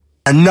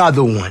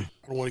Another one.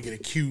 I don't want to get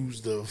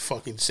accused of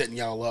fucking setting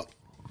y'all up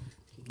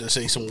to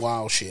say some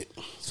wild shit.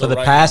 So the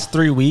past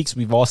 3 weeks,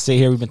 we've all sit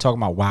here, we've been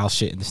talking about wild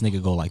shit, and this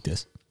nigga go like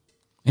this.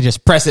 And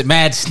just press it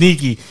mad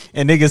sneaky,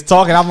 and niggas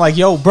talking. I'm like,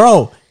 yo,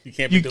 bro,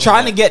 you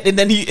trying to get, and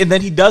then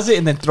he does it,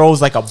 and then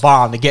throws like a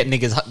bomb to get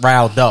niggas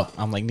riled up.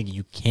 I'm like, nigga,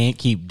 you can't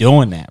keep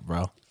doing that,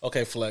 bro.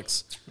 Okay,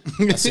 Flex.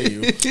 I see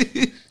you.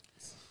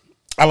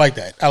 I like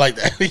that.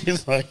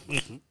 It's like,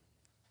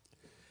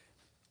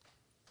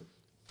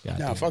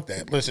 nah, fuck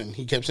that. Listen,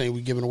 he kept saying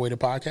we giving away the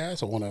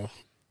podcast. I want to,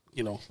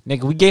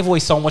 Nigga, we gave away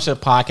so much of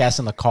the podcast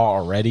in the car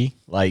already.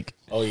 Like,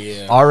 oh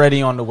yeah,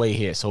 already on the way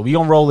here. So we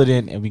gonna roll it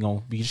in, and we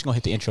just gonna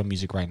hit the intro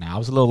music right now. I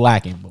was a little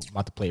lacking, but I'm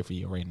about to play it for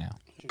you right now.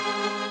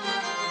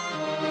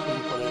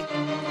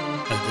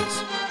 Like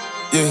this.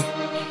 Yeah.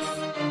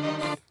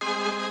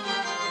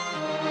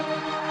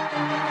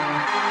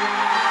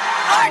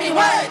 Artie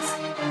Woods.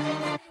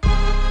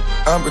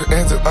 I'm the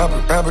answer.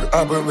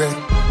 I'm the red.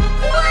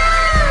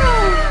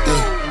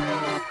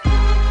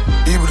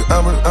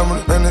 I'm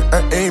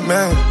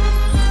amen.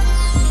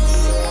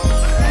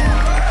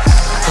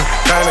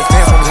 Trying to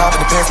dance when we hop in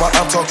the pants while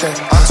I'm talking.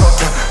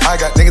 I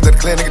got niggas that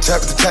clear, nigga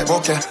chat with the chat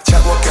walking.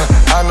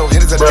 I know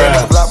hitters that game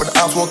on the block with the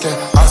ops walking.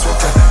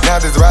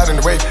 Now there's a ride in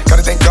the wave,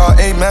 gotta thank God,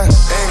 amen.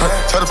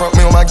 Try to front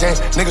me on my game,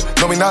 nigga,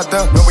 know me not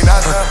them.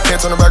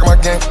 Can't turn the back of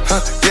my game,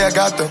 yeah, I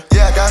got them.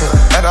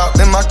 Add out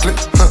in my clip,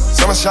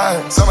 summer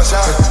shine. 7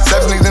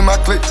 niggas in my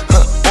clip,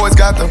 always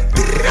got them.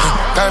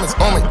 Diamonds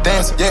on me,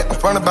 dance, yeah, I'm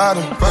front about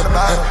them.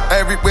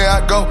 Everywhere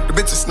I go, the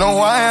bitches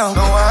know who I am.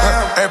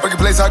 Every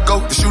fucking place I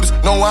go, the shooters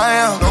know who I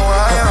am.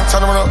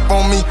 Try to run up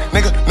on me,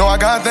 nigga, know I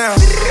got them.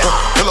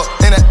 Pull up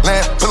in that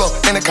land, pull up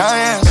in the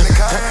Cayenne.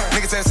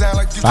 Niggas say it sound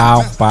like you.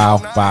 Bow.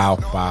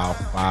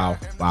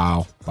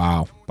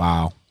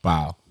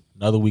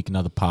 Another week,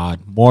 another pod.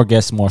 More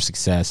guests, more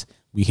success.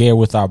 We here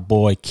with our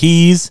boy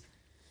Keys.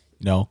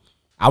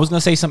 I was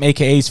gonna say some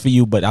AKAs for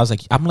you, but I was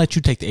like, I'm gonna let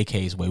you take the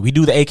AKAs away. We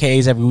do the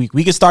AKAs every week.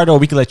 We can start, or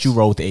we can let you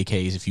roll with the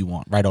AKAs if you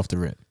want, right off the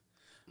rip.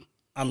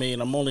 I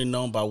mean, I'm only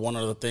known by one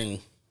other thing,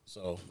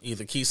 so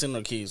either Keeson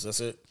or Keys.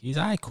 That's it. Keys,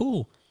 all right,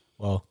 cool.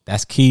 Well,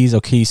 that's Keys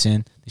or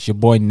Keeson. It's your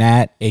boy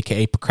Nat,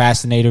 aka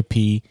Procrastinator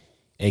P,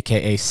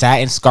 aka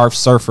Satin Scarf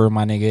Surfer,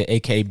 my nigga,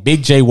 aka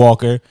Big J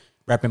Walker,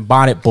 repping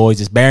Bonnet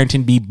Boys. It's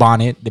Barrington B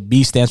Bonnet. The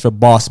B stands for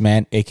Boss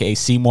Man, aka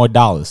Seymour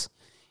Dollars,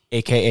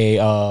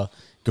 aka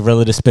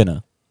Gorilla the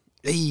Spinner.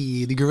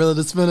 Hey, the Gorilla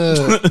the Spinner.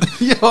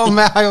 Yo, I'm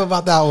mad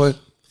about that one.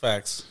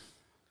 Facts.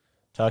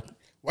 Tuck.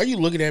 Why you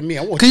looking at me?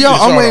 I'm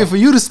waiting for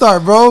you to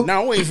start, bro.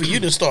 No, I'm waiting for you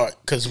to start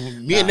because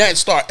me and Nat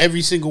start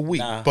every single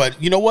week.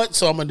 But you know what?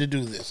 So I'm going to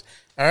do this.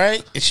 All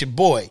right? It's your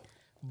boy,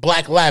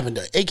 Black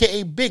Lavender,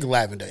 a.k.a. Big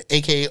Lavender,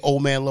 a.k.a.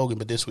 Old Man Logan.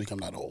 But this week I'm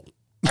not old.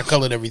 I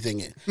colored everything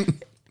in.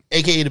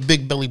 A.k.a. the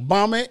Big Belly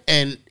Bomber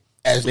and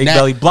as Big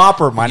Belly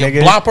Blopper, my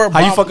nigga. Blopper.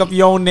 How you fuck up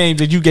your own name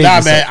that you gave Nah,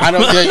 yourself? man. I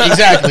don't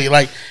exactly.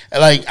 Like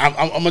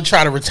I'm going to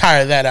try to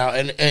retire that out.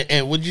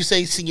 And would you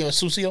say Senor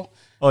Sucio?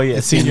 Oh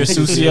yeah, Senior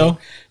Sucio.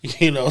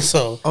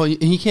 So. Oh,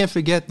 and you can't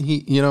forget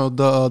the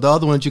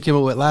other one that you came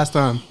up with last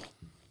time.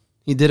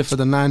 He did it for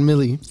the 9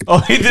 milli. Oh,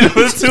 he did it for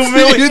the 2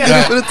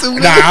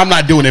 million. Nah, I'm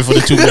not doing it for the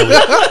 2 million.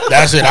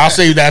 That's it. I'll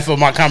save that for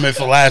my comment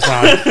for last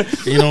time.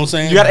 You know what I'm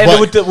saying? You got to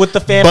end it with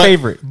the fan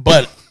favorite.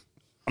 But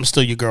I'm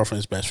still your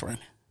girlfriend's best friend.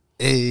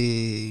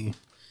 Hey,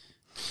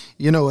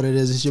 you know what it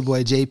is? It's your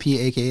boy JP,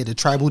 aka the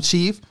Tribal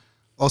Chief,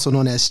 also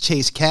known as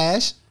Chase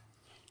Cash.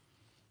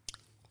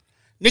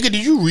 Nigga,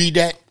 did you read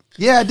that?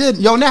 Yeah, I did.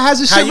 Yo, Nat has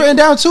his shit written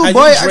down too, boy.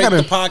 I got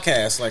the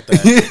podcast like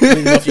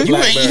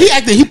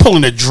that. He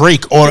pulling a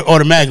Drake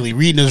automatically,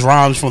 reading his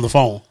rhymes from the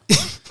phone.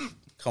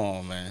 Come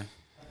on, man.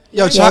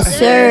 Yo, Yes,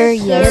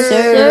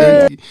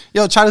 sir.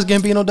 Yo, Childish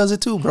Gambino does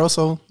it too, bro.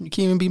 So you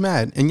can't even be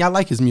mad. And y'all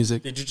like his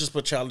music. Did you just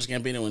put Childish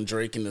Gambino and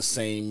Drake in the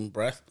same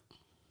breath?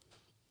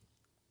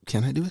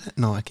 Can I do that?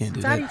 No, I can't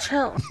do that.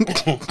 Chill.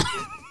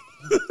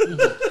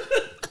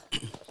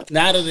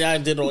 Now that I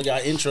did all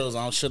y'all intros,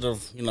 I should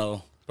have,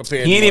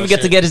 prepared. He didn't even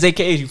get to get his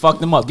AKs. You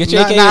fucked him up. Get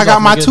your AKs off. I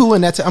got my nigga. 2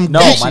 and that's it. No,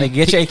 my nigga,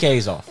 get your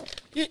AKs off.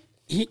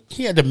 He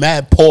had the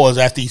mad pause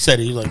after he said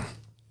it. He was like,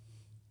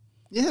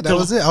 yeah, that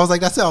was it. I was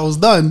like, that's it. I was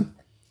done.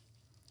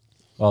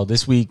 Well,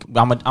 this week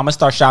I'm gonna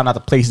start shouting out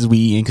the places we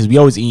eating because we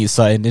always eat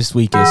something. This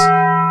week is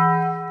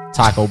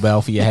Taco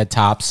Bell for your head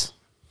tops.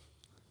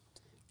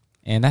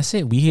 And that's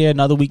it. We here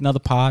another week, another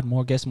pod.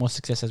 More guests, more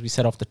success, as we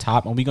said off the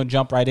top. And we're going to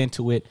jump right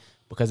into it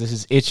because this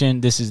is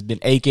itching. This has been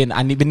aching.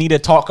 I need to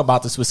talk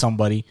about this with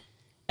somebody.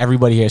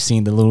 Everybody here has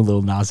seen the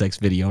Lil Nas X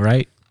video,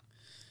 right?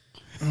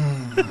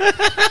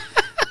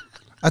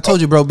 I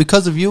told you, bro,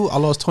 because of you, I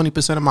lost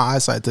 20% of my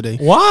eyesight today.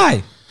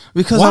 Why?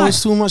 Because I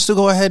was too much to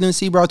go ahead and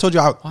see, bro. I told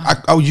you,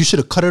 you should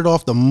have cut it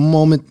off the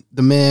moment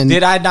the man...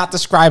 Did I not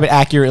describe it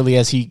accurately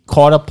as he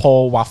caught a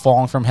pole while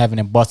falling from heaven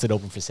and busted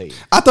open for Satan?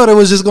 I thought it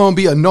was just going to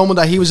be a normal,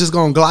 that he was just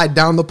going to glide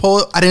down the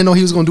pole. I didn't know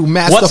he was going to do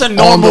mad What's stuff a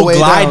normal on the way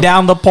glide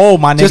down the pole,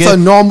 my nigga? Just a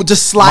normal,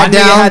 just slide my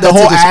down. Nigga had the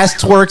whole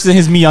ass twerks in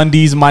his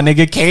MeUndies, my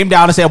nigga. Came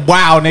down and said,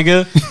 wow,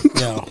 nigga.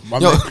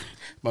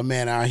 my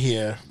man out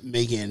here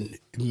making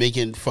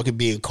making fucking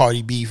being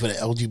Cardi B for the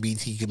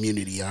LGBT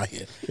community out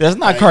here. That's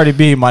not Cardi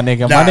B, my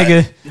nigga.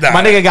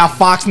 My nigga got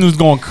Fox News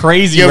going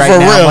crazy right for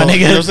now, real. my nigga. You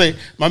know what I'm saying?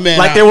 My man,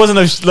 Like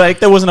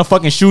there wasn't a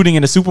fucking shooting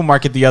in the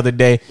supermarket the other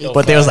day,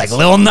 but there was like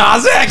Lil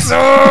Nas X. Yo,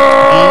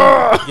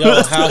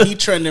 how he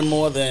trending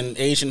more than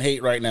Asian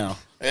hate right now?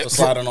 For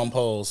sliding on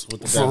poles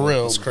with the devil.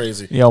 real. It's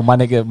crazy. Yo, my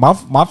nigga,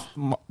 my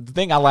the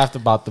thing I laughed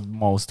about the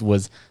most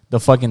was the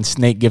fucking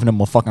snake giving him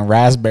a fucking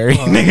raspberry.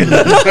 Nigga.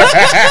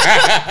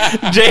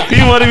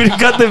 JP wanted me to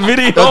cut the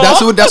video.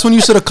 That's when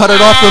you should have cut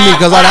it off for me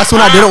because that's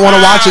when I didn't want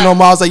to watch it no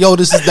more. I was like, yo,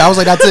 that's it.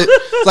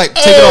 It's like,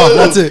 take it off.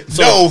 That's it.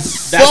 So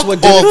that's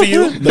what did it for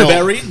you? The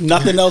berry?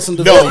 Nothing else in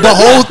the No, berry? the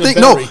whole thing.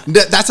 No,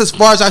 that's as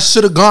far as I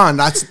should have gone.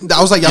 I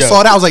was like, I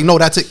saw that. I was like, no,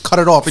 that's it. Cut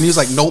it off. And he was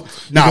like, nope.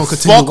 Nah,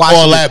 fuck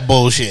all that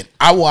bullshit.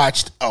 I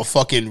watched a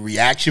fucking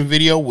reaction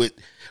video with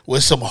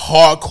some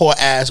hardcore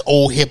ass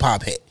old hip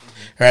hop hit.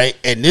 Right,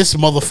 and this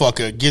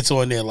motherfucker gets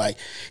on there like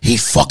he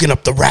fucking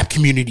up the rap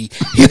community.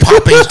 Hip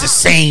hop ain't the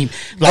same.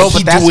 Like, no,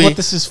 but that's what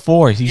this is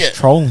for. He's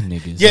trolling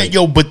niggas. Yeah,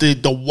 yo, but the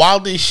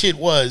wildest shit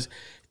was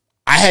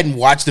I hadn't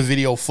watched the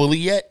video fully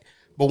yet,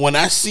 but when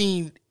I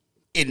seen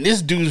in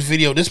this dude's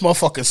video, this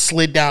motherfucker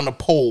slid down the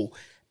pole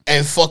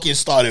and fucking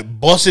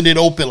started busting it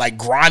open, like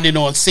grinding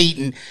on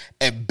Satan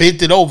and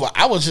bent it over.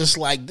 I was just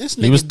like, this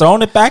nigga. He was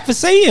throwing it back for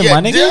Satan,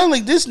 my nigga. Yeah,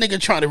 like this nigga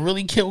trying to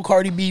really kill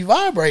Cardi B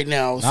vibe right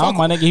now. Nah,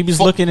 my nigga, he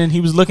was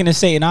looking at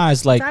Satan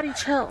eyes like, Daddy,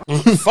 chill.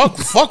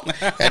 fuck.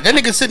 And that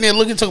nigga sitting there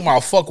looking, talking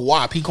about fuck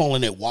WAP. He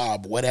calling it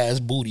WAP, wet ass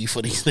booty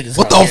for these niggas.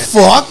 What the out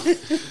fuck?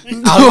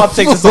 I was about to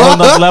take this to a whole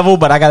nother level,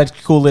 but I gotta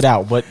cool it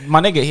out. But my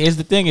nigga, here's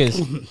the thing: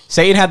 is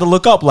Satan had to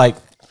look up like,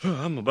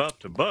 I'm about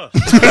to bust.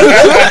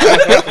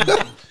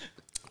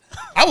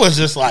 I was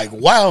just like,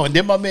 wow. And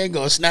then my man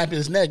gonna snap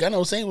his neck. I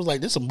know Satan was like,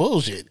 this some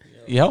bullshit.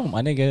 yo,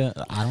 my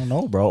nigga, I don't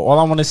know, bro. All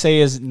I want to say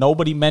is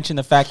nobody mentioned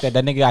the fact that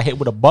nigga got hit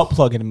with a butt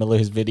plug in the middle of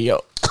his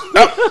video.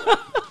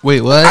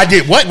 Wait, what? I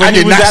did what? I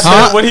did was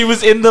not. when he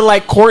was in the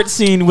like court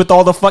scene with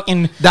all the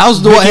fucking That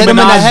was the one hit him in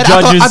the head.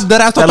 I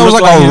thought that was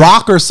like a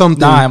rock or something.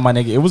 Nah, my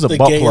nigga, it was a The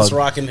butt gayest plug.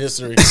 rock in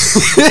history.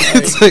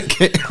 It's a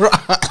gay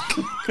rock.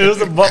 It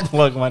was a butt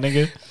plug, my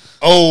nigga.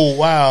 Oh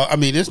wow! I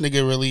mean, this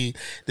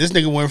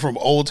nigga went from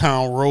Old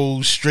Town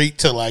Road straight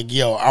to like,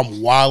 yo,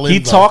 I'm wilding. He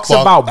talks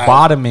about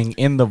bottoming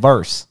in the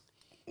verse.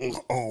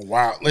 Oh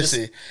wow!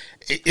 Listen,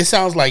 it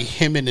sounds like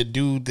him and the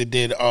dude that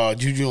did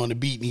Juju on the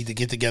Beat need to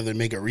get together and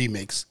make a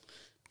remix.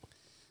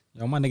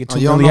 Yo, my nigga,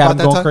 you don't really know had about him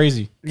that going type?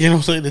 crazy. You know what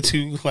I'm saying? The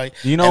two like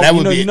You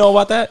know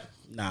about that?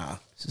 Nah.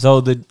 So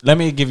let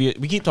me give you.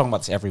 We keep talking about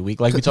this every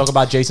week. Like we talk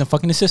about Jason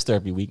fucking his sister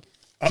every week.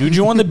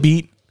 Juju on the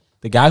Beat,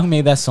 the guy who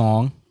made that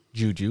song,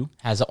 Juju,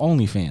 has an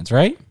OnlyFans,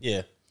 right?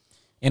 Yeah.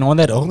 And on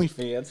that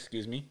OnlyFans,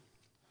 excuse me,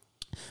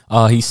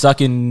 he's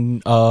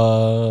sucking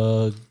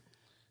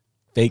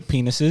fake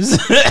penises.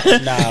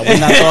 Nah, we're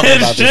not talking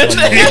about this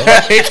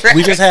no more.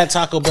 We just had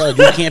Taco Bell.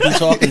 You can't be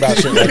talking about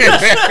shit like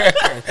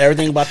this.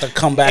 Everything about to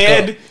come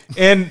back up.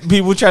 And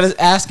people try to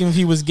ask him if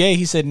he was gay.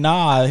 He said,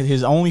 nah,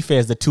 his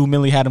OnlyFans, the 2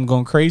 million had him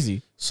going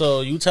crazy.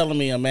 So you telling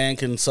me a man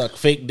can suck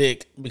fake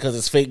dick because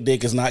his fake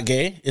dick is not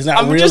gay? It's not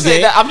I'm real just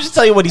gay? I'm just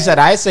telling you what he said.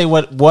 I say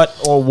what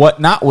or what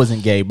not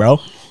wasn't gay, bro.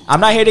 I'm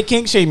not here to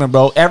kink shaming,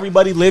 bro.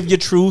 Everybody live your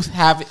truth.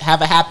 Have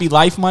a happy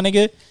life, my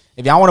nigga.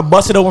 If y'all want to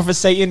bust it over for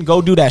Satan,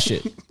 go do that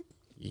shit.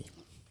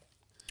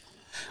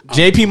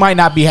 JP might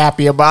not be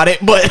happy about it,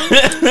 but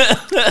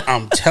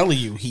I'm telling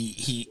you,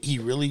 he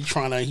really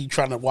trying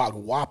to walk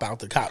WAP out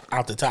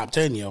the top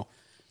 10, yo,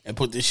 and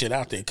put this shit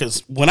out there.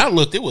 Because when I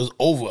looked, it was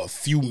over a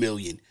few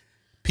million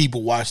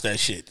people watched that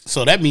shit.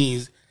 So that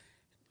means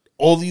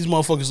all these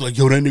motherfuckers like,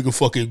 yo, that nigga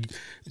fucking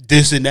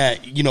this and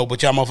that, you know,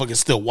 but y'all motherfuckers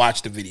still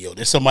watch the video.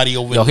 There's somebody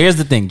over yo, there. here's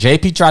the thing.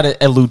 JP tried to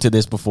allude to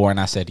this before, and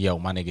I said, yo,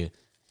 my nigga,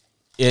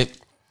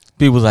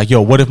 people was like,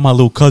 yo, what if my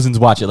little cousins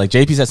watch it? Like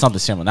JP said something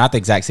similar, not the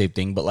exact same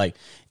thing, but like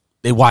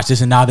they watch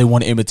this and now they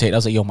want to imitate. I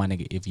was like, yo, my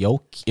nigga, if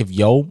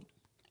yo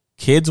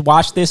kids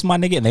watch this, my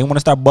nigga, and they want to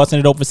start busting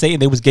it over for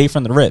Satan, they was gay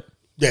from the rip.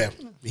 Yeah,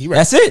 he right.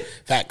 That's it.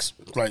 Facts.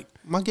 Like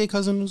My gay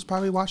cousin was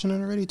probably watching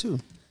it already too.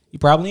 He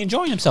probably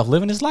enjoying himself,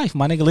 living his life,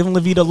 my nigga, living La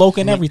Vida Loca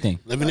and everything.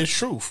 living his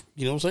truth.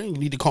 You know what I'm saying? You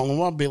need to call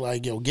him up, be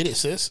like, yo, get it,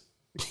 sis.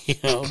 You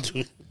know,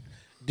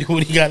 do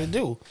what he got to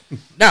do.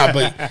 Nah,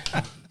 but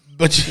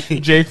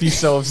JP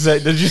so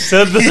upset that you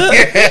said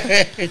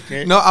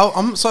that. No,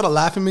 I'm sort of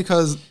laughing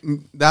because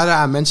that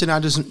I mentioned,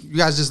 you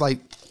guys just like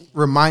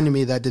reminded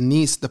me that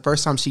Denise, the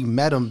first time she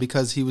met him,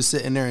 because he was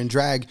sitting there in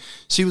drag,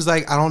 she was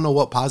like, I don't know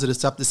what positive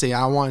stuff to say.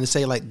 I wanted to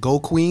say like, go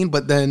queen,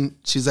 but then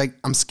she's like,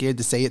 I'm scared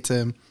to say it to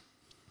him.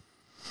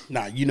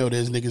 nah, you know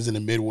there's niggas in the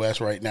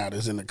Midwest right now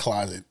that's in the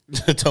closet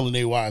telling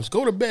their wives,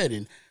 go to bed,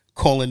 and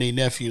calling their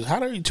nephews, how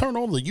do you turn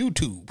on the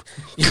YouTube?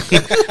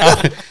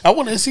 I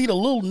want to see the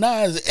Lil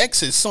Nas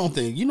X or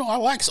something. You know, I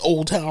like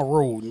Old Town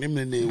Road. And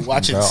then they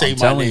watch it Bro, say I'm my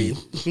telling name.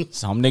 you,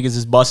 some niggas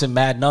is busting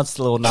mad nuts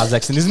to Lil Nas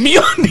X and his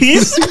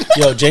MeUndies.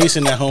 Yo,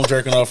 Jason at home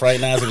jerking off right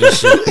now to this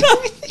shit.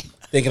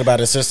 Thinking about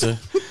his sister.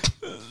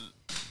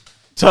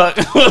 Tuck,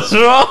 what's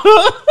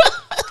wrong?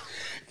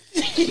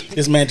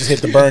 This man just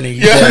hit the burning.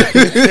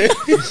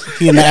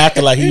 He in the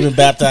afterlife. He been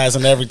baptized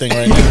and everything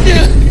right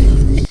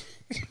now.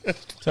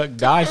 Tuck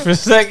died for a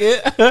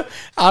second.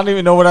 I don't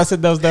even know what I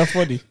said that was that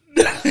funny.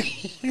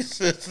 He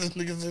says this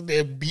nigga's in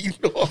there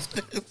beating off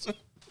this.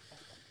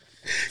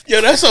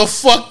 Yo, that's a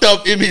fucked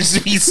up image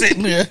to be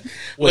sitting there.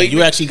 Wait,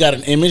 you actually got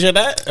an image of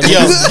that? I mean,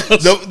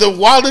 Yo, the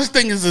wildest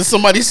thing is that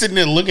somebody sitting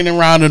there looking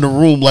around in the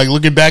room, like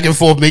looking back and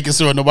forth, making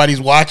sure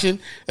nobody's watching,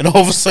 and all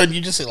of a sudden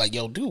you just say like,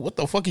 "Yo, dude, what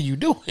the fuck are you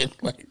doing?"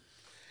 Like,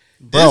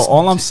 Bro,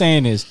 all I'm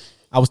saying is,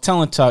 I was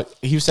telling Tuck,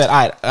 he said, all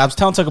right, I was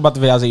telling Tuck about the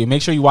video. I was like,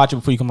 make sure you watch it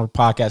before you come on the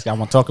podcast. I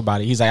want to talk about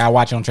it. He's like, I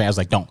watch it on the train. I was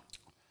like, don't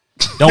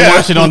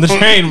watch it on the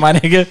train, my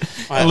nigga.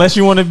 Unless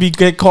you want to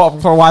get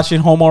caught for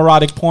watching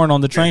homoerotic porn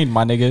on the train,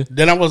 my nigga.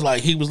 Then I was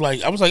like,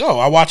 oh,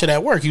 I watch it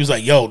at work. He was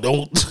like, yo,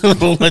 don't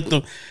let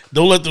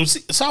them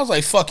see. So I was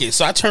like, fuck it.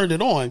 So I turned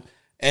it on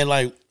and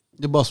like,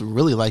 Your boss would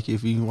really like you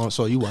if you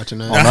saw you watching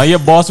that. Oh, no, your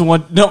boss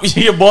wants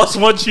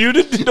you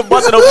to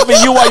bust it open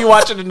for you while you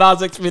watching the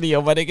Nas X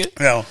video, my nigga.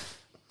 yo,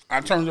 I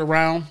turned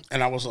around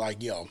and I was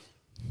like, yo,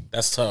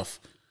 that's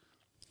tough.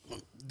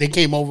 they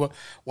came over.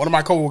 One of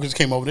my coworkers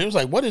came over. They was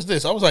like, what is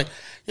this? I was like,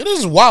 yo, this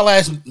is wild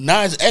ass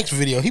Nas X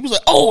video. He was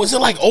like, oh, is it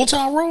like Old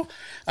Town Road?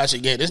 I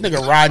said, yeah, this nigga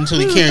riding until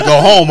he can't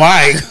go home. All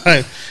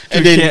right.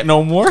 And then can't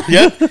no more.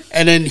 Yeah.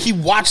 And then he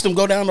watched them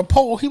go down the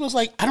pole. He was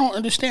like, I don't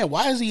understand.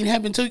 Why is he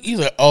having to? He's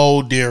like,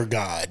 oh dear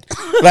God.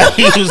 Like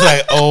he was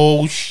like,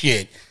 oh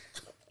shit.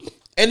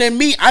 And then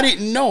me, I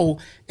didn't know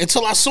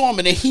until I saw him,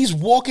 and then he's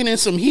walking in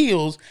some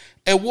heels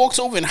and walks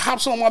over and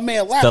hops on my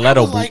man lap.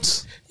 Stiletto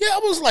boots. Like, yeah, I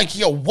was like,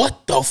 yo,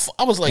 what the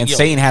I was like, and yo.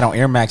 Satan had on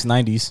Air Max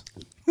 90s.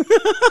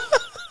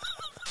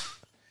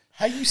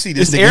 How you see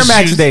this? It's Air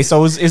Max shoes? Day,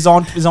 so it's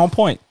on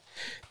point.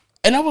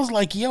 And I was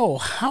like, yo,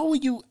 how are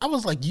you? I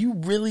was like, you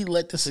really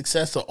let the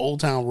success of Old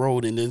Town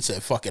Road and then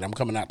said, fuck it, I'm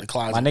coming out the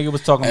closet. My nigga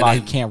was talking about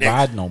he can't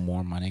ride no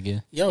more, my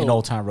nigga. Yo. In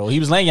Old Town Road. He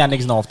was letting y'all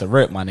niggas know off the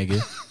rip, my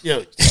nigga.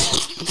 Yo.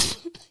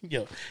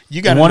 Yo.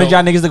 You got wanted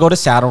y'all niggas to go to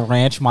Saddle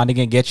Ranch, my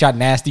nigga, and get y'all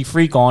nasty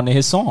freak on to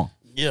his song.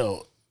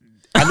 Yo.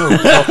 I know.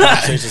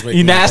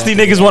 You nasty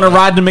niggas want to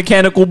ride the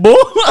mechanical bull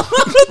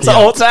to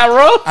Old Town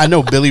Road? I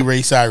know Billy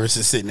Ray Cyrus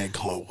is sitting there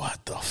going,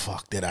 what the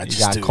fuck did I just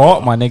do? He got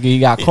caught, my nigga. He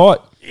got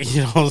caught.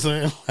 You know what I'm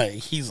saying? Like,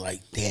 he's like,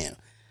 damn.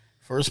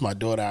 First, my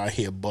daughter out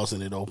here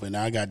busting it open.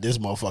 Now I got this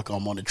motherfucker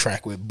I'm on the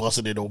track with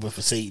busting it open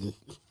for Satan.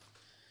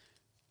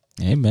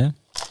 Hey, man.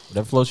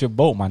 Whatever floats your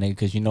boat, my nigga.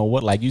 Because you know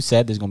what? Like you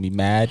said, there's going to be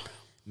mad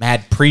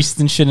priests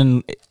and shit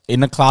in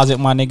the closet,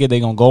 my nigga.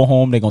 They going to go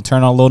home. They going to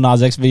turn on Lil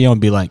Nas X video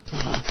and be like...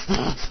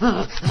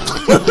 Yeah,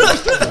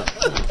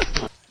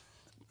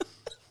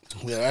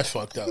 that's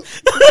fucked up.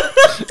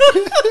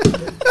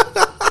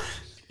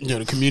 Yo,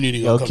 the community.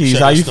 Yo, Keys,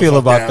 how you feel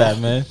about that,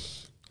 man?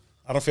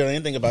 I don't feel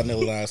anything about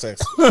Lil Nas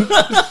X.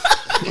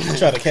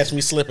 Try to catch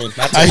me slipping.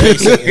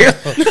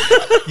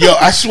 Yo,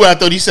 I swear I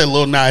thought he said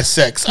Lil Nas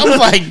X. I was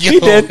like, yo, he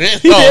can't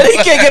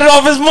get it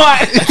off his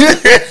mind.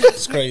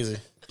 It's crazy.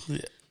 Yeah,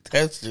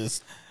 that's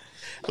just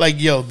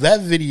like, yo, that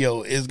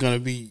video is gonna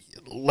be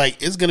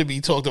like, it's gonna be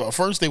talked about.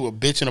 First, they were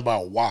bitching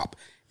about WAP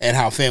and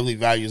how family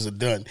values are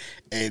done,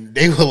 and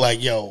they were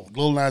like, yo,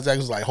 Lil Nas X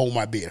was like, hold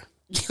my beer.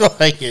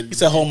 Like, he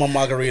said, hold my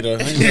margarita.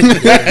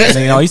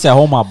 You know, he said,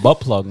 hold my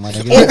butt plug, my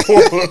nigga.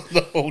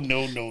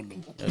 No.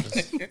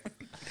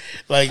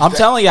 Like, I'm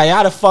telling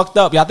y'all done fucked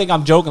up. Y'all think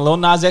I'm joking. Lil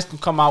Nas X can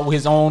come out with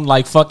his own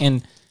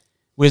fucking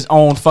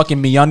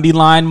MeUndies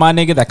line, my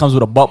nigga, that comes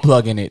with a butt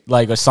plug in it,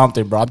 like, or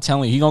something, bro. I'm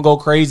telling you, he gonna go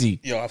crazy.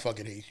 Yo, I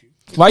fucking hate you.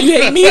 Why you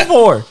hate me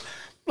for?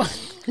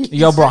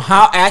 Yo, bro,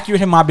 how accurate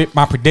have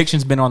my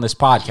predictions been on this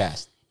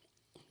podcast?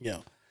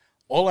 Yo,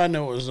 all I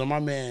know is that my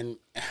man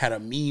had a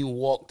mean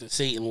walk to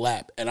Satan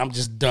lap, and I'm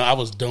just done. I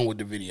was done with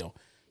the video.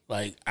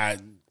 Like, I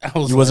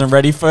was. You wasn't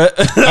ready for it.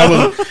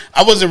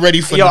 I wasn't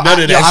ready for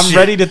none of that. I'm shit.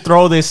 ready to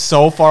throw this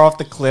so far off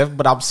the cliff,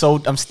 but I'm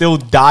still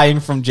dying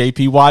from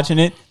JP watching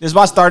it. This is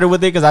why I started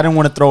with it, because I didn't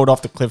want to throw it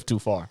off the cliff too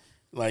far.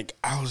 Like,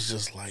 I was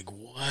just like,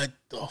 what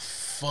the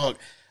fuck?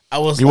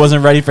 You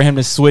wasn't ready for him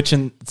to switch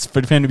and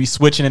for him to be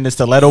switching in the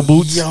stiletto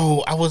boots.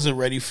 Yo, I wasn't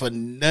ready for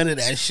none of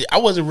that shit. I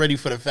wasn't ready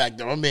for the fact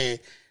that my man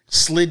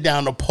slid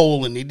down the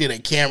pole and they did a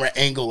camera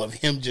angle of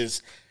him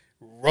just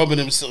rubbing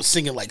himself,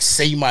 singing like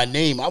 "Say My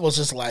Name." I was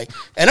just like,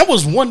 and I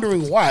was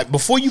wondering why.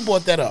 Before you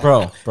brought that up,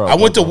 bro, I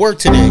went to work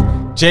today.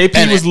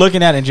 JP was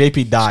looking at it and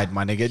JP died,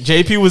 my nigga.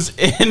 JP was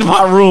in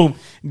my room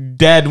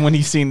dead when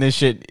he seen this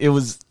shit. It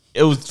was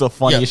the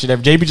funniest shit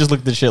ever. JP just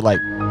looked at the shit like.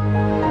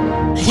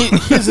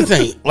 Here's the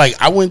thing. Like,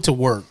 I went to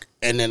work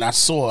and then I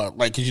saw,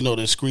 like, because you know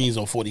there's screens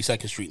on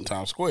 42nd Street in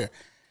Times Square.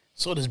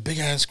 Saw this big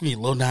ass screen,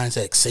 Lil Nas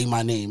X, "Say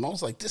My Name." I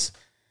was like, this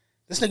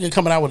nigga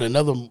coming out with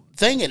another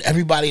thing, and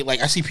everybody,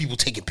 like, I see people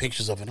taking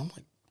pictures of it. I'm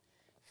like,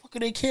 what do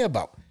they care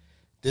about?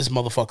 This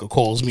motherfucker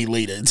calls me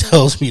later and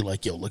tells me,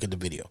 like, yo, look at the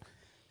video.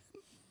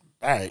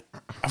 All right.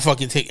 I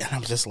fucking take it. And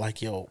I'm just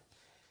like, yo,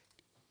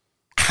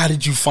 how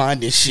did you find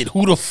this shit?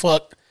 Who the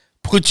fuck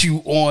put you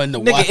on the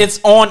nigga?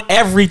 It's on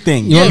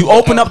everything. Yeah, you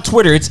open up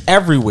Twitter, it's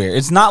everywhere.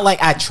 It's not like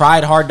I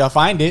tried hard to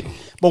find it.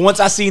 But once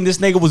I seen this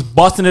nigga was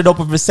busting it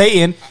open for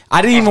Satan,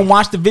 I didn't even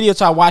watch the video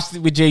till I watched it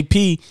with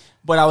JP.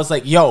 But I was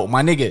like, yo,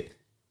 my nigga,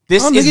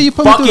 this is nigga, you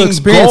put me through the fucking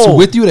experience gold.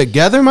 with you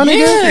together, my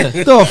nigga.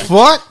 Yeah. The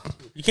fuck?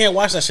 You can't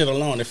watch that shit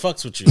alone. It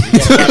fucks with you. You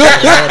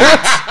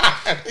gotta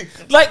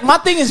Like, my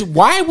thing is,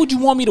 why would you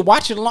want me to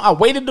watch it alone? I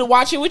waited to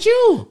watch it with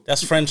you.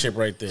 That's friendship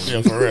right there.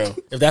 Yeah, for real.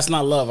 If that's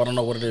not love, I don't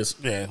know what it is.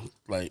 Yeah,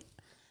 like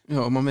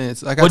Yo, my man.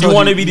 It's like Would you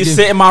want me to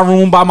sit in my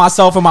room by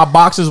myself in my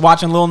boxers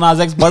watching Lil Nas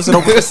X busting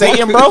open for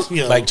Satan, bro?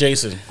 Like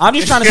Jason. I'm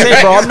just trying to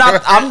say, bro,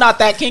 I'm not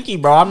that kinky,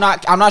 bro. I'm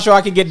not sure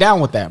I can get down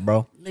with that,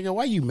 bro. nigga,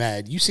 why you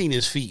mad? You seen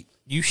his feet.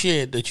 You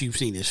shared that you've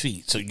seen his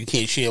feet, so you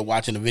can't share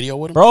watching the video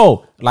with him?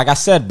 Bro, like I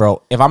said,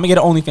 bro, if I'm gonna get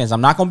an OnlyFans,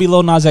 I'm not gonna be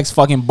Lil Nas X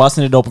fucking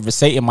busting it open for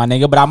Satan, my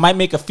nigga. But I might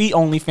make a feet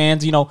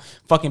OnlyFans, you know,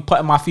 fucking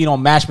putting my feet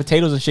on mashed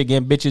potatoes and shit,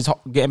 getting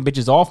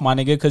bitches off, my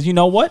nigga. Because you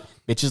know what?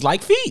 Bitches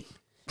like feet.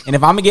 And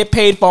if I'm gonna get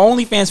paid for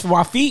OnlyFans for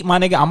my feet, my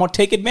nigga, I'm gonna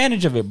take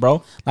advantage of it,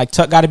 bro. Like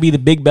Tuck got to be the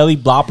big belly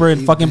blopper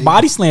and fucking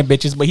body slam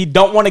bitches, but he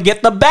don't want to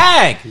get the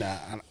bag. Nah,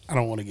 I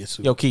don't want to get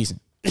sued. Yo, Keeson,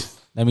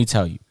 let me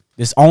tell you.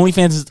 This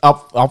OnlyFans is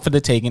up for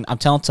the taking. I'm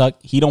telling Tuck,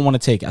 he don't want to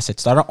take it. I said,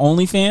 start an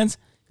OnlyFans.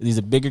 He's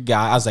a bigger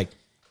guy. I was like,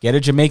 get a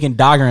Jamaican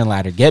doggering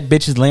ladder. Get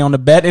bitches lay on the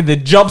bed and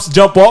then jump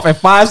off and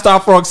 5-star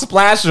frog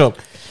splash them.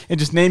 And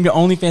just name your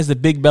OnlyFans the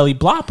Big Belly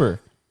Blopper.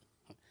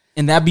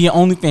 And that'd be your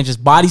OnlyFans,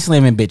 just body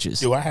slamming bitches.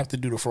 Do I have to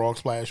do the frog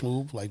splash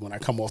move? Like when I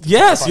come off the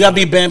Yes. You gotta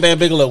be Bam Bam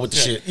Bigelow with the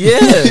shit.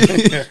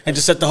 Yeah. And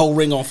just set the whole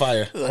ring on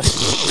fire.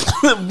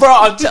 Bro,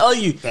 I'm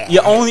telling you,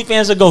 your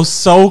OnlyFans would go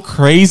so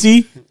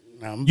crazy.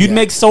 You'd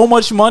make so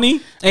much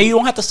money and you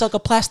don't have to suck a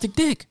plastic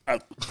dick.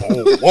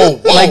 Whoa.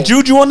 Like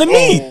Juju on the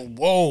meat.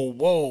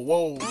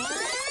 Whoa.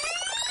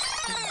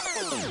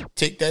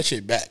 Take that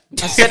shit back.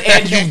 I said,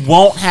 and you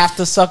won't have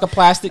to suck a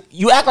plastic.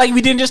 You act like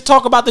we didn't just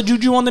talk about the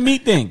Juju on the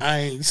meat thing.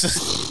 I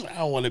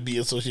don't want to be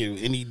associated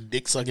with any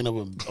dick sucking of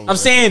a. I'm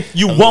saying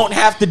you won't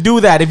have to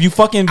do that if you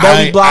fucking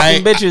belly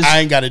blocking bitches. I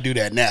ain't got to do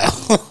that now.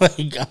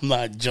 Like I'm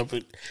not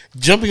jumping.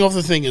 Jumping off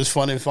the thing is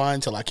fun and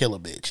fine till I kill a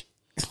bitch.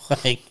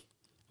 Like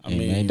I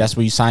mean, man, that's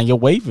where you sign your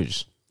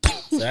waivers,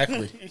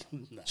 Exactly.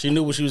 She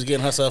knew what she was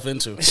getting herself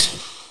into.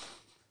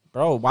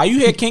 bro. Why you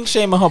here kink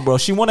shaming her, bro?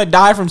 She want to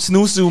die from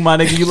snooze, my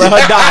nigga. You let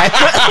her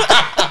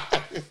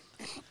die.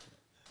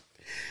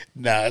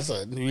 Nah,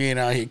 we ain't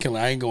out here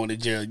killing. I ain't going to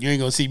jail. You ain't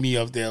gonna see me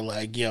up there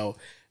like yo,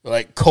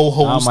 like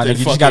co-host. Oh, my nigga,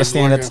 you just gotta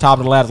stand at the top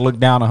of the ladder, look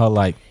down on her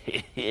like,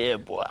 yeah,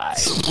 boy.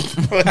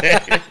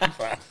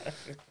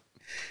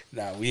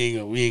 Nah, we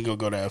ain't gonna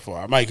go that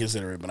far. I might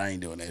consider it, but I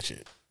ain't doing that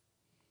shit.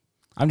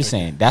 I'm just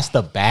saying that's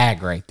the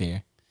bag right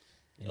there.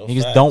 Yo,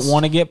 Niggas facts. don't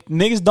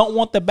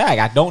want the bag.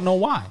 I don't know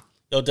why.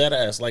 Yo, dead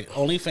ass. Like,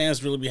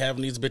 OnlyFans really be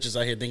having these bitches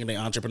out here thinking they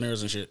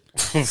entrepreneurs and shit.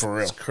 For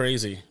real. It's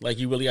crazy. Like,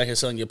 you really out here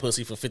selling your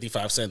pussy for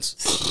 55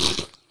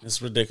 cents.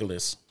 It's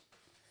ridiculous.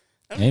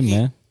 Hey,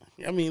 man.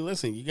 I mean,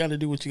 listen, you got to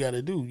do what you got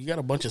to do. You got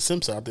a bunch of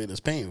simps out there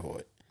that's paying for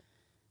it.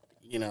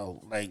 You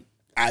know, like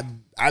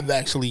I've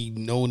actually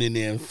known in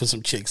there for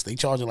some chicks. They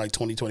charging like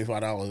 $20,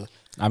 $25.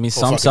 I mean, for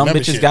some fucking bitches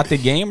membership. got the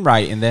game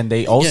right, and then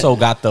they also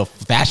got the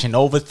Fashion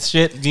Nova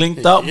shit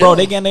linked up, bro. Yeah.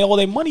 They getting all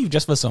their money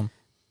just for some.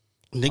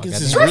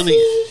 Niggas is really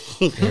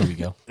There we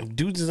go.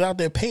 dudes is out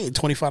there paying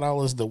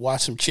 $25 to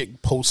watch some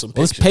chick post some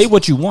Let's pictures. pay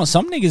what you want.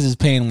 Some niggas is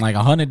paying like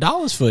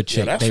 $100 for a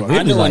chick. that's They fine. I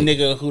really know like. a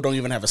nigga who don't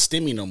even have a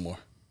stimmy no more.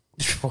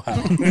 Wow.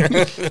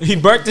 He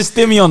burnt the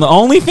stimmy on the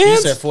He OnlyFans.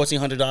 said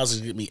 $1,400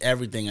 to get me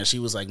everything, and she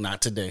was like,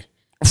 "Not today."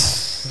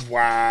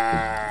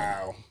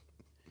 Wow.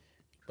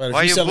 But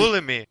Why if you selling,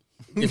 bullying me?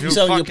 if you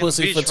selling your fucking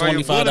pussy for bitch, why you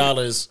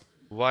 $25,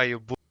 Why you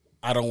bullying?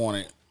 I don't want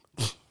it.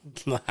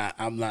 Nah,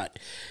 I'm not.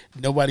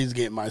 Nobody's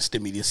getting my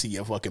stimmy to see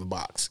a fucking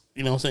box.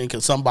 You know what I'm saying?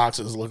 Because some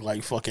boxes look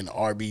like fucking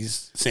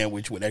Arby's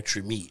sandwich with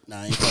extra meat.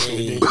 Nah, I ain't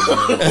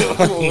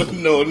fucking with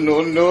No.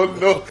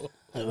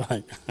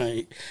 like,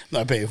 I'm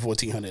not paying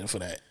 $1,400 for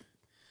that.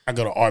 I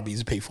go to Arby's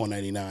and pay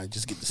 $4.99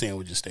 just get the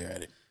sandwich and stare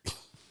at it.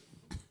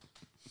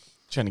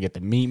 Trying to get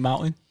the meat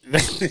mountain.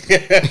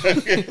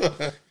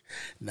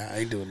 Nah, I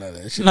ain't doing none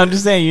of that shit. No, I'm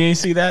just saying, you ain't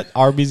see that?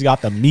 Arby's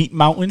got the meat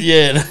mountain.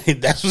 Yeah,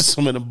 that's what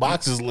some of the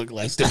boxes look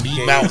like. The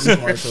meat mountain.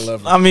 Commercial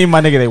level. I mean,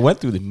 my nigga, they went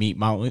through the meat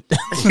mountain.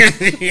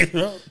 You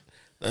know?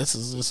 That's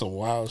just some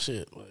wild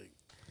shit.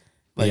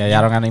 Like yeah,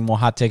 y'all don't got any more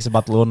hot takes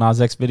about the Lil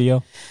Nas X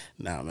video?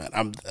 nah, man.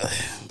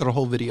 Throw the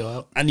whole video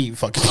out. I need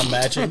fucking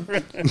Imagine.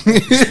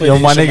 Yo,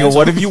 my nigga,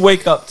 what if you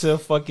wake up to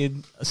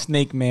fucking a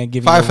snake man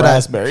giving you a Five for that.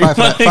 raspberry? Five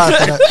for that. Five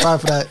for that.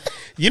 Five for that.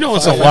 You know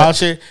what's some wild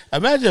shit?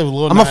 Imagine if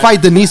Lil I'm gonna Nas-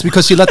 fight Denise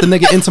because she let the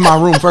nigga into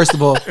my room. First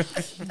of all,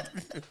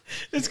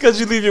 It's because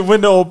you leave your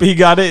window open. He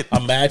got it.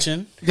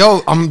 Imagine.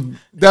 yo, I'm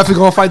definitely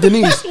gonna fight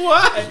Denise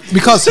Why?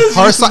 because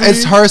her side,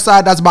 it's her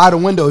side that's by the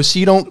window.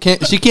 She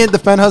can't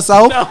defend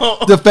herself. No.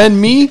 Defend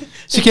me.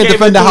 She can't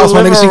defend the Came house,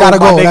 into my nigga. She living gotta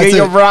room, go. my That's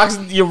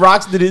nigga. it. Your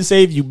rocks didn't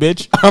save you,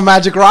 bitch. Her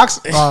magic rocks.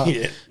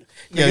 Yeah.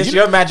 It's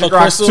your magic Her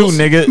rocks too, crystals.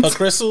 nigga. Her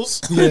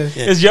crystals.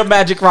 It's your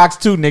magic rocks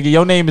too, nigga.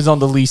 Your name is on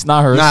the lease,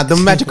 not hers. Nah,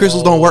 them magic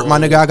crystals don't work, my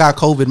nigga. I got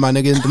COVID, my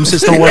nigga. Them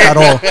shits don't work at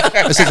all.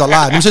 This is a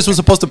lie. Them shits was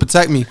supposed to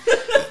protect me.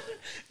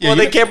 Well,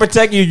 they can't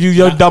protect you.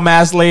 Your dumb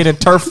ass laying in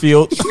turf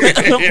field,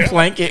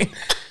 planking.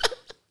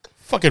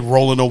 Fucking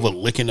rolling over,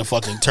 licking the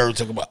fucking turf.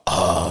 Talking about,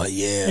 oh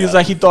yeah. He was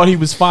like, he thought he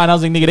was fine. I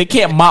was like, nigga, they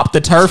can't mop the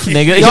turf,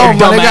 nigga. Yo,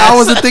 my nigga, I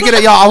wasn't thinking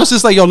that. Yo, I was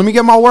just like, yo, let me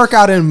get my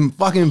workout in,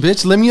 fucking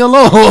bitch. Leave me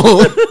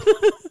alone.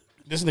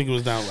 This nigga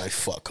was down like,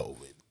 fuck COVID.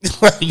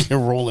 Like,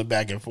 rolling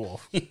back and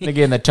forth. Nigga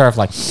in the turf,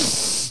 like,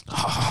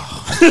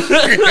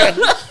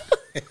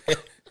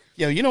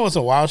 Yo, you know what's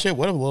a wild shit?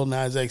 What if Lil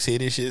Nas X hear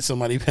this shit,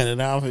 somebody pen it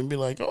out and be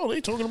like, oh,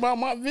 they talking about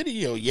my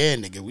video. Yeah,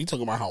 nigga, we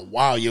talking about how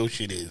wild your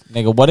shit is.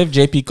 nigga, what if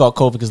JP caught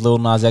COVID because Lil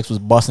Nas X was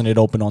busting it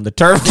open on the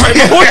turf? Yo,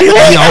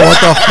 what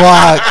the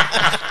fuck?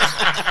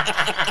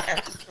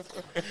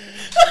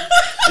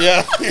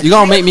 Yeah. You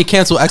gonna make me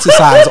cancel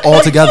exercise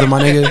altogether,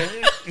 my nigga.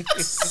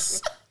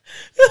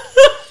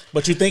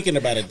 But you thinking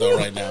about it though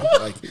right now.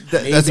 Like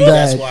maybe that's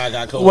that's bad. why I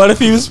got COVID. What if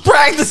he was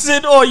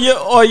practicing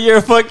on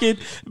your fucking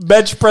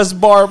bench press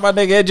bar, my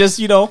nigga, just,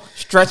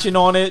 stretching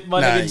on it,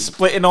 my nigga,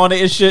 splitting on it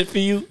and shit for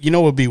you? You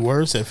know what would be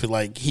worse if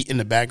like he in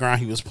the background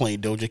he was playing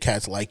Doja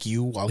Cat's Like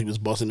You while he was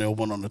busting it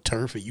open on the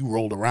turf and you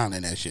rolled around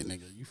in that shit,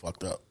 nigga. You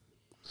fucked up.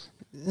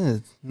 Yeah,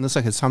 looks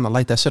like it's time to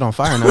light that shit on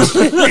fire now.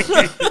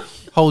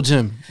 Whole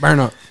gym, burn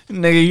up.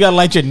 Nigga, you gotta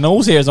light your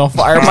nose hairs on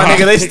fire, my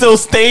nigga. They still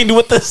stained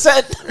with the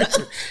scent.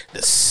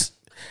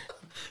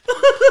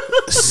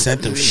 The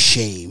scent of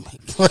shame.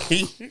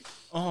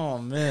 Oh,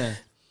 man.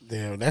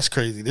 Damn, that's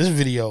crazy. This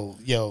video,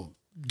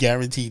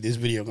 guaranteed this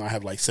video gonna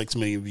have like 6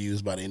 million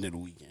views by the end of the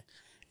weekend.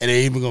 And it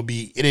ain't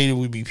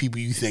even be people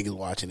you think is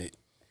watching it.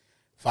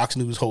 Fox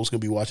News hosts gonna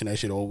be watching that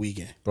shit all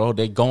weekend. Bro,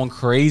 they going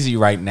crazy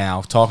right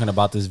now talking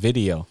about this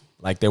video.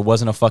 Like there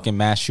wasn't a fucking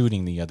mass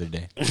shooting the other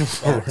day.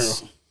 For real.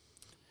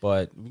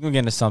 But we're gonna get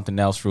into something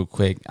else real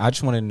quick. I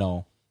just want to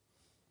know,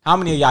 how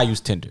many of y'all use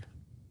Tinder?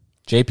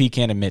 JP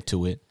can't admit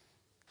to it,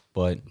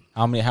 but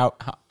how many of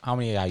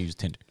y'all use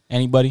Tinder?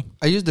 Anybody?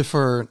 I used it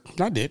for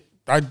I did.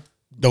 I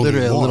don't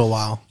literally a anymore. little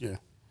while Yeah.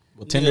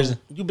 Well, Tinder's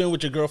You've been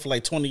with your girl for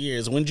like 20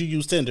 years. When did you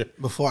use Tinder?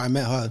 before I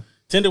met her.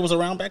 Tinder was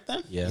around back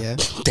then? yeah.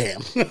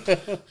 Damn.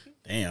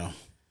 Damn.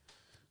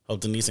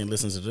 Hope Denise ain't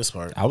listens to this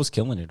part. I was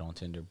killing it on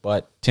Tinder,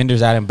 but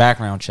Tinder's adding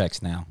background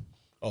checks now.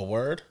 Oh,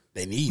 word?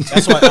 They need.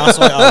 That's why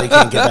Ollie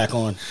can't get back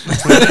on.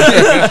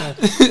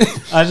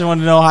 I just want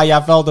to know how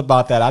y'all felt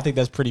about that. I think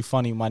that's pretty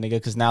funny, my nigga,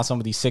 because now some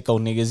of these sicko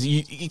niggas,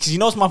 you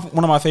know, it's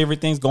one of my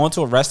favorite things, going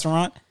to a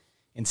restaurant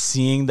and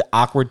seeing the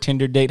awkward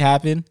Tinder date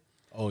happen.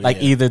 Oh, yeah.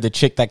 Like either the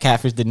chick that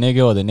catfished the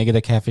nigga or the nigga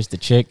that catfished the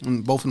chick.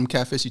 And both of them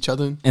catfish each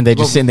other. And they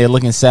just sitting there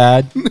looking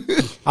sad.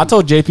 I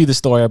told JP the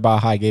story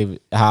about how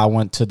I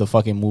went to the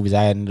fucking movies.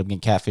 I ended up getting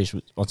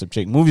catfished on some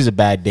chick. Movie's a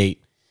bad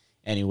date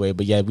anyway,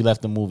 but yeah, we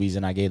left the movies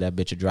and I gave that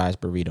bitch a dry ass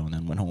burrito and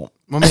then went home.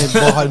 My man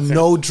bought her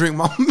no drink.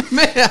 My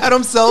man had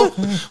himself.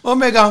 My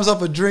man got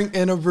himself a drink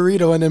and a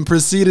burrito and then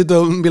proceeded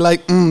to be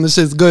like, this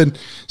shit's good.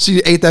 She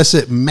ate that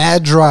shit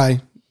mad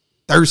dry.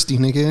 Thirsty,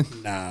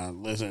 nigga. Nah,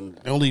 listen.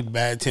 The only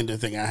bad Tinder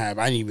thing I have,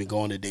 I didn't even go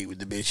on a date with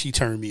the bitch. She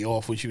turned me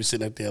off when she was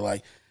sitting up there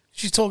like,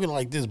 she's talking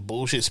like this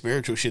bullshit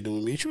spiritual shit to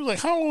me. She was like,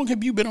 how long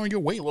have you been on your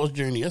weight loss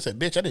journey? I said,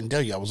 bitch, I didn't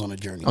tell you I was on a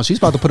journey. Oh, she's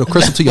about to put a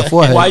crystal to your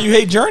forehead. Why you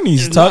hate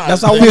journeys, Tuck?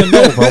 That's all I want to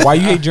know, bro. Why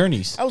you hate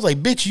journeys? I was like,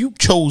 bitch, you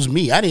chose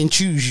me. I didn't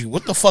choose you.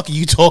 What the fuck are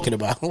you talking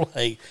about?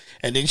 Like,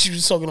 and then she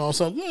was talking all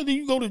something. Oh, do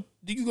you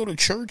go to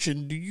church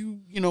and do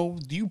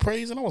you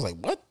praise? And I was like,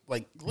 what?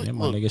 Like, Yeah,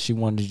 my nigga, she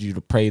wanted you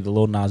to pray the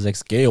Lil Nas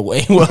X gay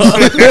away.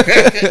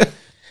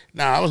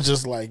 Nah, I was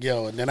just like,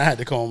 yo, and then I had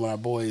to call my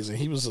boys, and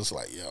he was just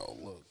like, yo,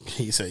 look.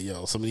 He said,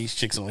 yo, some of these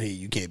chicks on here,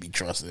 you can't be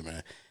trusted,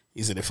 man.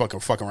 He said they fuck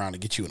around and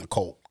get you in a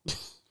cult.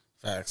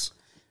 Facts.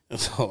 And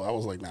so I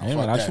was like, nah, Hey, fuck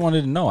man, that. I just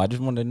wanted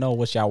to know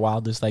what's y'all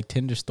wildest like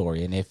Tinder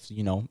story, and if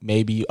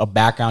maybe a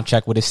background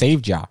check would have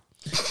saved y'all.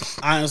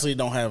 I honestly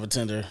don't have a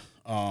Tinder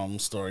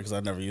story because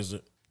I never used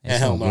it. And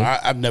hell no,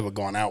 I've never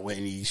gone out with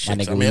any of these My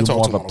chicks. nigga, I mean, I you talked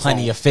more to of them a on the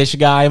Plenty phone. of Fish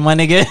guy, my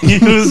nigga.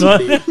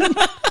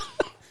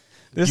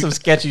 There's some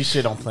sketchy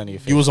shit on Plenty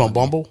of Fish. You was on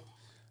Bumble?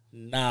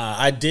 Nah,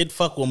 I did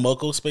fuck with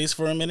Moco Space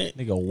for a minute.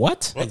 Nigga,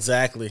 what?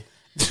 Exactly.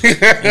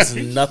 It's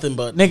nothing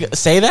but Nigga,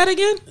 say that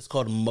again? It's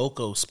called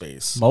Moco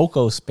Space.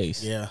 Moco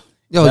Space. Yeah.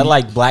 Yo, Is that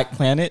like Black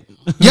Planet?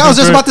 yeah, I was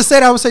just about to say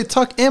that. I would say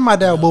Tuck and my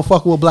dad will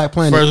fuck with Black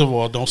Planet. First of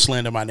all, don't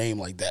slander my name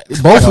like that.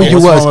 Both of you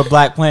What's wrong was. with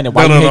Black Planet?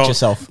 Why you hate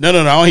yourself? No, I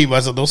don't hate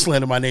myself. Don't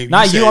slander my name.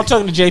 Not you. said- I'm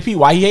talking to JP.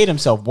 Why he hate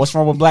himself? What's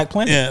wrong with Black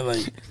Planet? Yeah,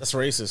 like That's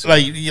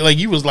racist.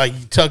 you was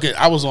like Tucker.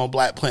 I was on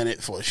Black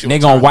Planet for a short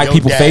Nigga time. on white Your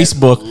people dad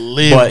Facebook,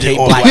 lived but hate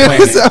on Black Black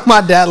Planet. Planet.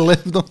 My dad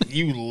lived on.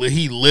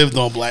 He lived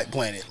on Black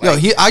Planet. Yo,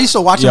 Like, I used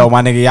to watch Yo, him.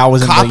 my nigga, y'all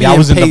was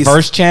in the paste.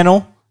 verse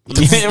channel.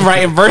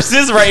 Writing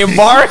verses, writing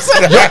bars.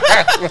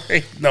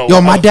 no,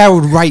 Yo, my dad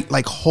would write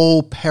like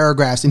whole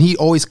paragraphs, and he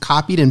always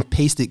copied and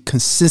pasted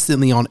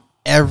consistently on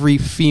every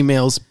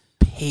female's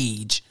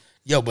page.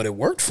 Yo, but it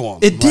worked for him.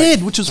 It Like,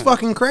 did, which was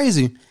fucking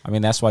crazy. I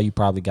mean, that's why you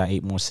probably got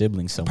 8 more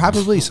siblings. So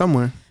Probably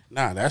somewhere.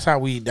 Nah, that's how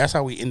we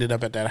ended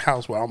up at that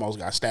house where I almost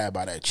got stabbed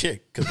by that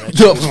chick. Cause that The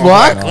chick was on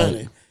Black fuck?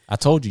 Planet. I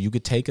told you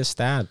could take a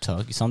stab,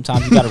 Tuck.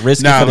 Sometimes you got to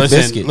risk it Nah, for the listen,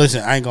 biscuit.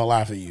 listen. I ain't gonna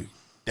lie for you.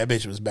 That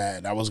bitch was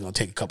bad. I was gonna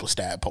take a couple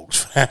stab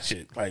pokes for that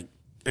shit. Like,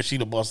 If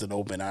she'd have busted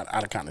open, I'd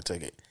have kind of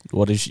took it.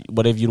 What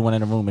if you went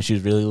in the room and she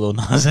was really Lil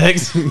Nas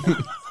X?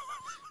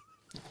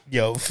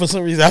 Yo, for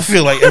some reason, I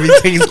feel like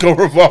everything's going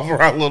to revolve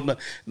around Lil Nas.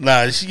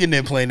 Nah, she in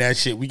there playing that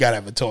shit. We got to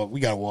have a talk. We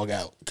got to walk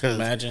out.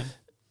 Imagine.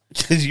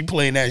 Because you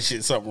playing that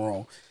shit, something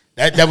wrong.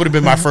 That would have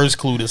been my first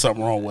clue to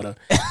something wrong with her.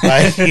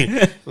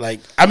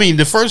 I mean,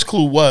 the first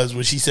clue was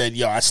when she said,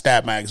 yo, I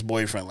stabbed my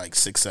ex-boyfriend like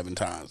 6-7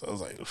 times. I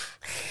was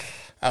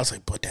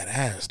like, but that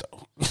ass,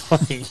 though.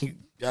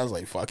 I was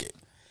like, fuck it.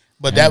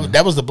 But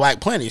that was the Black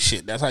Planet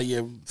shit. That's how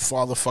your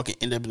father fucking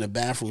ended up in the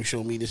bathroom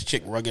showing me this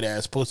chick rugged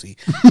ass pussy.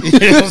 You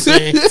know what I'm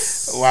saying?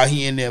 While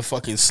he in there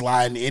fucking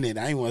sliding in it.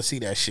 I didn't want to see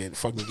that shit.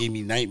 Fucking gave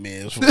me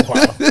nightmares for a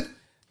while.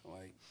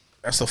 Like,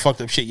 that's the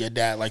fucked up shit your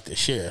dad like to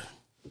share.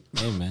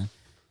 Hey, man.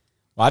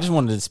 Well, I just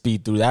wanted to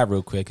speed through that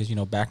real quick because,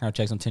 background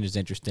checks on Tinder is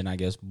interesting, I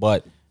guess.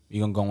 But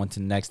we're going to go into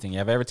the next thing. You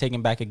ever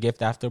taken back a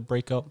gift after a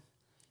breakup?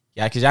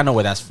 Yeah, because y'all know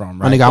where that's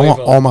from, right? My nigga, I want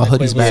all my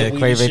hoodies back.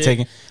 Quavo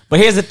taking. But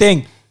here's the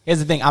thing.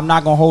 I'm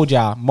not going to hold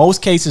y'all.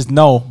 Most cases,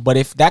 no. But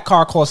if that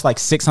car costs like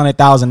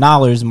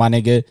 $600,000, my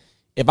nigga,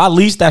 if I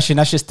lease that shit,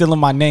 that shit's still in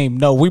my name.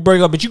 No, we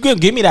break up, but you can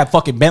give me that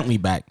fucking Bentley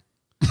back.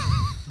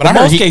 But in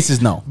most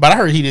cases, no. But I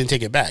heard he didn't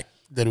take it back.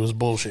 That it was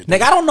bullshit.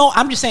 Nigga, I don't know.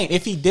 I'm just saying,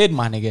 if he did,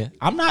 my nigga,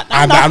 I'm not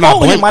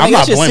blaming my nigga.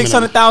 That shit's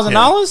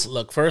 $600,000.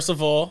 Look, first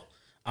of all,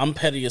 I'm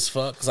petty as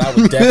fuck because I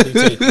would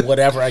definitely take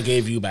whatever I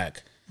gave you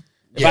back.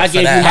 If I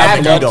gave you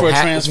half blood for a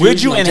transfusion,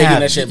 would you I'm taking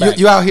that shit back.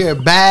 You out here,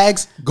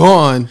 bags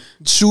gone,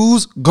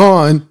 shoes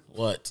gone.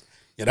 What?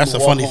 Yeah, that's the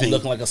funny thing.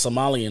 Looking like a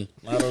Somalian.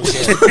 I don't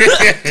care.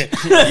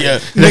 Yeah,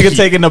 nigga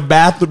taking the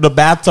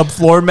bathtub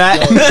floor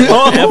mat.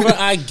 Whatever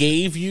I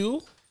gave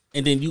you,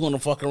 and then you gonna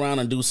fuck around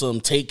and do some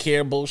take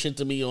care bullshit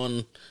to me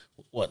on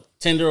what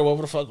Tinder or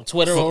whatever the fuck,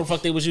 Twitter or whatever the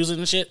fuck they was using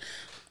and shit.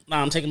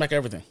 Nah, I'm taking back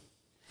everything.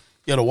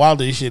 Yo, the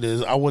wildest shit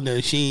is I wonder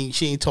if she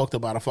ain't talked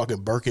about a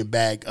fucking Birkin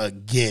bag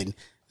again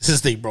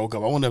since they broke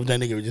up. I wonder if that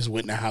nigga just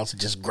went in the house and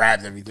just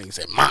grabbed everything and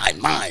said,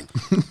 mine.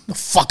 The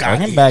fuck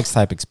out of here. Bags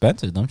type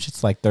expensive. Them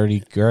shit's like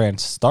 $30,000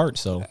 to start.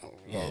 So,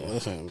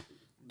 listen.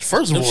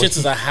 First of all, shit's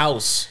is a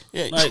house.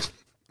 Yeah, like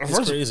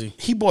it's crazy.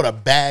 He bought a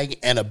bag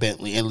and a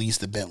Bentley, at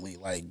least a Bentley.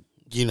 Like,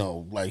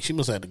 like she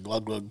must have had the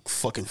glug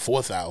fucking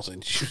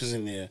 4,000. She was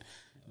in there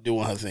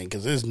doing her thing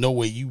because there's no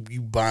way you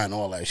buying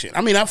all that shit.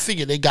 I mean, I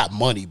figured they got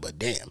money, but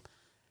damn.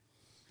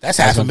 That's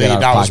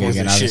 $500,000 worth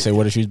of shit. Say,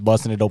 what if she's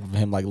busting it open for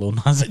him like Lil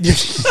Nas?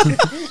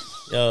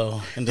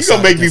 Yo, you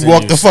gonna make me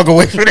walk the fuck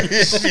away from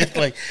this shit?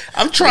 Like,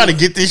 I'm trying to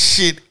get this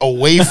shit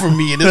away from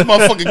me, and this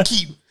motherfucker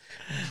keep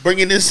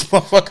bringing this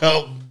motherfucker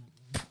up.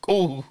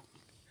 Ooh.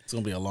 It's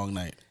gonna be a long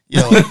night.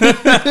 Yo,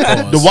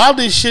 the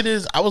wildest shit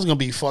is I was gonna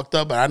be fucked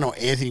up, but I know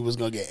Anthony was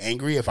gonna get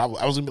angry if I was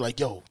gonna be like,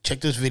 "Yo,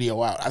 check this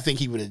video out." I think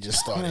he would have just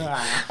started.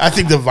 I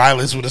think the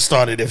violence would have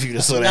started if you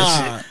just saw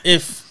that shit.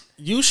 If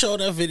you show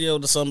that video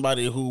to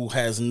somebody who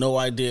has no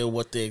idea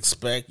what they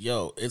expect,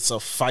 yo, it's a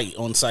fight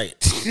on site.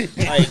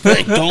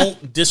 Like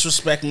don't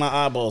disrespect my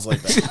eyeballs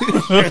like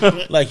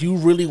that. Like, you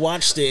really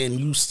watched it and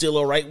you still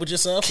alright with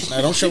yourself? Now,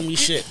 don't show me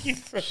shit.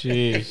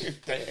 Jeez.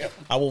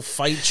 I will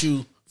fight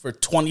you for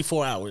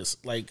 24 hours,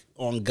 like,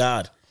 on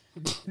God.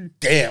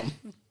 Damn.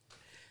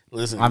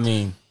 Listen, I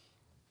mean,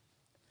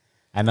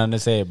 I had nothing to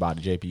say about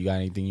it, JP. You got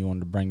anything you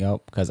wanted to bring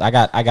up? Because I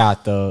got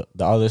the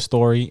other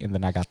story, and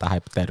then I got the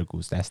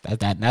hypotheticals.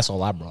 That's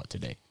all I brought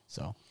today.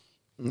 So,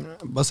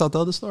 bust out the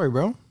other story,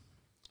 bro.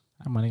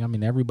 I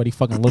mean, everybody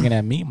fucking looking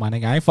at me, my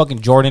nigga. I ain't fucking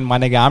Jordan, my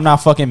nigga. I'm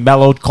not fucking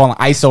Mello calling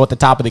ISO at the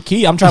top of the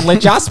key. I'm trying to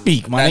let y'all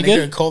speak, my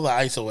nigga. Call the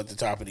ISO at the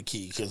top of the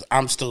key because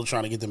I'm still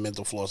trying to get the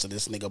mental floss of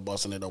this nigga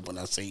busting it open.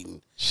 That's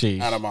Satan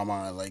out of my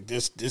mind. Like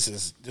this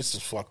is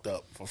fucked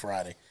up for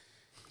Friday.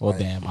 Well,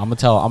 damn. I'm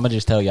gonna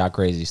just tell y'all a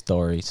crazy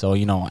story. So,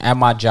 at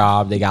my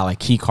job, they got like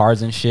key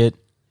cards and shit.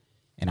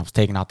 And I was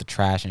taking out the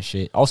trash and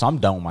shit. Also, I'm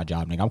done with my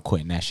job, nigga. I'm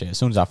quitting that shit as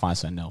soon as I find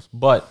something else.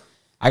 But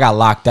I got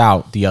locked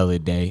out the other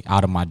day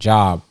out of my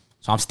job.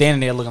 So I'm standing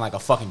there looking like a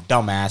fucking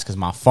dumbass because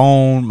my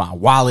phone, my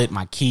wallet,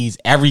 my keys,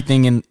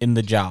 everything in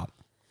the job.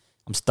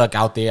 I'm stuck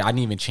out there. I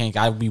didn't even change.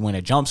 I'd be wearing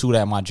a jumpsuit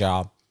at my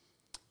job.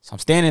 So I'm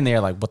standing there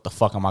like, what the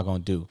fuck am I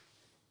going to do?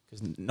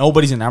 Because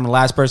nobody's in there. I'm the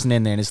last person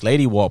in there. And this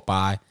lady walked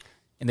by.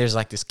 And there's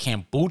like this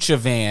kombucha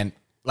van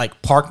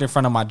like parked in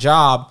front of my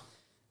job.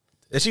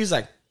 And she was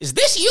like, is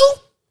this you?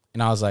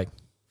 And I was like,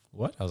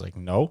 what? I was like,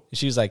 no. And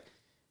she was like,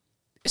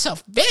 it's a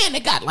van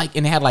that got like,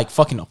 and it had like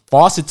fucking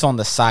faucets on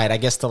the side, I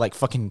guess, to like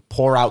fucking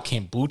pour out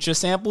kombucha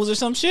samples or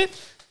some shit.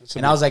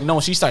 And I was like, no.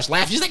 She starts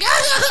laughing. She's like,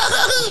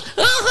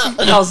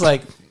 and I was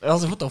like,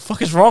 what the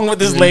fuck is wrong with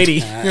this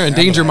lady? You're in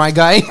danger, my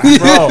guy.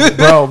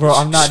 bro.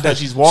 I'm not done.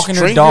 She's walking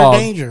her dog.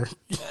 Danger.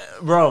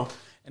 Bro.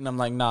 And I'm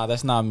like, nah,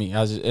 that's not me.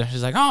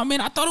 She's like, oh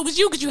man, I thought it was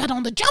you because you had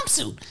on the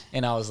jumpsuit.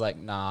 And I was like,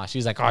 nah. She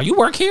was like, oh, you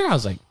work here? I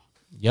was like,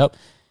 yep.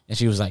 And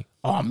she was like,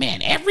 oh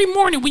man, every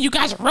morning when you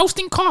guys are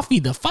roasting coffee,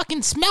 the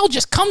fucking smell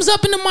just comes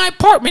up into my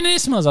apartment and it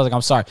smells. I was like,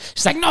 I'm sorry.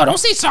 She's like, no, don't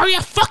say sorry. I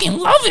fucking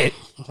love it.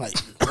 Like,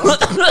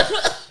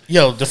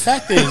 yo, the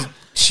fact is,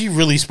 She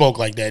really spoke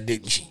like that,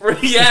 didn't she?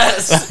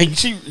 Yes. Like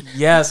she.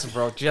 Yes,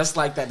 bro. Just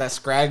like that. That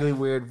scraggly,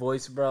 weird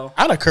voice, bro.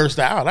 I'd have cursed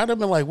her out. I'd have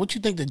been like, "What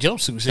you think the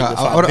jumpsuit signified?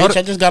 I Bitch,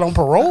 I just got on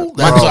parole.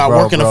 That's why I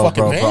work in a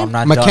fucking van." I'm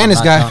not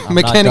Mechanics done. guy.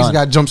 Mechanics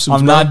got jumpsuits.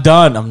 I'm bro. not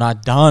done. I'm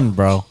not done,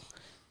 bro.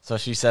 So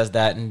she says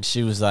that, and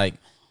she's like,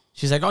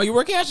 "Oh, you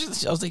working?" I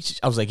was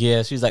like,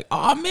 "Yeah." She's like,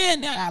 "Oh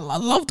man, I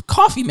love the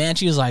coffee, man."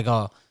 She was like,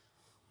 "Oh,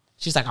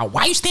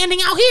 why are you standing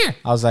out here?"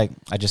 I was like,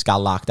 "I just got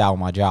locked out of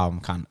my job.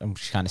 I'm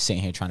kind of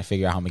sitting here trying to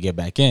figure out how I'm gonna get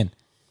back in."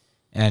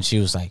 And she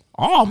was like,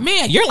 "Oh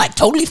man, you're like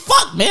totally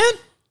fucked, man."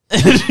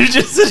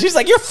 She's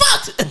like, "You're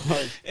fucked."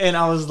 And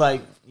I was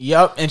like,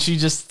 "Yep." And she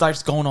just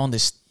starts going on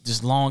this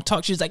long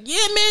talk. She's like,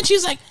 "Yeah, man."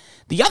 She's like,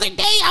 "The other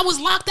day I was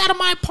locked out of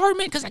my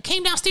apartment because I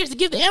came downstairs to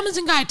give the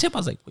Amazon guy a tip." I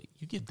was like, "Wait,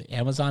 you give the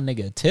Amazon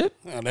nigga a tip?"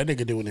 Oh, that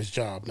nigga doing his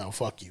job. Now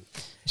fuck you.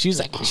 She's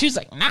like,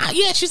 "Nah,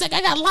 yeah." She's like,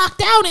 "I got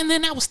locked out and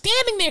then I was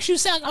standing there." She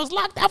was like, "I was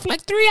locked out for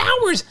like 3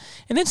 hours.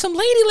 And then some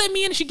lady let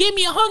me in and she gave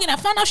me a hug and I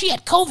found out she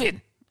had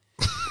COVID."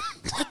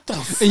 What the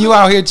fuck? And you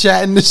out here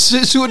chatting the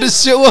shit, shooting the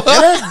shit with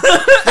her.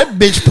 That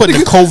bitch putting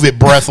the COVID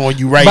breath on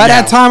you right now. By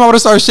that time, I would have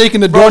started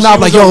shaking the door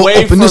knob like, "Yo,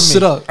 open this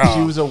shit up."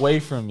 She was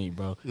away from me,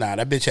 bro. Nah,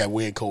 that bitch had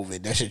weird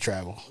COVID. That shit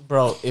travel.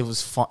 Bro, it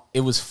was fun.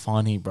 It was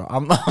funny, bro.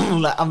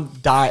 I'm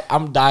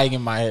dying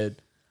in my head,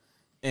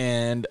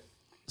 and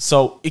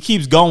so it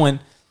keeps going,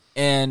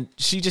 and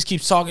she just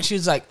keeps talking.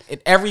 She's like, and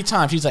every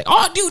time she's like,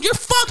 "Oh, dude, you're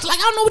fucked. Like,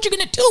 I don't know what you're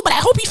gonna do, but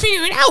I hope you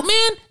figure it out,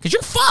 man, because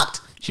you're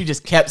fucked." She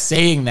just kept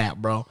saying that,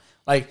 bro.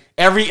 Like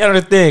every other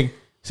thing,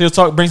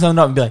 she'll bring something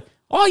up and be like,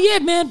 "Oh yeah,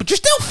 man, but you're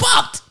still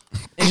fucked."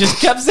 And just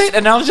kept saying,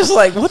 and I was just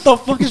like, "What the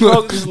fuck is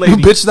wrong with this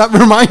lady?" Bitch, stop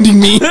reminding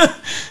me.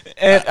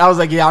 And I was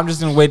like, "Yeah, I'm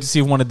just gonna wait to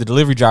see if one of the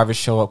delivery drivers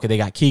show up because they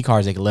got key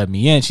cards. They can let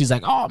me in." She's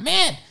like, "Oh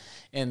man,"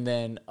 and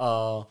then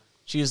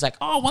she was like,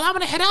 "Oh well, I'm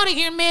gonna head out of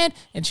here, man."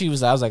 And I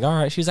was like, "All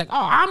right." She's like,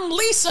 "Oh, I'm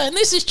Lisa, and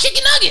this is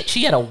Chicken Nugget."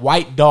 She had a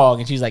white dog,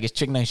 and she's like, "It's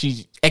Chicken Nugget."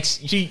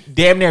 She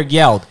damn near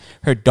yelled.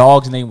 Her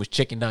dog's name was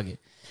Chicken Nugget.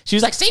 She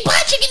was like, "Say bye,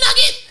 Chicken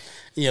Nugget."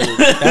 Yeah,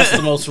 that's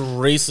the most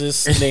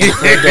racist name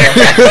for a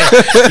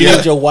dog. You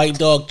named your white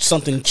dog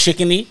something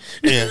chickeny.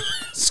 Yeah,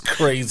 it's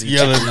crazy.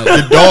 Yeah,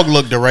 the dog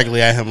looked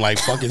directly at him like,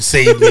 "Fucking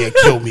save me or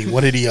kill me."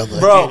 One or the other.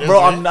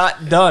 Bro, I'm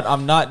not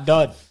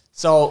done.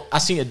 So I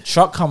seen a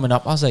truck coming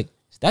up. I was like,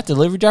 "Is that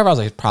delivery driver?" I was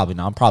like, "Probably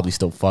not. I'm probably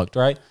still fucked,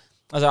 right?"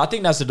 I was like, "I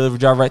think that's the delivery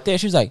driver right there."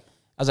 She was like,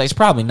 I was like, "It's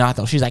probably not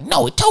though." She's like,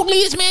 "No, it totally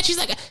is, man." She's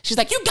like,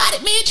 "You got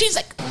it, man." She's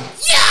like,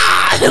 "Yeah,"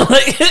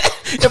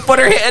 and put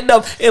her hand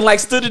up and like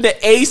stood in the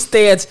A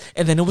stance,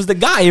 and then it was the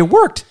guy. It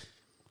worked.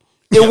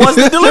 It was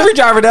the delivery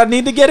driver that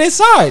needed to get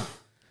inside.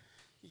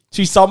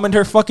 She summoned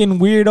her fucking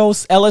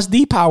weirdo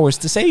LSD powers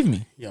to save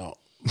me. Yo,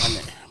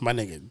 my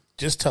nigga,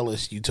 just tell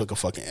us you took a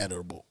fucking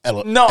edible.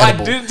 No, I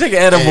didn't take an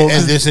edible.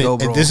 And this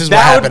is what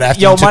happened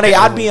after yo, my nigga,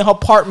 I'd be in her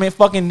apartment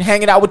fucking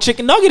hanging out with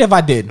Chicken Nugget if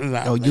I did.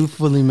 Yo, you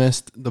fully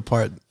missed the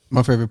part.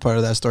 My favorite part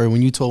of that story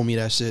when you told me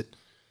that shit.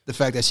 The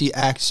fact that she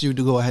asked you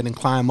to go ahead and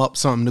climb up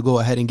something to go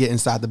ahead and get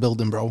inside the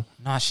building, bro.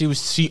 Nah,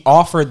 she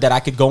offered that I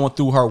could go in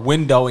through her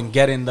window and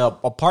get in the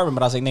apartment,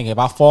 but I was like, nigga, if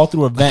I fall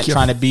through a vent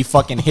trying to be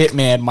fucking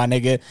Hitman, my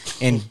nigga,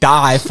 and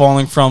die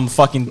falling from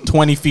fucking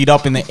 20 feet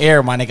up in the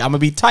air, my nigga, I'm gonna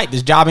be tight.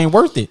 This job ain't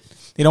worth it.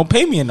 They don't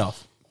pay me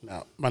enough.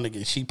 No, my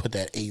nigga, she put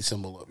that A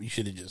symbol up. You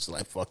should have just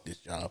like, fuck this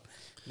job.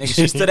 Nigga,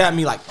 she stood at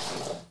me like...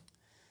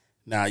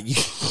 Nah,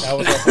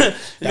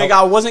 nigga,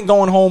 I wasn't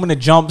going home in a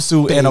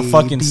jumpsuit and a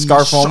fucking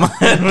scarf on my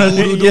head. Nah,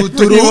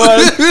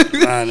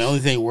 the only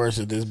thing worse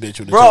is this bitch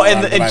with the bro,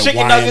 and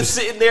Chicken Nugget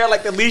sitting there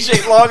like the leash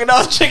ain't long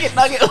enough. Chicken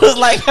Nugget was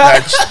like,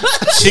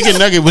 Chicken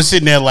Nugget was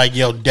sitting there like,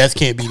 yo, death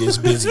can't be this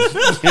busy. You know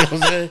what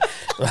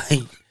I'm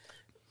saying?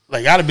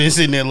 Like I'd have been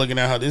sitting there looking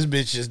at her. This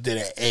bitch just did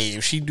an A.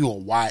 If she do a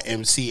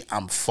YMC,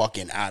 I'm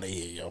fucking out of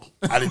here, yo.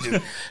 I'd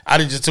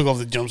have just took off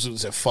the jumpsuit and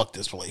said, fuck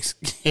this place,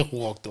 and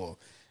walked off.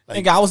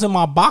 Like, nigga, I was in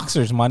my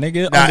boxers, my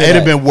nigga. Nah, it'd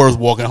have been worth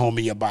walking home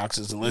in your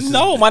boxers. Unless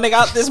my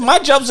nigga, this is my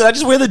jumpsuit. I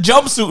just wear the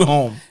jumpsuit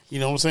home. You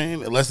know what I'm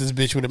saying? Unless this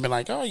bitch would have been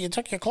like, "Oh, you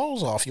took your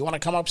clothes off. You want to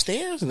come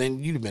upstairs?" And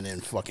then you'd have been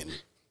in for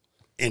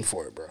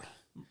it, bro.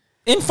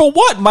 In for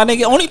what, my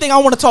nigga? Only thing I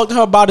want to talk to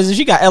her about is if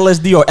she got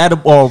LSD or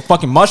edible or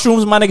fucking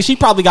mushrooms, my nigga. She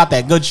probably got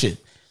that good shit.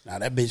 Nah,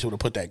 that bitch would have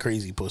put that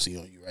crazy pussy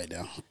on you right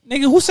now.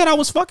 Nigga, who said I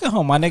was fucking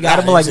her, my nigga? I'd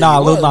have been like, nah,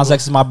 Lil Nas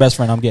X is my best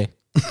friend. I'm gay.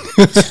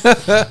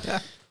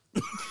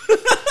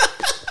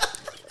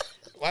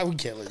 Why we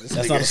can't let this?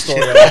 That's not a story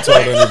that I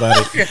told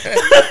anybody.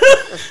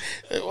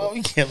 Why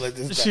we can't let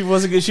this? She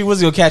wasn't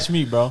gonna catch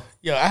me, bro.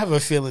 Yo, I have a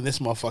feeling this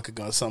motherfucker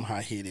gonna somehow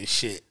hear this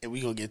shit, and we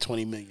gonna get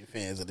 20 million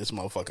fans of this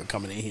motherfucker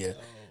coming in here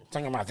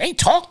talking about they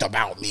talked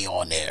about me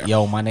on there.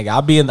 Yo, my nigga,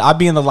 I'll be in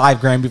the live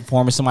Grammy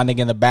performance. So my nigga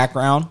in the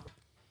background,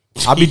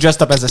 I'll be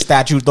dressed up as a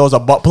statue. Throws a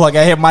butt plug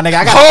at him, my nigga.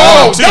 I got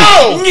What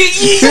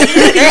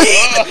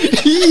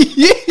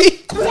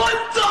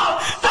the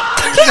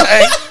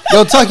fuck?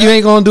 Yo, Tuck, you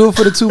ain't gonna do it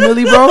for the 2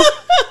 milli, bro?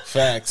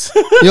 Facts.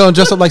 You gonna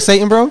dress up like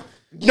Satan, bro?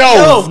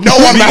 No, I'm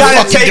not gotta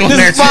fucking take doing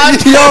this that.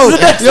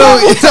 podcast.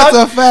 Yo, that's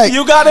a fact.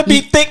 You gotta be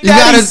thick You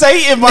daddy gotta-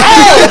 Satan, my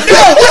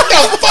No, what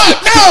the fuck?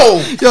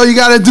 No. Yo, you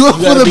gotta do it You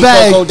for gotta the be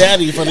bag. Coco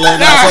Daddy for the Lil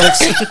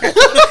Nas X.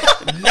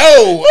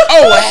 No.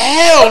 Oh,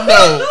 hell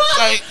no.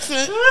 Like,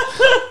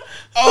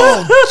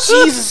 oh,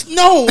 Jesus.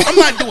 No, I'm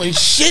not doing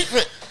shit.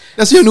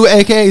 That's your new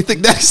AKA.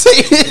 Thick Daddy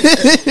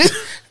Satan.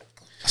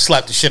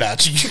 Slap the shit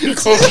out you. You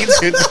call me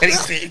to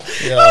anything.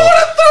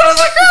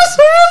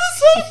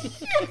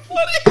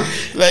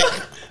 Like,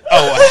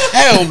 oh,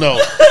 hell no.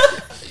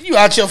 You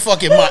out your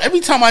fucking mind.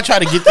 Every time I try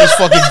to get this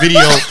fucking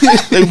video,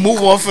 they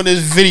move on from this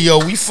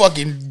video. We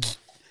fucking...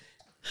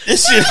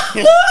 This shit...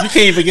 You can't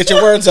even get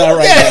your words out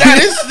right Yeah, now.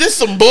 nah, this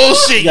some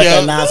bullshit, You got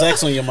yo. that Nas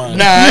X on your mind.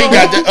 Nah, I ain't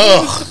got that.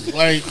 Ugh.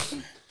 Like...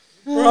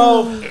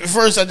 Bro,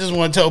 first I just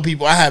want to tell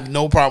people I have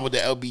no problem with the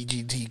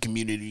LGBT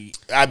community.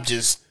 I'm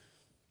just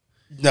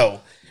no.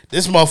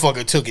 This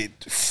motherfucker took it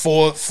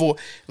four.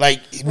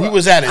 Like we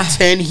was at a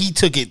 10, he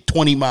took it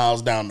 20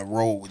 miles down the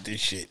road with this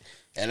shit.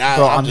 And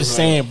I'm just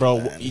saying,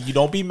 bro. You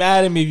don't be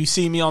mad at me if you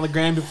see me on the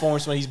Grammy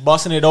performance when he's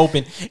busting it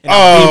open and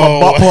I beam a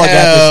butt plug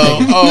at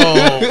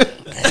this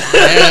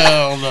nigga.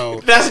 Hell no.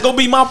 That's gonna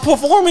be my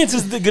performance.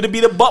 Is gonna be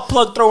the butt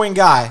plug throwing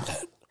guy.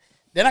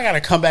 Then I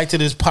gotta come back to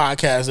this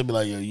podcast and be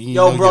like,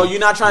 Yo, bro, you're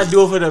not trying to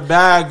do it for the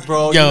bag,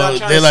 bro. Yo, You're not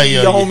trying they're to like, see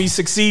yo, your yeah. homie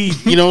succeed.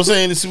 You know what I'm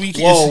saying? This week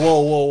is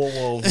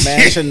Whoa.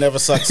 Man should never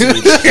succeed.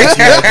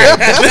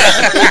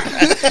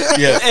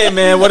 yeah. Hey,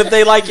 man, what if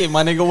they like it,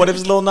 my nigga? What if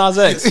it's Lil Nas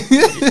X?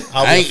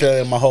 I'll be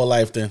feeling my whole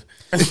life then.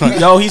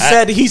 Yo, he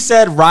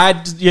said ride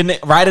a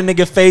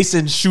nigga face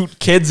and shoot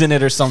kids in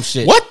it or some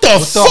shit. What the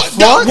fuck?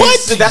 No,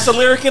 what? That's a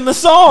lyric in the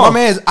song. My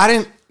man, I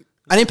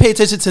didn't pay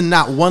attention to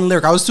not one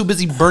lyric. I was too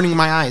busy burning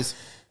my eyes.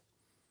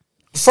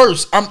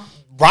 First, I'm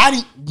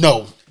riding.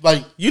 No,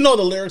 like You know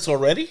the lyrics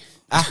already?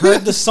 I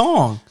heard the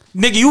song.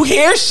 Nigga, you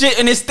hear shit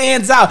and it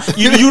stands out.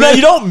 You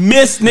don't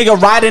miss nigga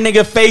ride a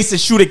nigga face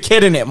and shoot a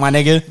kid in it, my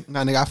nigga.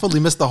 Nah, nigga, I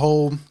fully missed the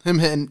whole him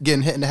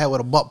getting hit in the head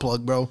with a butt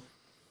plug, bro.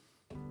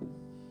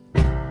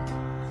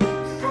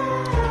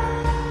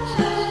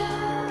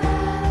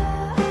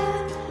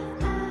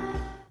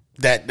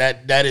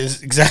 that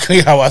is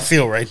exactly how I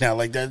feel right now.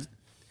 Like that.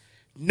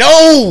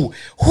 No,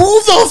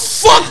 who the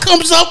fuck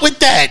comes up with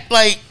that?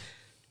 Like,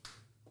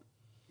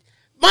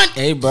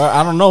 Hey, bro,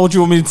 I don't know what you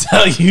want me to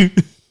tell you.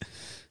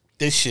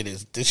 this shit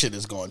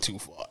is going too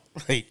far.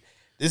 Like,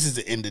 this is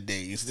the end of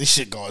days. This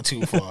shit going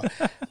too far.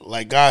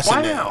 Like, God's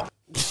sitting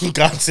there.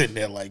 God's sitting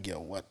there like, yo,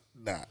 what?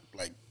 Nah,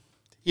 like,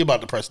 he about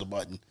to press the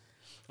button.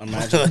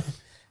 Imagine.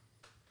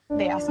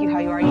 They ask you how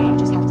you are, you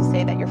just have to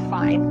say that you're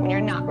fine when you're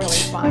not really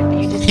fine.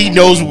 But you just He can't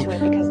knows get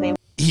into it because they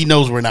he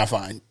knows we're not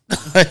fine.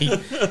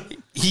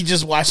 He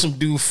just watched some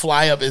dude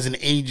fly up as an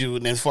angel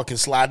and then fucking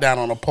slide down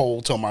on a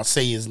pole till I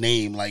say his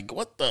name. Like,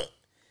 what the?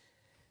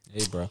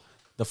 Hey, bro.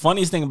 The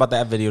funniest thing about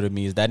that video to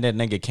me is that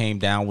nigga came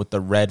down with the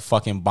red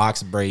fucking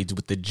box braids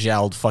with the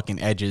gelled fucking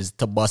edges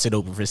to bust it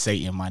open for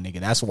Satan, my nigga.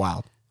 That's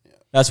wild.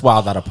 That's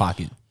wild out of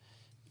pocket.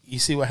 You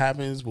see what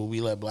happens when we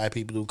let black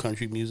people do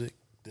country music?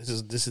 This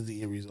is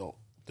the end result.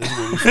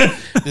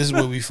 This is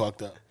where we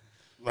fucked up.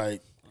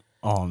 Like,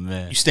 oh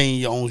man, you stay in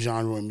your own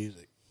genre of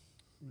music.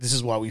 This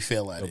is why we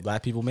fail at it.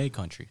 Black people made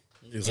country.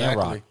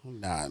 Exactly.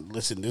 And rock. Nah,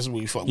 listen, this is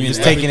where we fucked. He We was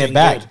left taking it everything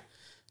back. good.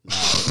 Nah,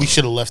 we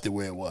should have left it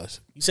where it was.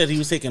 You said he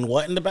was taking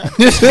what in the back?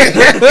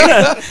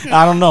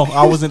 I don't know.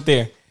 I wasn't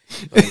there.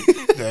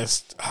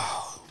 That's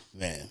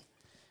man.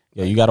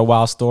 Yo, you got a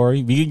wild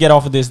story. We can get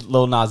off of this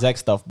Lil Nas X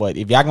stuff, but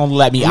if y'all gonna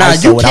let me Nah,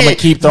 ISO you it, I'm gonna can't.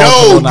 keep throwing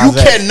No, Lil Nas you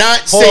X. cannot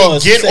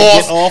Pause. say You get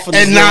said off of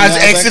and this Lil Nas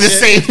Nas X X are the shit?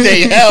 same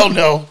thing. Hell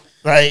no.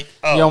 Like,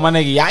 oh, Yo, my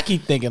nigga, y'all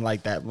keep thinking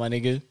like that, my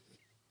nigga.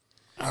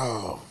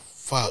 oh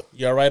fuck.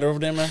 You all right over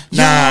there, man?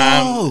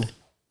 Nah, Yo.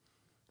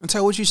 And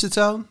tell what you should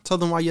tell. Tell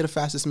them why you're the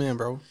fastest man,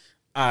 bro.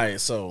 All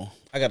right, so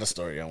I got a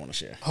story I want to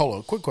share. hold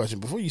on. Quick question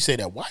before you say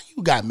that. Why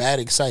you got mad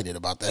excited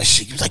about that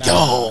shit? You was like,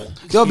 yo,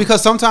 Yo,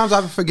 because sometimes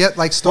I forget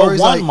like For stories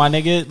one, like my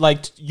nigga,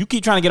 like you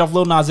keep trying to get off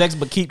Lil Nas X,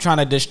 but keep trying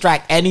to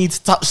distract any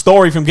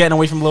story from getting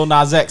away from Lil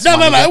Nas X. No,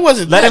 my no, nigga. it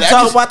wasn't Let that. him I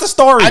talk just- about the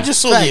story. I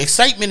just saw the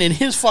excitement in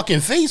his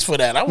fucking face for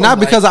that. I was not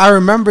like, because I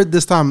remembered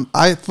this time.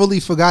 I fully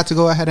forgot to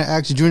go ahead and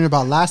ask Junior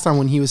about last time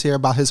when he was here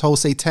about his whole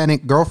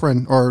satanic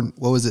girlfriend or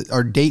what was it,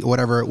 or date, or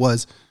whatever it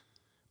was.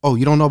 Oh,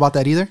 you don't know about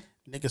that either?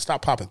 nigga,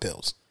 stop popping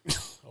pills.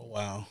 Oh,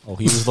 wow. Oh,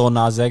 he was Lil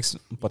Nas X,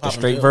 but the Popping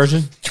straight pills.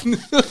 version.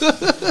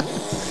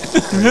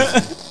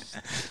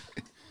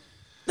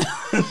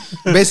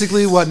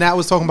 Basically, what Nat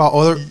was talking about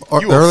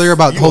You earlier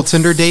about you the whole a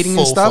Tinder dating and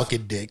full stuff.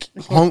 Fucking dick.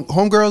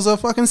 Homegirl's a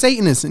fucking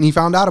Satanist, and he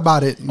found out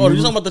about it. Oh, you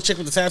talking about the chick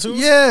with the tattoos?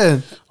 Yeah.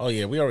 Oh,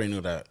 yeah, we already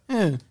knew that. Yeah.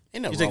 Ain't nothing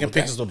You wrong taking with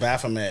pictures that. of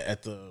Baphomet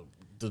at the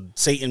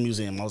Satan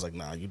Museum. I was like,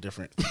 nah, you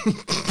different.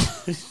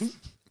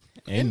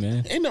 Hey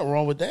man, Ain't nothing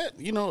wrong with that,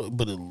 you know.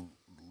 But at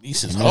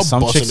least it's You know, her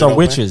some busting chicks it are open.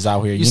 witches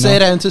out here. You You say know?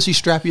 that until she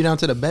strap you down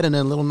to the bed, and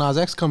then Little Nas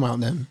X come out.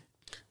 Then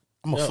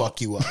I'm gonna fuck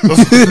you up.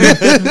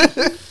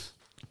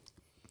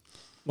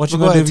 What you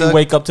Go gonna do ahead, if you Tuck.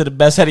 wake up to the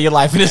best head of your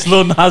life and it's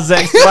Lil Nas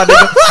X, my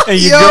nigga, and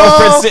your Yo.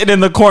 girlfriend sitting in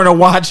the corner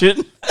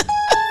watching?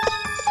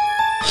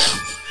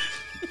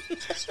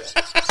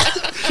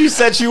 She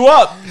set you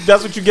up.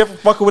 That's what you get for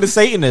fucking with a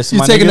Satanist.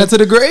 You taking that to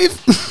the grave?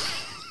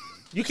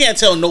 You can't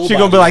tell nobody. She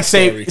gonna be like that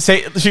say.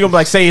 story. She gonna be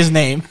like say his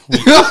name.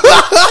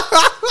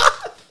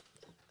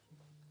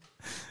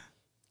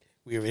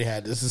 We already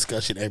had this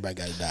discussion. Everybody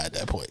got to die at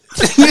that point.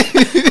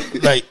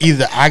 Like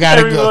either I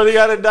gotta Everybody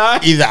gotta die.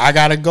 Either I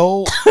gotta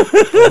go,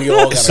 We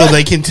all gotta so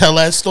they can tell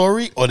that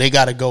story, or they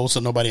gotta go so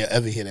nobody will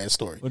ever hear that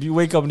story. When you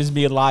wake up and this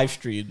be a live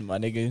stream, my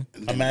nigga.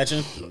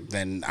 imagine.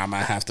 Then I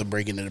might have to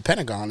break into the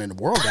Pentagon and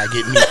the world gotta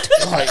get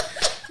nuked. Like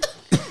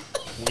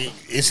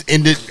it's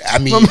ended. I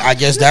mean, I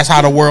guess that's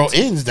how the world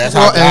ends. That's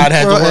how God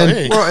had the world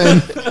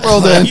end.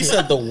 World end. He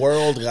said the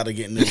world got to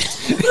get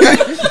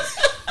nuked.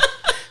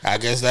 I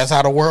guess that's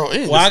how the world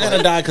ends. Well, I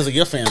gotta die because of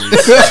your family.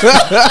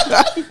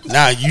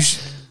 Nah,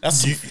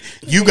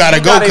 you gotta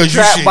go Got because you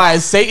trapped should. by a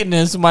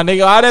Satanist, my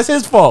nigga. Oh, that's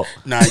his fault.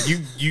 Nah, you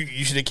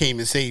should have came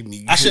and saved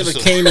me. I should have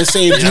came and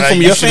saved you Nah,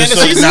 from your shoulda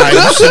fantasies.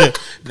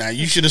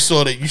 you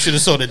should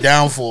have saw the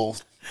downfall.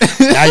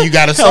 Now you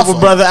gotta Help suffer. a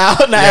brother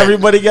out. Now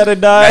everybody gotta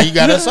die. Now you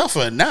gotta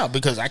suffer now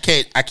because I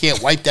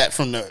can't wipe that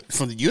from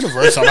the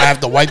universe. I'm gonna have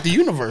to wipe the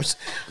universe.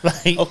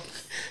 Like,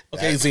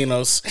 Okay,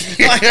 Xenos.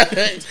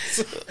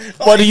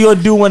 What do you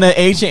do when an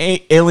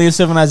ancient alien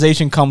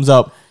civilization comes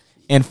up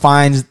and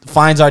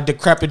finds our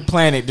decrepit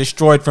planet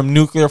destroyed from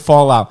nuclear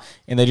fallout,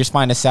 and they just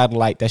find a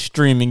satellite that's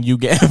streaming you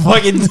getting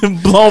fucking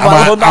blown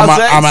by Lil Nas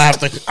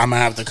X? I'm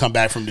gonna have to come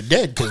back from the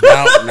dead because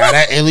now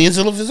that alien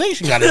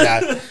civilization gotta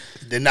die.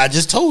 Then I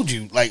just told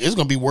you, like, it's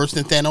gonna be worse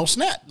than Thanos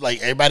snap. Like,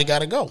 everybody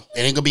gotta go.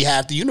 It ain't gonna be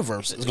half the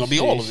universe. It's gonna be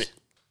all of it.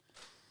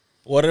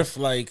 What if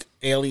like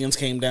aliens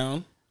came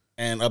down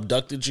and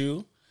abducted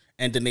you,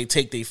 and then they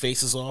take their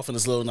faces off, and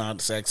this Lil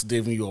Nas X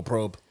giving you a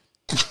probe?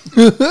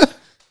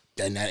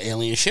 Then that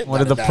alien shit.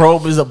 What if gotta the die.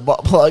 probe is a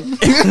butt plug?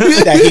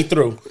 That he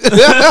threw.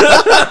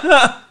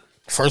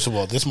 First of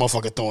all, this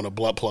motherfucker throwing a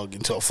blood plug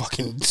into a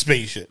fucking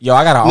spaceship. Yo,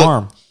 I got an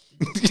arm.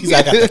 He's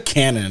like, I got the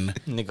cannon.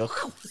 Nigga.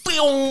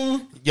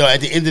 Yo,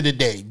 at the end of the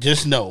day,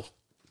 just know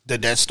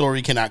that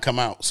story cannot come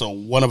out. So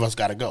one of us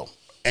gotta go,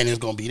 and it's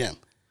gonna be them.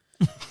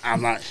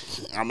 I'm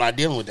not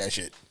dealing with that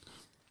shit.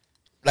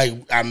 Like,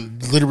 I'm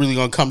literally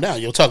gonna come down.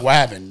 Yo, Tuck, what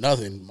happened?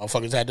 Nothing.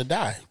 Motherfuckers had to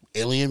die.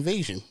 Alien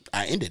invasion.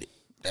 I ended it.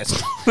 That's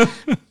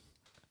it.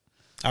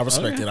 I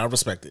respect it. I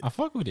respect it. I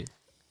fuck with it.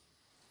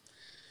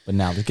 But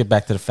now let's get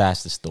back to the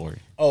fastest story.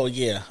 Oh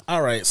yeah.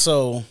 All right.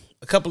 So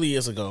a couple of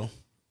years ago,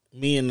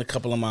 me and a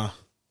couple of my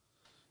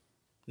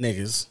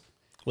niggas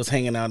was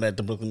hanging out at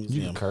the Brooklyn You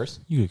Museum. can curse.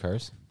 You can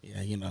curse.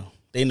 Yeah, you know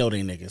they know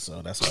they niggas,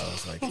 so that's why I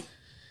was like.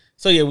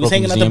 So yeah, we was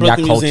Brooklyn hanging at the Museum,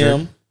 Brooklyn y'all culture.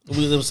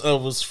 Museum.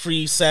 It was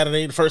free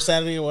Saturday, the first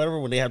Saturday or whatever,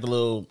 when they have the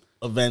little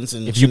events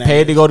and. If you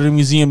paid to go to the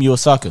museum, you a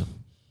sucker.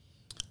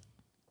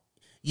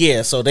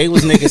 Yeah, so they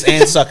was niggas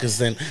and suckers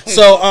then.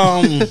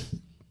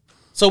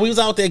 So we was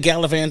out there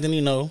gallivanting,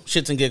 you know,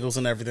 shits and giggles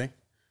and everything.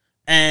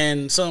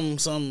 And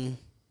some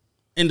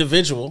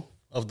individual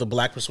of the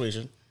black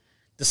persuasion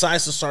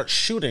decides to start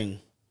shooting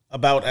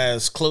about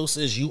as close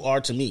as you are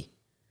to me.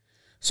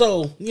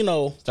 So, you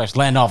know, Starts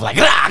landing off like,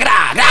 grah,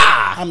 grah,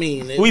 grah. I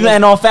mean, We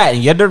land off that.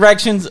 In your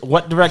directions,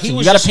 what direction? He You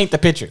was got to just- paint the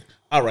picture.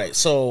 all right.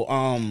 So,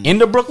 In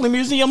the Brooklyn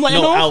Museum land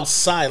no, off?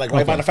 outside, like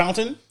right by the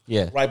fountain.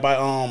 Yeah. Right by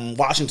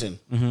Washington.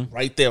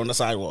 Right there on the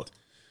sidewalk.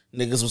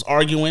 Niggas was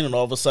arguing, and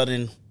all of a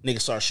sudden, niggas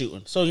start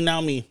shooting. So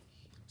now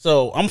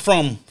so I'm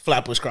from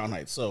Flatbush, Crown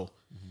Heights. So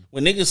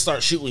when niggas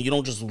start shooting, you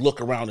don't just look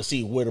around to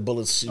see where the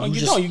bullets.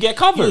 you get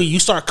covered. You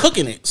start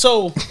cooking it.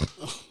 So,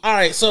 all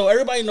right. So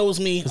everybody knows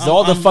me. Because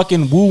all the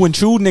fucking woo and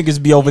true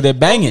niggas be over there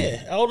banging.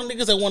 Yeah, all the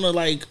niggas that want to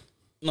like,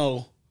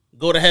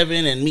 go to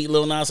heaven and meet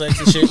Lil Nas X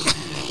and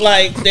shit.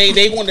 Like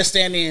they want to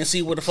stand there and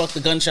see where the fuck the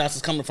gunshots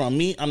is coming from.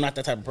 Me, I'm not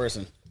that type of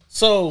person.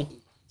 So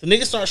the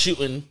niggas start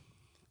shooting.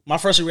 My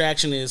first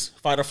reaction is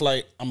fight or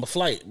flight. I'm a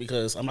flight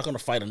because I'm not gonna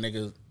fight a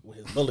nigga with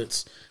his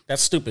bullets.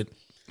 That's stupid.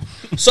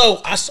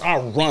 So I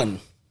run,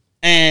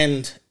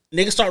 and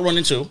niggas start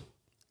running too.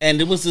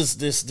 And it was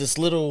this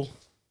little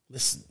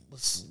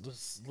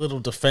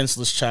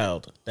defenseless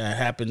child that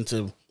happened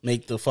to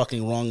make the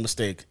fucking wrong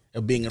mistake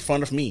of being in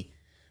front of me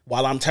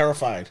while I'm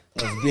terrified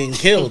of being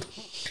killed.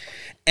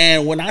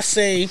 And when I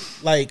say,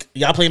 like,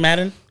 y'all play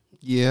Madden?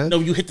 Yeah. No,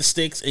 you hit the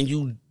sticks and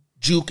you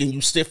juke and you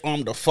stiff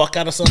arm the fuck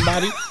out of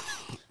somebody.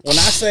 When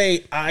I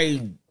say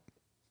I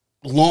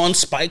lawn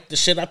spiked the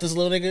shit out this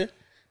little nigga,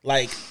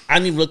 like, I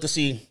didn't even look to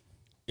see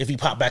if he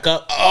popped back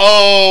up.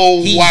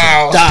 Oh, He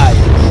wow.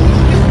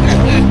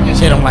 died.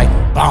 Shit, I'm like,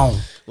 boom.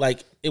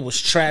 Like, it was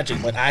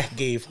tragic, but I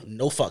gave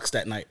no fucks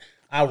that night.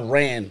 I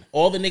ran.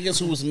 All the niggas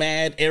who was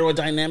mad,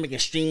 aerodynamic, and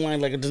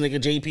streamlined like this nigga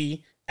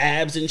JP,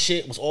 abs and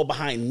shit, was all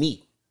behind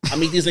me. I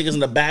meet these niggas in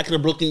the back of the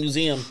Brooklyn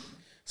Museum,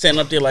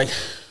 standing up there like,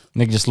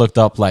 Nigga just looked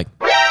up like,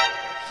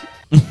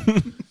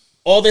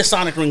 all their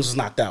sonic rings was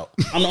knocked out.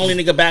 I'm the only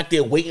nigga back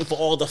there waiting for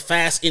all the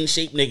fast, in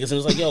shape niggas. And it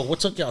was like, yo, what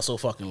took y'all so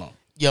fucking long?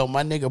 Yo,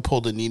 my nigga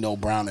pulled a Nino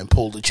Brown and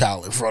pulled a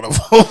child in front of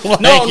him.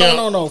 Like, No,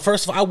 yo. no.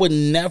 First of all, I would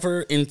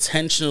never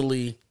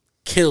intentionally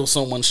kill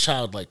someone's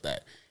child like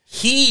that.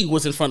 He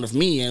was in front of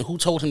me, and who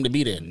told him to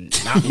be there?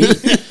 Not me.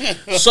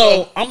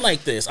 So I'm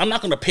like this. I'm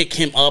not gonna pick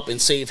him up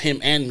and save him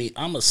and me.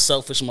 I'm a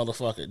selfish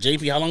motherfucker.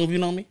 JP, how long have you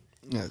known me?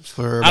 Yeah,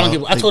 for I don't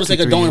give. I told this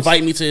nigga don't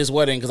invite me to his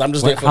wedding because I'm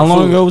just there for How the long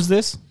food. ago was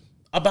this?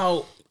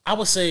 About, I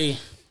would say,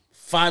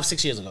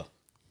 5-6 years ago.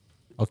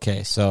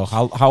 Okay, so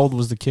how old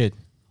was the kid?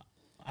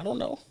 I don't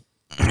know.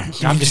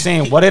 I'm just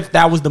saying, what if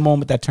that was the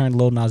moment that turned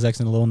Lil Nas X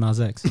into Lil Nas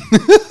X?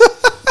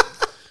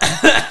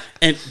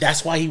 And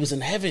that's why he was in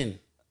heaven.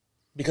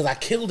 Because I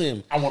killed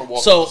him. I want to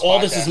walk. So all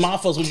this is my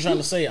fault. What you trying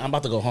to say? I'm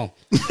about to go home.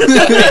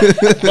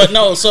 But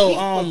no,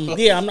 so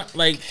yeah, I'm not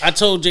like I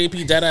told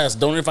JP deadass,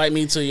 don't invite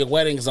me to your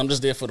wedding because I'm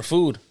just there for the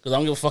food. Because I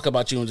don't give a fuck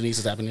about you and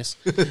Denise's happiness.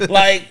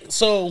 Like,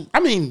 so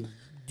I mean,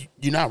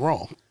 you're not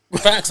wrong.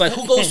 facts. Like,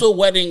 who goes to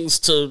weddings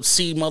to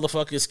see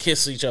motherfuckers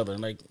kiss each other?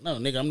 Like, no,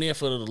 nigga, I'm there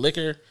for the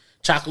liquor,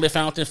 chocolate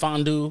fountain,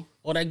 fondue,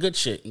 all that good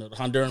shit. You know, the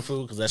Honduran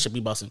food because that should be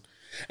busting.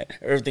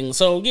 Everything.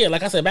 So yeah,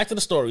 like I said, back to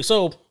the story.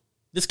 So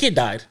this kid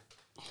died.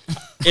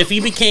 If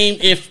me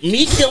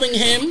killing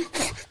him.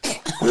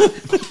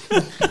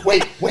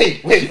 Wait.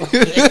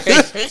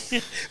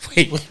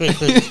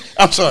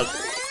 I'm sorry.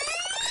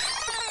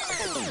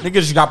 Nigga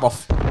just got a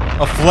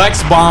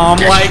flex bomb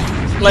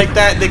like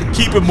that. They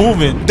keep it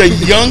moving. The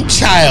young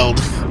child.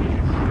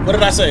 What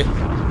did I say?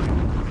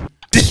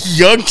 The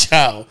young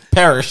child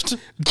Perished.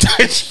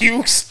 that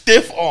you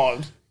stiff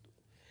on,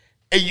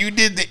 and you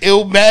did the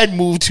ill mad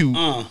move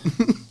to,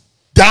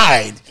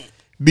 died.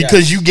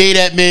 Because you gave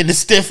that man the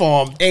stiff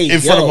arm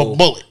in front of a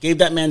bullet. Gave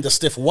that man the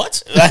stiff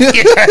what?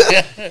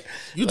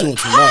 You doing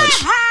too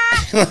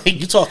much.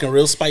 You talking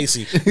real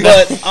spicy.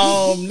 But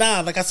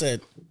nah, like I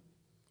said,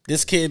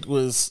 this kid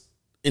was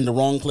in the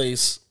wrong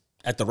place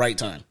at the right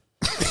time.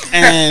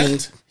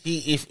 And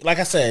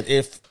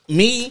if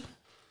me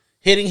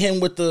hitting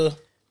him with the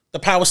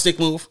power stick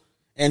move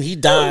and he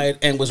died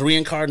and was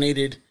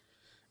reincarnated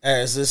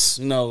as this,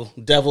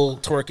 devil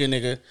twerking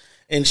nigga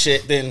and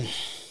shit, then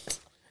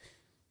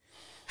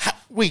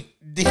wait,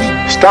 did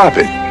he Stop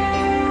it.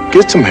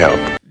 Get some help.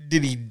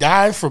 Did he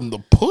die from the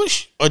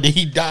push, or did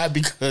he die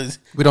because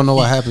We don't know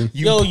what happened.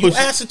 you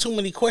asking too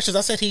many questions.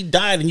 I said he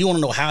died, and you want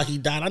to know how he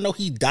died. I know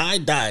he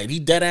died. He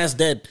dead ass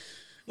dead.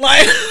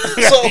 Like,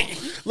 so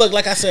look,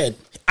 like I said,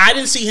 I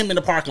didn't see him in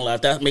the parking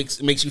lot. That makes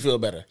you feel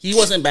better. He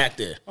wasn't back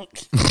there.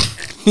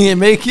 He didn't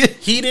make it.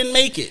 He didn't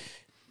make it.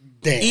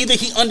 damn? Either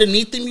he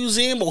underneath the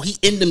museum or he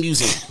in the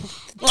museum.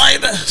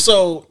 Like,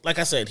 so, like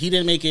I said, he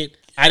didn't make it.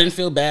 I didn't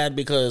feel bad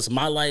because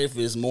my life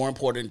is more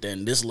important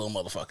than this little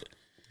motherfucker.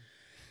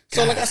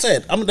 So, like I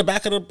said, I'm in the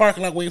back of the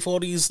parking lot waiting for all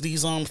these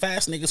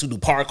fast niggas who do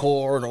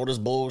parkour and all this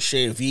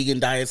bullshit, vegan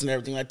diets and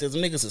everything like this.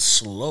 Them niggas is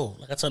slow.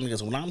 Like I tell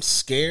niggas, when I'm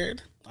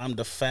scared, I'm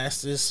the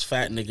fastest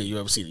fat nigga you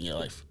ever seen in your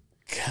life.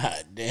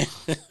 God damn.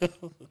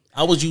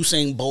 I was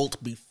Usain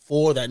Bolt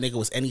before that nigga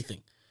was anything.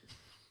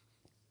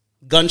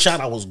 Gunshot,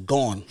 I was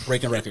gone,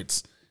 breaking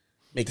records.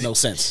 Make no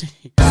sense.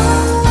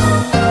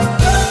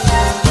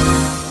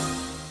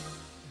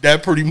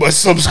 That pretty much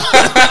sums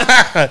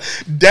that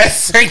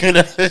segment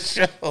of the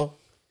show.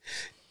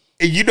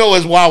 And you know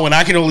it's wild when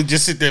I can only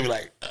just sit there and be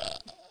like,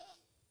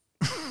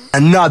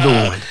 Another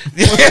one.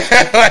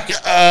 like,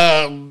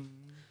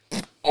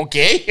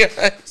 okay.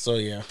 So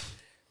yeah.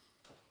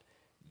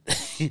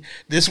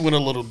 This went a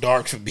little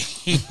dark for me.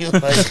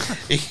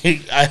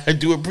 Like, I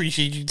do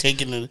appreciate you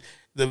taking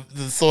the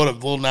thought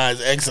of Lil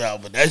Nas X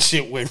out, but that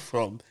shit went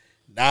from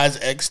Nas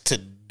X to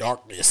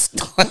darkness.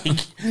 Like,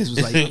 This was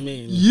like, I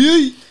mean,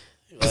 yeet.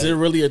 is there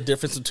really a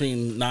difference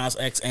between Nas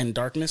X and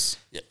darkness?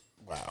 yeah,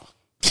 wow.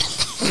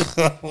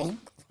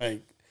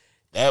 Like,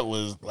 that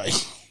was like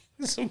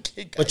some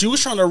kid. But you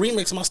was trying to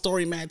remix my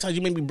story mad times.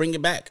 You made me bring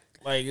it back.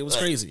 Like, it was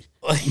crazy.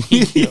 Like,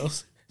 you know,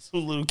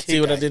 some little kid. See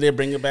what I did there?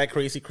 Bring it back,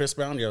 crazy Chris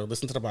Brown. Yo,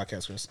 listen to the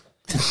podcast, Chris.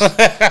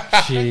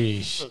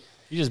 Sheesh.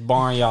 You just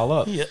barring y'all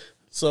up. Yeah.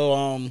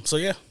 So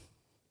yeah.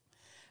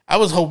 I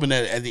was hoping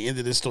that at the end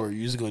of this story,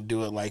 you was gonna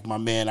do it like my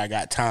man, I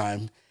Got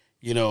Time,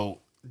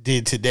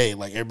 did today.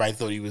 Like, everybody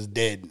thought he was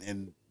dead,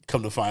 and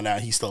come to find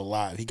out he's still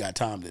alive. He got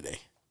time today.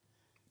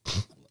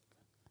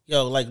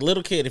 Yo, like,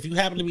 little kid, if you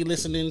happen to be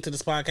listening to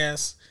this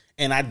podcast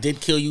and I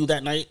did kill you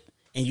that night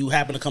and you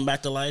happen to come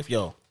back to life,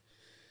 yo,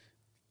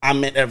 I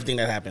meant everything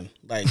that happened.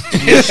 Like,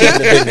 you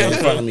shouldn't have been there in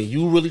front of me.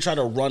 You really try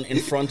to run in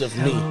front of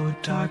me.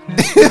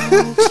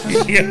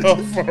 Yo,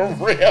 for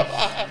real.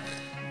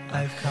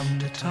 I've come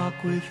to talk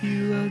with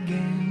you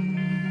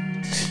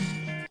again.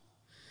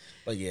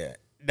 But yeah.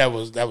 That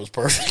was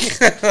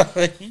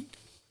perfect.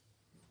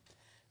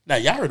 Now,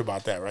 y'all heard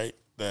about that, right?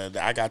 The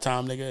I Got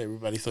Time nigga.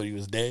 Everybody thought he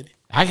was dead.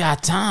 I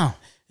got time.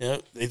 Yeah,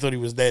 they thought he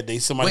was dead.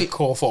 Somebody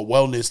called for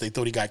wellness. They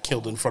thought he got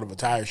killed in front of a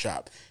tire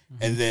shop.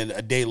 And then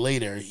a day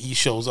later, he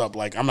shows up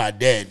like, I'm not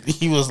dead.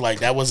 He was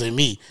like, that wasn't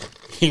me.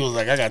 He was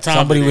like, I got time.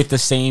 Somebody today. with the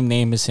same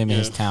name as him in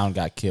his town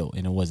got killed,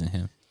 and it wasn't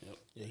him.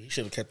 Yeah, he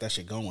should have kept that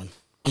shit going.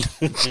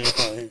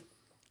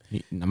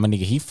 My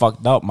nigga, he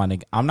fucked up, my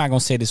nigga. I'm not gonna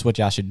say this is what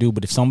y'all should do,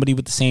 but if somebody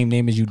with the same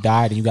name as you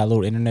died and you got a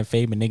little internet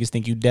fame and niggas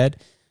think you dead,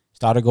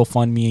 start a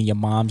GoFundMe in your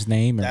mom's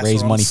name and That's raise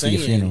what I'm money for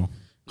your saying. funeral.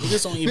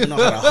 Niggas don't even know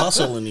how to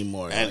hustle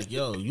anymore. Like,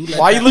 yo,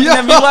 Why you looking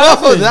at me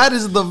laughing? That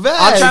is the bag.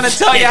 I'm trying to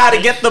tell you how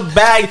to get the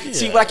bag.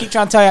 See, what I keep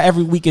trying to tell you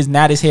every week is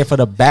Nat is here for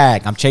the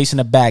bag. I'm chasing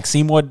the bag.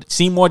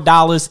 Seymour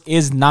Dollars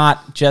is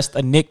not just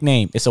a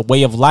nickname. It's a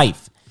way of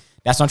life.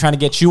 That's why I'm trying to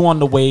get you on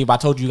the wave. I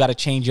told you got to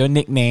change your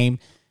nickname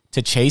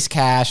to Chase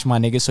Cash, my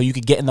nigga, so you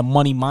could get in the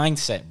money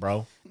mindset,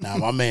 bro. Nah,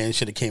 my man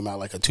should have came out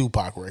like a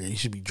Tupac record. He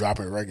should be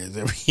dropping records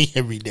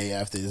every day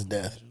after his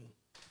death.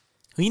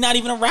 He not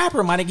even a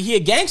rapper, my nigga. He a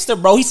gangster,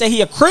 bro. He said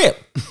he a Crip.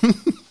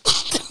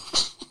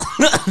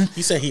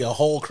 He said he a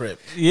whole Crip.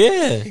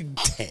 Yeah.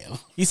 Damn.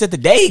 He said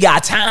today he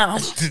got time.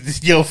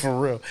 Yo, for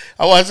real.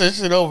 I watched that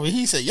shit over.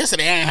 He said,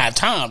 yesterday I ain't had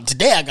time.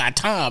 Today I got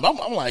time.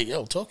 I'm like,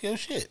 yo, talk your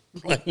shit.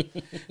 Like,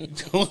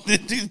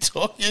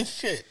 talk your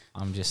shit.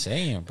 I'm just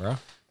saying, bro.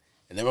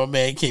 And then my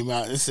man came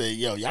out and said,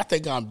 yo, y'all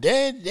think I'm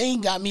dead? They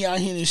ain't got me out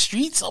here in the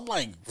streets. I'm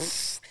like,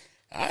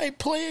 I ain't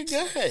playing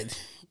good.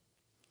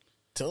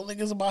 Tell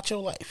niggas about your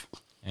life.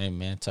 Hey,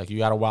 man, Tuck, you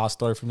got a wild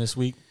story from this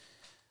week?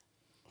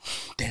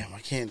 Damn, I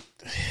can't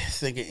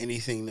think of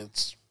anything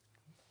that's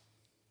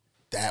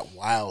that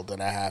wild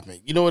that I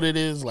haven't. You know what it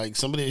is? Like,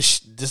 some of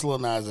this Lil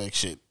Nas X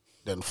shit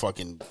done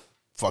fucking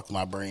fucked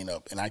my brain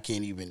up, and I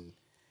can't even.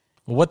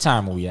 Well, what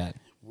time are we at?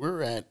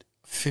 We're at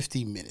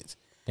 50 minutes.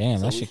 Damn,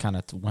 so that shit kind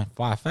of went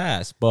by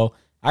fast. But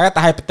I got the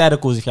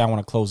hypotheticals if y'all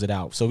want to close it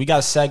out. So we got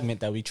a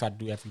segment that we try to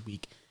do every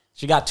week.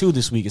 She got 2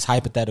 this week. It's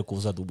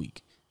hypotheticals of the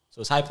week. So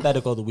it's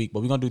hypothetical of the week,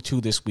 but we're going to do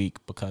 2 this week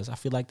because I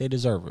feel like they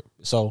deserve it.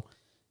 So,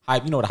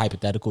 you know what a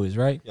hypothetical is,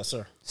 right? Yes,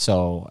 sir.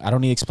 So I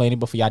don't need to explain it,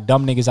 but for y'all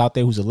dumb niggas out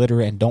there who's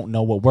illiterate and don't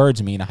know what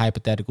words mean, a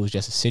hypothetical is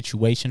just a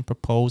situation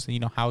proposed and you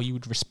know how you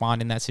would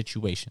respond in that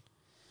situation.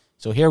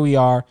 So here we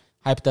are.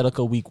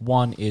 Hypothetical week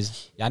 1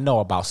 is, y'all know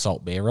about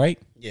Salt Bae, right?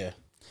 Yeah.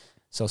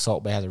 So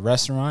Salt Bae has a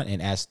restaurant,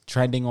 and as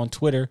trending on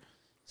Twitter,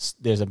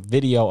 there's a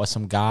video of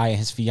some guy and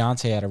his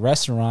fiance at a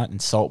restaurant,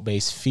 and Salt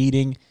Bae's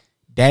feeding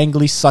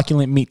dangly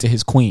succulent meat to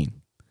his queen.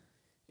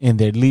 And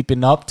they're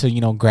leaping up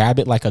to, grab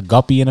it like a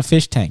guppy in a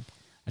fish tank.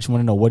 I just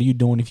want to know, what are you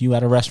doing if you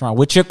at a restaurant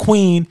with your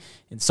queen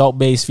and Salt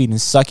Bae's feeding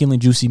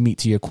succulent, juicy meat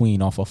to your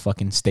queen off a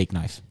fucking steak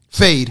knife?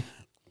 Fade.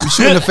 You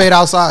shooting the fade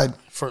outside.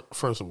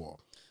 First of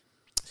all,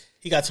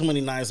 he got too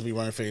many knives to be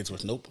running fades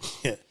with. Nope.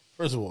 Yeah.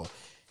 First of all,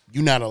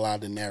 you're not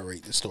allowed to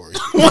narrate the story.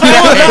 You're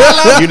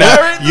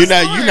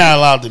not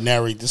allowed to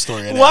narrate the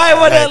story. Why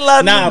would I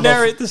allowed to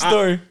narrate the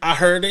story? I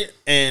heard it,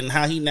 and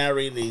how he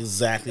narrated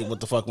exactly what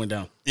the fuck went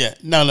down. Yeah,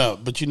 no,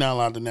 but you're not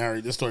allowed to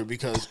narrate the story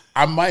because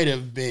I might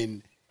have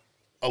been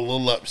a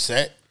little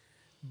upset,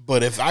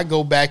 but if I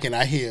go back and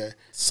I hear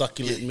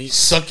succulent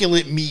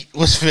meat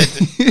was fed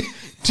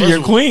to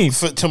your queen,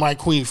 to my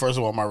queen. First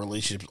of all, my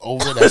relationship's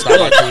over. That's not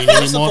my queen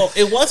anymore.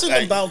 It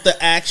wasn't about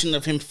the action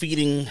of him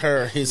feeding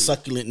her his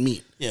succulent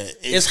meat. Yeah,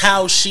 it's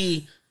how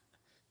she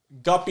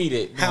guppied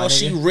it. How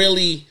she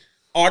really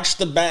arched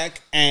the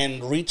back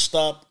and reached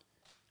up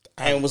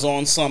and was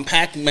on some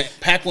pack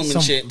woman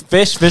shit.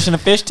 Fish in a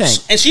fish tank.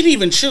 And she didn't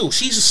even chew.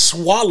 She just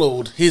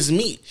swallowed his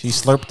meat. She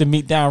slurped the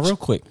meat down real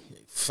quick.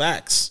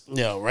 Facts.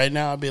 Yo, right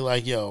now I'd be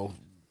like, yo,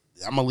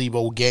 I'm gonna leave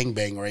old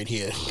gangbang right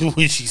here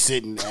when she's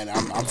sitting and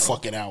I'm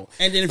fucking out.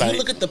 And then if you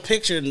look at the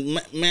picture,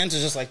 man's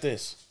is just like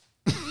this.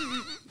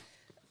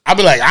 I'd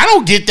be like, I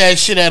don't get that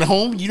shit at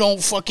home. You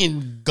don't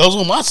fucking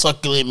guzzle my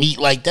succulent meat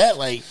like that.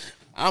 Like,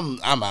 I'm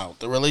out.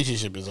 The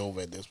relationship is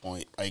over at this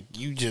point. Like,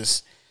 you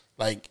just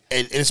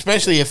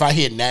especially if I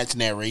hear Nat's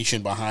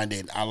narration behind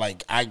it,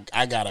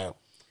 I gotta.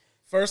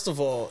 First of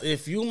all,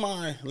 if you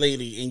my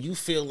lady and you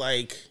feel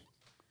like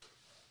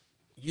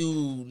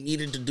you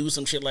needed to do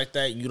some shit like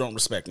that, you don't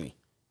respect me.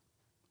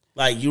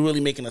 Like, you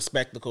really making a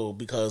spectacle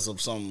because of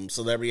some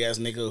celebrity ass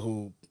nigga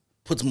who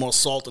puts more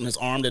salt in his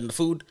arm than the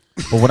food.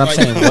 But what I'm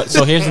saying,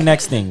 so here's the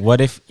next thing.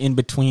 What if in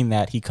between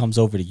that he comes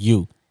over to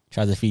you,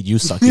 tries to feed you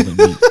succulent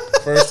meat?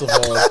 First of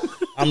all,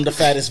 I'm the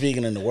fattest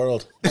vegan in the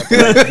world.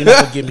 You're not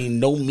gonna give me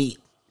no meat.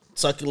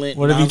 Succulent.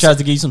 What if he tries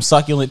to give you some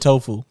succulent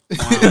tofu?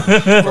 First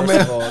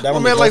of all, that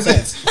would make like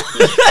sense.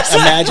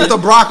 Imagine the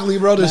broccoli,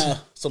 bro.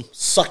 Some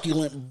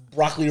succulent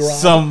broccoli raw.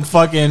 Some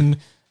fucking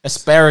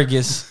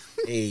asparagus.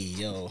 Hey,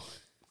 yo.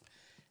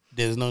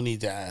 There's no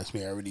need to ask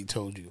me. I already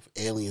told you.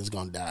 If Alien's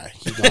gonna die,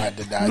 he's gonna have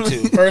to die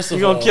too. First of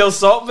you all, gonna kill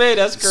Salt Bae?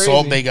 That's crazy.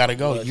 Salt Bae gotta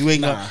go. You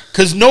ain't gonna,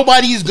 because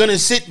nobody's gonna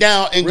sit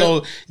down and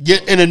go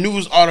get in a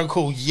news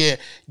article. Yeah,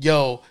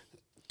 yo,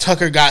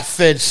 Tucker got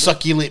fed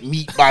succulent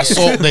meat by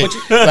Salt Bae.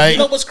 You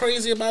know what's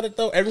crazy about it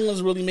though?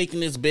 Everyone's really making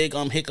this big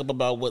hiccup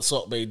about what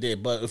Salt Bae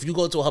did. But if you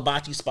go to a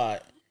hibachi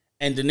spot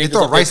and the niggas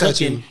up there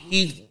cooking,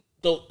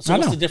 so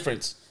what's the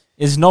difference?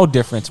 It's no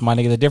difference, my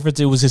nigga. The difference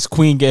it was his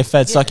queen getting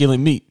fed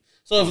succulent meat.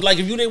 So if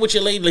you there with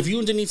your lady, if you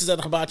and Denise is at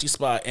a hibachi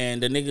spot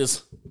and the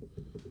niggas,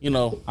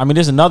 I mean,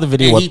 there's another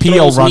video where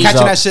P.O. runs catching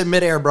up. that shit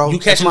midair, bro. You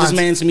catching this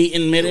man's meat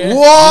in midair?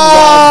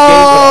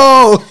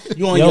 Whoa!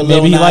 You on Yo, your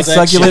maybe he likes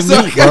succulent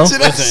meat, bro. So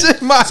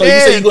you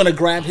say you're gonna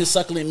grab his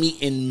succulent meat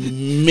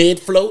in mid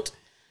float?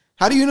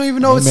 How do you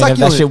even know it's Man,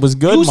 succulent? that shit was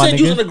good, You my said nigga.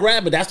 you was gonna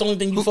grab it. That's the only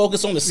thing you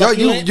focus on. The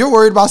succulent. You're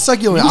worried about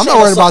succulent. You I'm trying not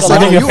to worried about suck a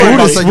lot. succulent. Nigga, You worried food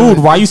about is succulent.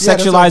 food. Why you Yeah,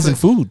 that's what I'm sexualizing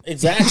food?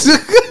 Exactly.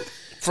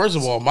 First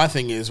of all, my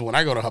thing is when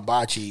I go to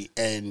hibachi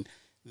and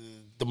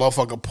the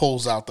motherfucker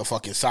pulls out the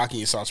fucking sake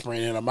and starts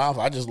spraying it in her mouth,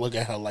 I just look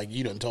at her like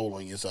you done told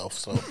on yourself.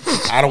 So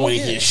I don't want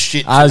to hear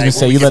shit. I was gonna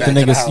say you let the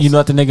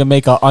nigga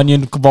make an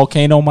onion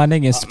volcano, my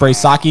nigga, and spray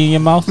sake in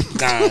your mouth.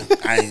 Nah,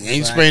 I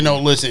ain't spraying no.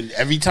 Listen,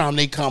 every time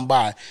they come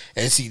by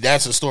and see,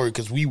 that's a story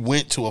because we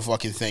went to a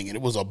fucking thing and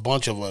it was a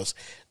bunch of us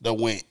that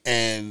went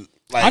and.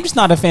 Like, I'm just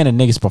not a fan of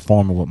niggas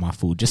performing with my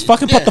food. Just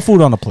fucking put the food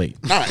on the plate.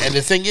 Nah, and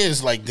the thing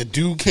is, like, the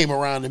dude came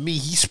around to me.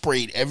 He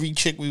sprayed every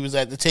chick we was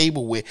at the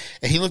table with.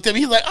 And he looked at me.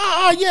 He's like,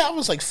 yeah. I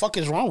was like, fuck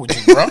is wrong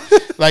with you, bro?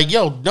 Like,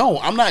 yo, no,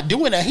 I'm not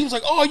doing that. He was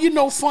like, oh, you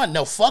no fun.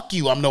 No, fuck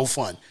you. I'm no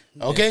fun.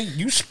 Okay?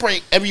 You spray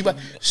everybody.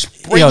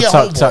 Spray your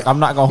homeboy. Tuck, I'm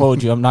not going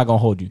to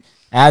hold you.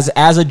 As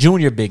a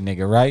junior big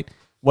nigga, right?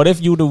 What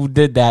if you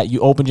did that? You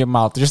opened your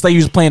mouth just like you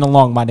was playing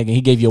along, my nigga. He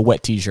gave you a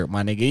wet t-shirt,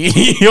 my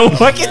nigga. Your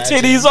fucking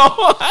titties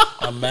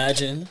on.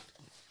 Imagine.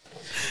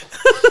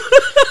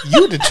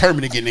 You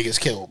determined to get niggas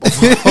killed.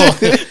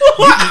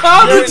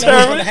 I'm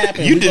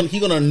determined. He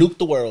gonna nuke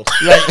the world.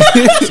 Like,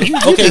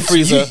 okay,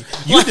 Frieza.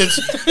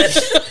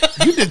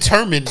 You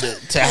determined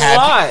to have.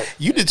 Why?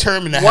 You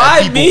determined to have.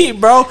 Why people, me,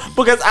 bro?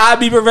 Because I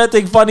be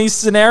preventing funny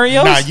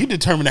scenarios. Nah, you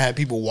determined to have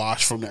people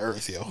washed from the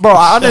earth, yo. Bro,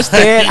 I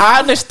understand.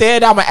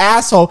 I'm an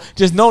asshole.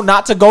 Just know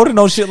not to go to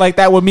no shit like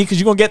that with me because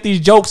you gonna get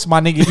these jokes,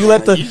 my nigga. If you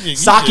let the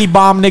sake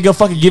bomb nigga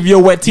fucking give you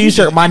a wet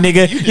t-shirt, my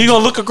nigga, he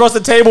gonna look across the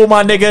table,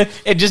 my nigga,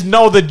 and just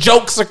know the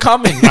jokes are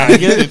coming. Nah,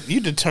 you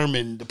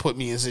determined to put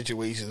me in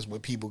situations where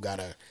people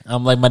gotta.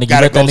 I'm like, my nigga,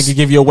 you let that nigga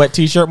give you a wet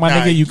t-shirt, my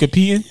nigga. You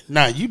competing?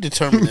 Nah, you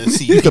determined to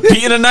see. You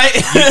competing tonight?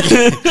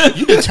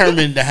 You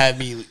determined to have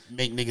me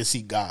make niggas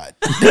see God.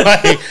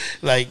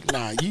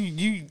 Nah,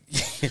 you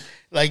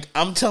like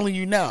I'm telling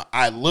you now.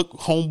 I look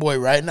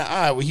homeboy right in the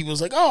eye where he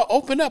was like, "Oh,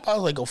 open up." I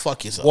was like, "Go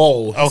fuck yourself."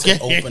 Whoa, okay,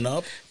 open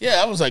up.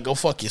 Yeah, I was like, "Go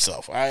fuck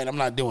yourself." All right, I'm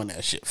not doing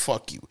that shit.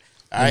 Fuck you.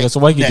 All right, right, so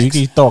what you do? You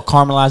can throw a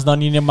caramelized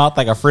onion in your mouth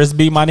like a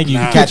frisbee, my nigga. You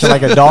can catch it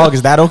like a dog.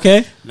 Is that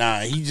okay?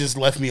 Nah, he just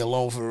left me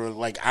alone for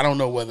like I don't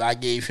know whether I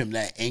gave him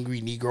that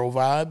angry Negro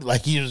vibe.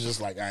 Like he was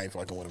just like, I ain't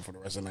fucking with him for the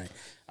rest of the night.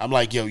 I'm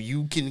like, yo,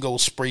 you can go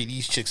spray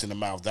these chicks in the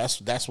mouth.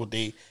 That's what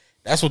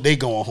they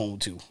going home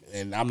to,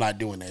 and I'm not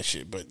doing that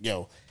shit. But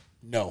yo,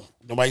 no,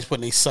 nobody's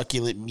putting a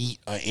succulent meat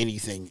or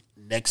anything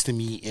next to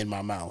me in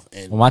my mouth.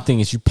 And well, my thing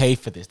is, you pay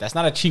for this. That's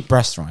not a cheap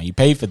restaurant. You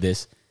pay for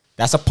this.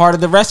 That's a part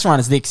of the restaurant.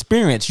 It's the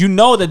experience. You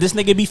know that this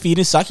nigga be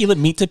feeding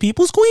succulent meat to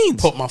people's queens.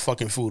 Put my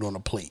fucking food on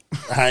a plate.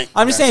 All right?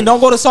 I'm just saying,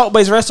 don't go to Salt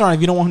Bay's restaurant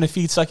if you don't want him to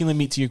feed succulent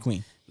meat to your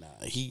queen. Nah,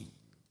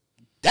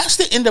 that's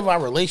the end of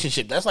our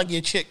relationship. That's like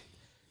your chick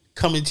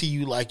coming to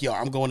you like, yo,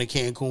 I'm going to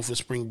Cancun for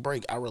spring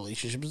break. Our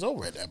relationship is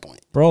over at that point.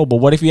 Bro, but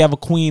what if you have a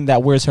queen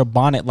that wears her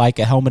bonnet like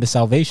a helmet of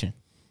salvation?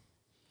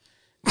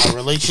 Our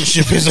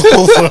relationship is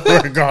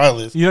over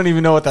regardless. You don't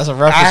even know what that's a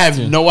reference to. I have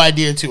no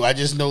idea, too. I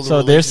just know the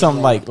So there's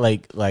some like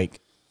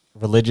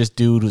religious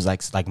dude who's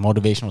like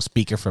motivational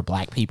speaker for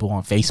black people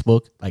on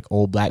Facebook, like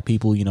old black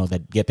people, you know,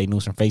 that get their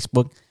news from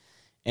Facebook.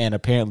 And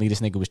apparently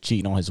this nigga was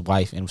cheating on his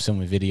wife and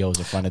filming videos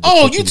in front of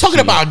the you talking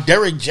about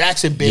Derek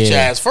Jackson, bitch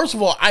ass. First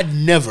of all, I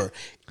never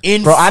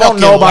Bro, I don't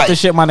know about this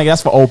shit, my nigga.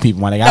 That's for old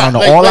people, my nigga. I don't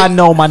know. I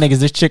know, my nigga, is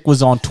this chick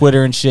was on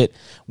Twitter and shit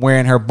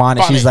wearing her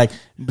bonnet. She's like,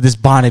 this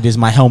bonnet is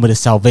my helmet of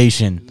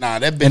salvation. Nah,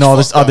 that bitch and all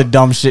this other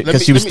dumb shit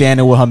because she was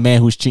standing with her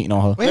man who's cheating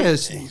on her. Wait,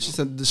 she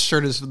said the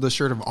shirt is the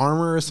shirt of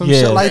armor or some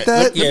shit like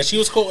that? Yeah, she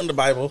was quoting the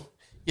Bible.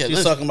 Yeah, she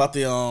was talking about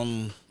the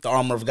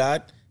armor of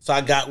God. So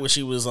I got what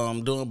she was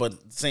doing, but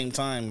at the same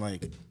time,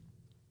 like,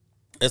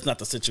 it's not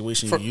the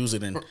situation you use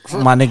it in.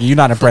 My nigga, you're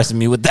not impressing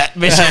me with that,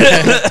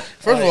 bitch.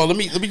 First of all, let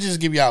me just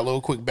give y'all a little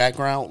quick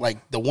background.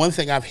 Like, the one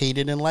thing I've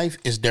hated in life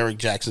is Derek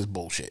Jackson's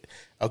bullshit.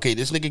 Okay,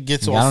 this nigga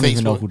gets on Facebook. I don't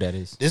even know who that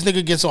is. This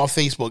nigga gets on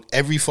Facebook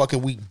every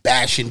fucking week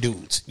bashing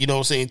dudes. You know what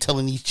I'm saying?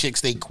 Telling these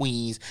chicks they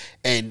queens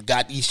and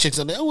got these chicks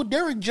on there. Oh,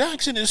 Derek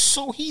Jackson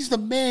he's the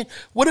man.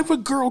 Whatever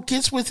girl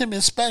gets with him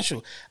is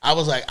special. I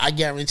was like, I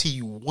guarantee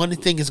you one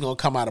thing is going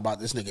to come out about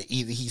this nigga.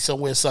 Either he's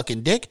somewhere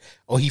sucking dick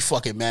or he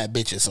fucking mad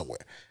bitches somewhere.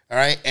 All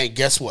right? And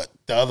guess what?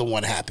 The other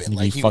one happened.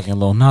 Like he fucking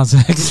Lil Nas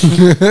X.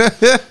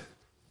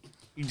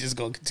 You just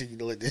gonna continue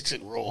to let this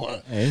shit roll,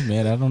 huh? Hey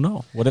man, I don't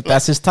know. What if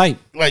that's his type?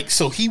 Like,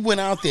 so he went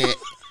out there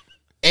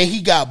and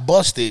he got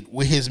busted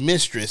with his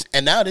mistress,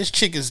 and now this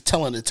chick is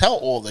telling the tell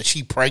all that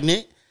she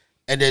pregnant,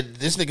 and then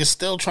this nigga's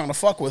still trying to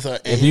fuck with her.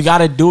 And if you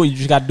gotta do it, you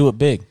just gotta do it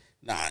big.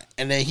 Nah,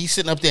 and then he's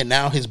sitting up there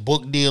now. His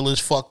book deal is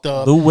fucked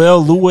up. Lou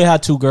Will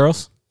had 2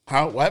 girls.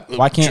 How? What?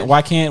 Why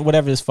can't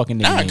whatever this fucking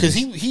name? Nah, because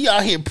he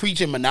out here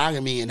preaching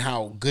monogamy and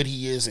how good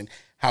he is and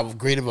how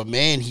great of a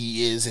man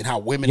he is and how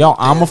women. Yo,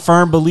 I'm a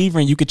firm believer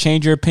and you could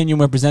change your opinion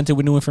when presented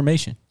with new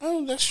information.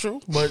 Oh, that's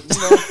true. But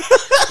you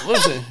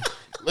know,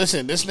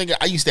 listen, this nigga,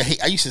 I used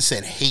to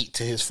send hate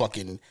to his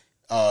fucking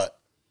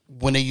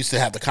when they used to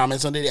have the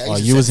comments under there.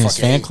 You was in his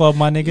fan club,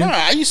 my nigga? Nah,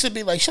 I used to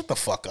be like, shut the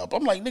fuck up.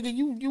 I'm like, nigga,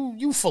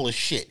 you full of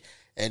shit.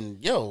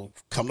 And yo,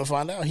 come to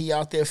find out, he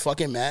out there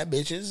fucking mad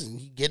bitches and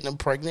he getting them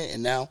pregnant,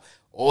 and now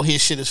all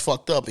his shit is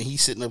fucked up, and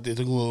he's sitting up there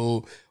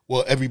thinking,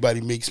 well,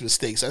 everybody makes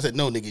mistakes. I said,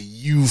 no, nigga,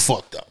 you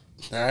fucked up.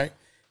 All right,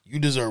 You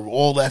deserve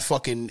all that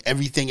fucking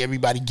everything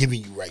everybody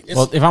giving you right now.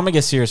 Well, if I'm gonna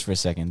get serious for a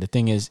second, the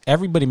thing is,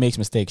 everybody makes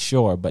mistakes,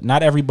 sure, but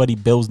not everybody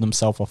builds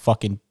themselves a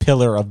fucking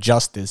pillar of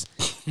justice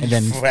and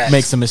then Facts.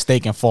 makes a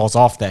mistake and falls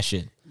off that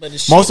shit. But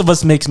it's Most of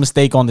us makes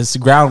mistake on this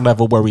ground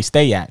level where we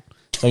stay at.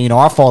 So,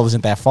 our fall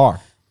isn't that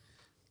far.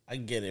 I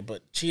get it,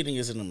 but cheating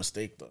isn't a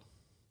mistake though.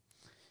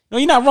 No,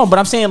 you're not wrong, but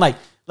I'm saying like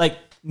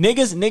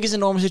niggas in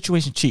normal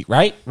situation cheat,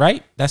 right?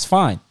 Right? That's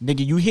fine.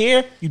 Nigga, you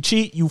here, you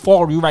cheat, you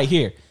fall, you right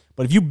here.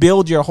 But if you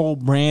build your whole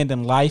brand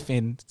and life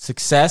and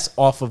success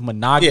off of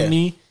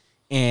monogamy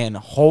and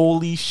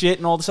holy shit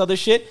and all this other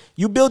shit,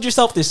 you build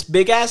yourself this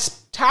big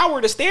ass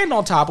tower to stand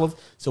on top of.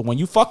 So when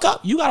you fuck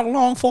up, you got a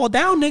long fall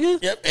down,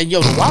 nigga. Yep. And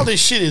the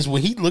wildest shit is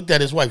when he looked at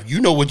his wife,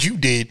 you know what you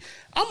did.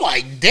 I'm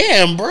like,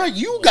 damn, bro,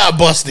 you got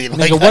busted.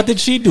 Nigga, what did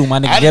she do, my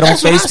nigga? Get on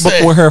that's what I Facebook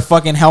said. with her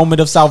fucking helmet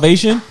of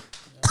salvation?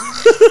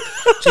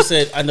 She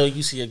said, "I know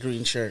you see a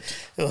green shirt."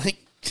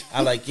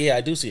 I like, yeah,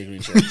 I do see a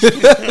green shirt.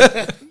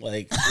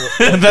 Like,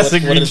 That's a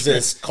what green is shirt.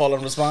 this? Call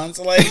and response?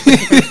 Like,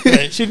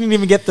 She didn't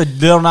even get the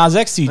Lil Nas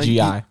X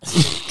CGI.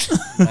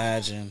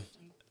 imagine,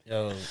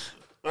 yo.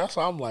 That's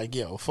why I'm like,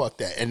 yo, fuck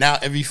that. And now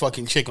every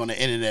fucking chick on the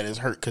internet is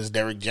hurt because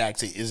Derek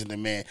Jackson isn't a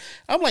man.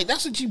 I'm like,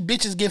 that's what you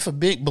bitches get for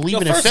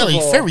believing in First of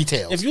all, fairy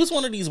tales. If you was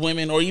one of these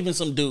women or even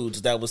some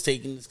dudes that was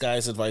taking this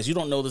guy's advice, you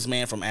don't know this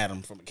man from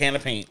Adam, from a can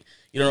of paint.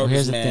 You don't know Well,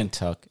 here's this the man. thing,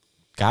 Tuck.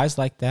 Guys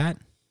like that,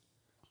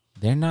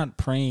 they're not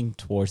praying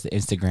towards the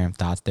Instagram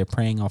thoughts. They're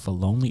praying off of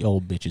lonely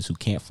old bitches who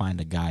can't find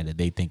a guy that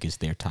they think is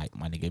their type,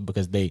 my nigga,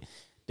 because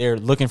they're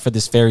looking for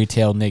this fairy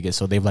tale nigga.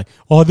 So they're like,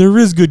 oh, there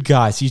is good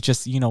guys. He's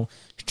just,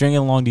 stringing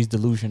along these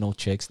delusional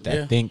chicks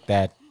that think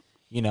that,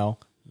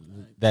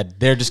 that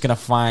they're just going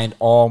to find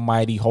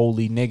almighty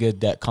holy nigga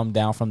that come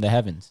down from the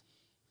heavens.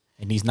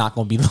 And he's not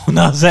going to be Lil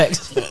Nas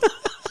X.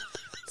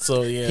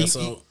 So, yeah,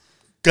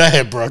 Go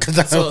ahead, bro.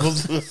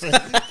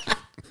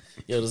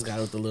 Yo, this guy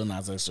with the Lil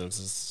Nas X jokes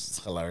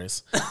is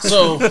hilarious.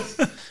 So,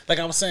 like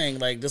I was saying,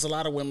 like there's a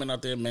lot of women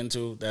out there, men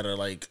too, that are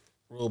like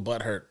real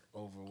butthurt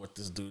over what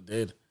this dude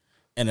did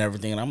and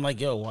everything. And I'm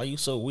like, yo, why you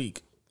so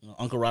weak?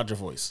 Uncle Roger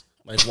voice.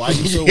 Like, why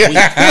you so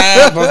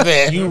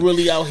weak? You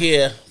really out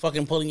here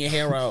fucking pulling your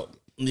hair out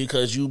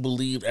because you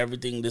believed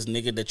everything this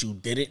nigga that you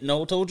didn't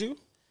know told you?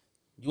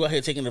 You out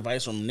here taking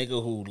advice from a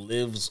nigga who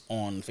lives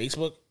on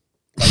Facebook?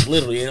 Like,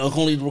 literally, and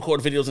only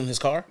record videos in his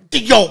car?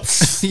 Yo.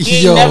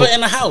 He ain't never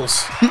in the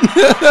house.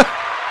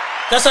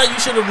 That's how you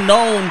should have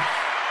known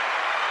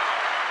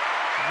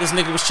this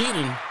nigga was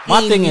cheating.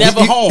 My thing is,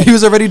 never home. He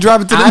was already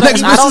driving to the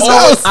next person's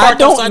house. I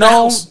don't outside the know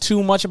house.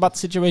 too much about the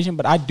situation,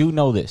 but I do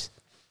know this.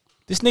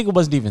 This nigga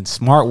wasn't even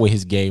smart with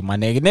his game, my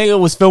nigga. Nigga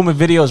was filming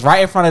videos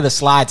right in front of the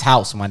Slide's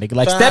house, my nigga.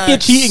 Like, step your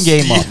cheating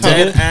game up,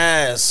 Dead nigga.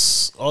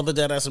 ass. All the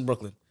dead ass in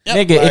Brooklyn.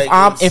 Nigga,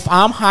 Like, if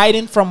I'm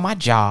hiding from my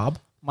job,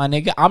 my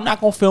nigga, I'm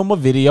not gonna film a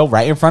video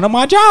right in front of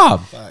my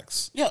job.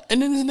 Facts. Yeah, and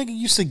then this nigga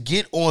used to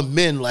get on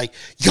men like,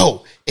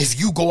 yo, if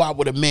you go out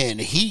with a man,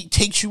 he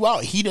takes you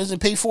out, he doesn't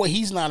pay for it,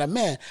 he's not a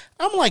man.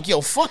 I'm like, yo,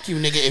 fuck you,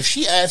 nigga. If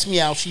she asks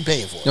me out, she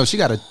paying for it. Yo, she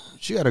got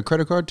a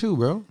credit card too,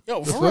 bro.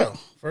 Yo, for real.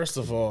 First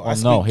of all, Oh,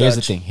 no, here's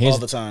the thing. all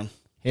the time.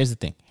 Here's the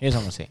thing. Here's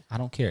what I'm gonna say. I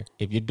don't care.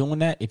 If you're doing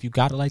that, if you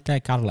got it like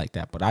that, got it like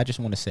that. But I just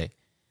want to say,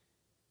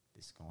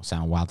 this is gonna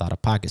sound wild out of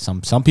pocket.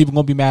 Some people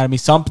gonna be mad at me.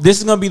 This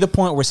is gonna be the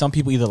point where some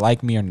people either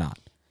like me or not.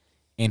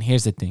 And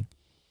here's the thing,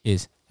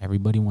 is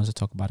everybody wants to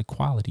talk about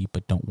equality,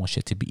 but don't want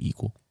shit to be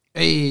equal.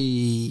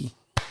 Hey.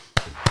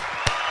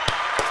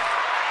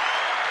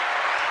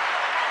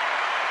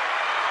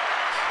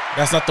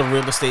 That's not the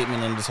realest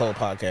statement in this whole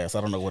podcast.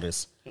 I don't know what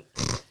is.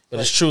 But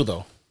it's true,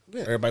 though.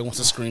 Everybody wants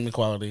to scream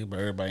equality, but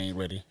everybody ain't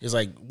ready. It's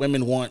like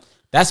women want...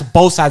 That's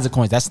both sides of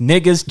coins. That's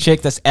niggas,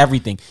 chicks, that's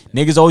everything.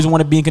 Niggas always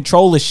want to be in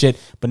control of shit,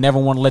 but never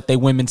want to let their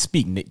women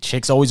speak.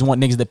 Chicks always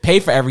want niggas to pay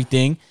for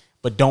everything,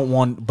 but don't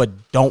want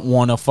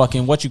to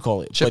fucking, what you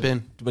call it? Chip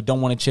in. But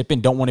don't want to chip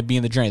in, don't want to be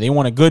in the journey. They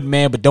want a good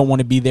man, but don't want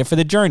to be there for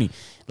the journey.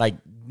 Like,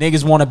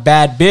 niggas want a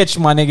bad bitch,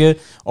 my nigga,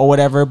 or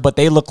whatever, but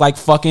they look like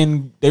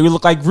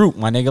Groot,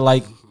 my nigga,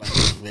 like...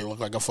 They look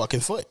like a fucking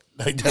foot.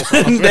 Like,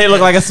 they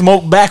look like a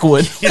smoked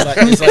backwood.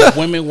 It's like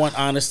women want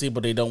honesty,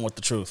 but they don't want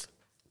the truth.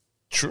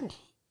 True.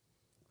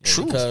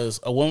 True. Because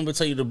a woman will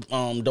tell you to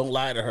don't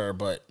lie to her,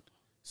 but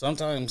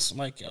sometimes,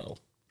 like, yo,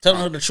 telling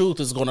her the truth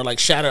is going to, like,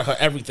 shatter her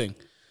everything.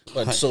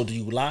 But so do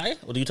you lie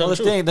or do you tell the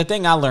truth? The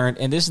thing I learned,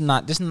 and this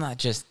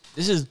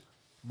is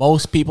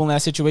most people in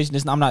that situation.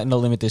 I'm not going to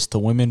limit this to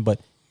women, but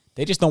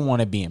they just don't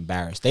want to be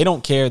embarrassed. They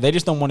don't care. They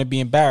just don't want to be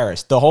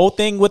embarrassed. The whole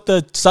thing with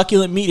the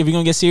succulent meat, if you're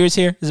going to get serious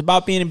here, is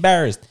about being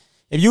embarrassed.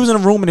 If you was in a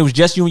room and it was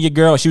just you and your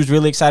girl, she was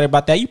really excited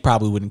about that, you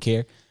probably wouldn't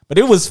care. But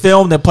it was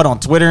filmed and put on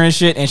Twitter and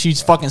shit, and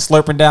she's fucking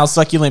slurping down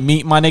succulent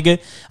meat, my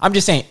nigga. I'm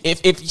just saying,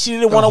 if she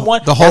did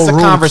one-on-one, the whole that's a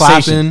room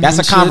conversation. clapping That's a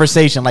and shit.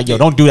 conversation. Like, yo,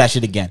 don't do that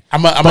shit again.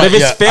 But if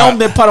it's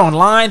filmed and put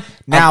online,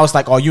 now it's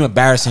like, oh, you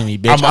embarrassing me,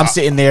 bitch. I'm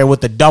sitting there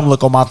with the dumb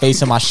look on my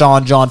face and my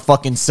Sean John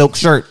fucking silk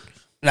shirt.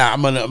 Nah,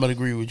 I'm gonna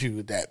agree with you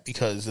with that,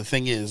 because the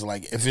thing is,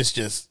 like, if it's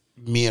just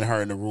me and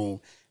her in the room,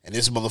 and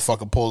this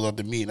motherfucker pulls up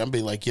to me, and I'm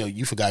being like, yo,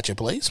 you forgot your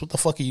place? What the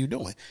fuck are you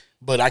doing?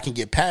 But I can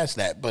get past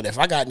that. But if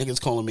I got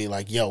niggas calling me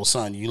like, yo,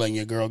 son, you letting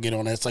your girl get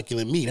on that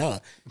succulent meat, huh?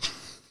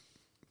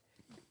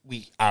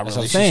 That's what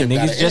I'm saying.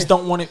 Niggas just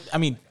don't want to. I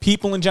mean,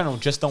 people in general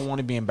just don't want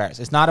to be embarrassed.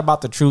 It's not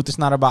about the truth. It's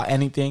not about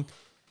anything.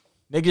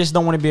 Niggas just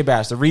don't want to be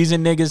embarrassed. The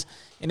reason niggas,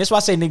 and that's why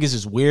I say niggas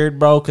is weird,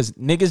 bro, because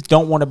niggas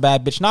don't want a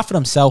bad bitch. Not for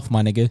themselves,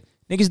 my nigga.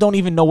 Niggas don't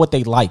even know what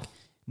they like.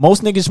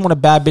 Most niggas want a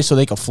bad bitch so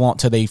they can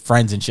flaunt to their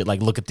friends and shit.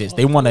 Like, look at this.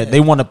 They want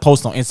to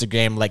post on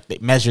Instagram, like, they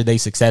measure their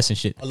success and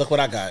shit. Oh, look what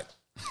I got.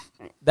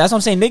 That's what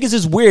I'm saying. Niggas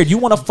is weird. You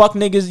want to fuck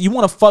niggas. You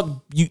want to fuck,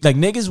 like,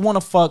 niggas want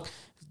to fuck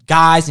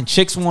guys and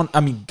chicks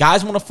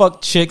guys want to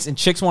fuck chicks and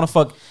chicks want to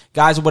fuck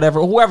guys or whatever,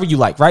 whoever you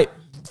like, right?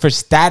 For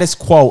status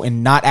quo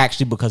and not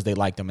actually because they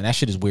like them. And that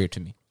shit is weird to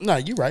me. No,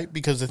 you're right.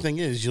 Because the thing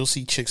is, you'll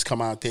see chicks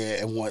come out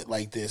there and want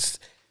like this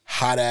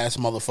hot ass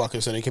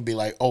motherfucker so they can be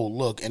like, oh,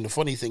 look. And the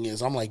funny thing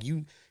is, I'm like,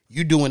 you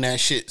doing that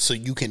shit so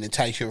you can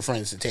entice your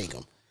friends to take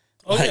them.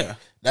 Oh, like, yeah.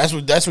 That's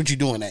what you're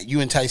doing at.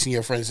 You enticing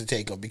your friends to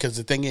take them. Because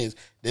the thing is,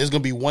 there's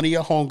going to be one of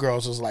your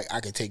homegirls who's like, I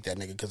could take that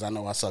nigga because I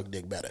know I suck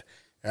dick better.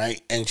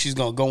 Right? And she's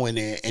going to go in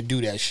there and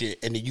do that shit.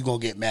 And then you going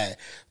to get mad.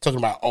 Talking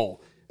about, oh,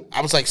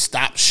 I was like,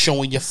 stop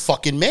showing your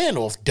fucking man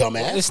off, dumbass.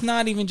 Well, it's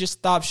not even just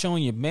stop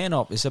showing your man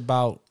off. It's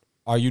about,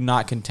 are you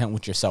not content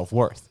with your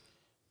self-worth?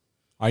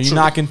 Are you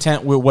not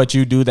content with what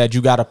you do that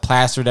you got to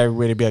plaster it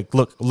everywhere to be like,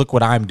 look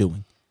what I'm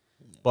doing?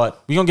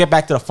 But we're going to get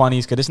back to the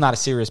funnies because it's not a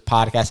serious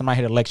podcast. I'm not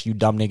here to lecture you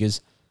dumb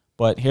niggas.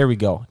 But here we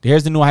go.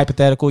 Here's the new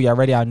hypothetical. Y'all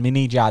ready? I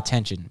need y'all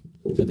attention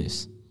for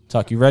this.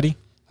 Tuck, you ready?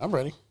 I'm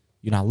ready.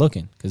 You're not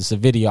looking because it's a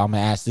video. I'm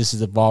going to ask. This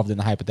is involved in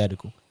the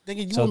hypothetical.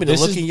 Nigga, you want me to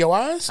look in your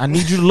eyes? I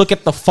need you to look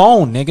at the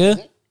phone,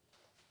 nigga.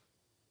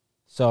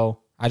 So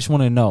I just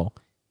want to know.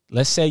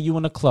 Let's say you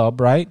in a club,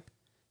 right?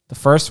 The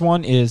first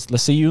one is,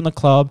 let's say you in the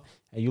club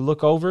and you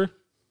look over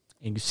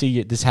and you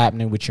see this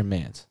happening with your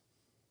mans.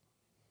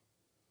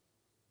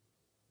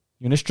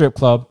 You're in a strip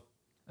club.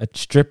 A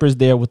stripper's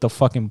there with the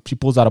fucking, she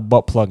pulls out a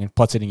butt plug and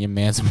puts it in your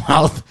man's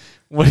mouth.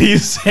 What are you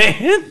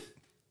saying?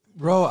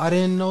 Bro, I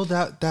didn't know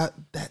that.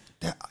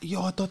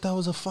 Yo, I thought that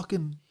was a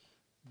fucking.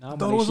 Nah,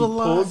 but she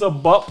pulls a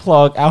butt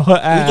plug out her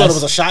ass. You thought it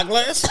was a shot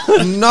glass?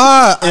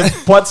 Nah. And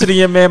puts it in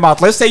your man's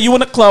mouth. Let's say you in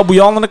the club. We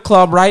all in the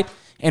club, right?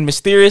 And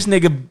mysterious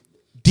nigga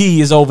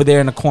D is over there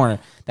in the corner.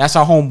 That's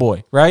our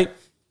homeboy, right?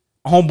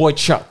 Homeboy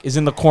Chuck is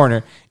in the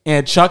corner.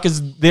 And Chuck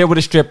is there with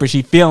a stripper.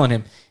 She feeling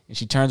him. And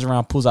she turns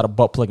around, pulls out a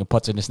butt plug, and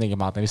puts it in this nigga's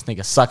mouth. And this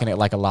nigga sucking it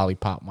like a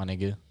lollipop, my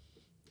nigga.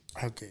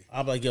 Okay.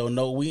 I'm like, yo,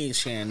 no, we ain't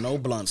sharing no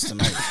blunts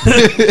tonight.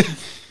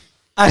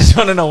 I just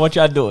want to know what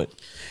y'all doing.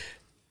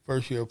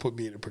 First, you'll put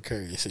me in a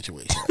precarious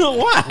situation.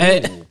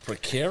 Why? Ooh,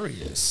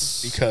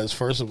 precarious. Because,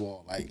 first of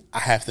all, like, I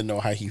have to know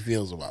how he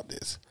feels about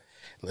this.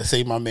 Let's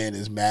say my man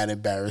is mad,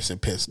 embarrassed,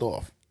 and pissed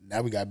off.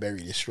 Now we got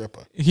buried a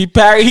stripper. He was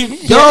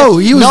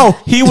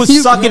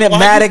sucking it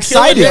mad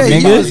excited, Yeah,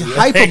 nigga. he was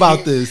hype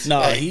about this. No,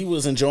 he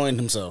was enjoying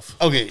himself.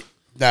 Okay,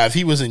 now if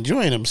he was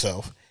enjoying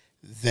himself,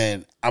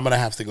 then I'm gonna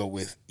have to go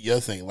with your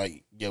thing.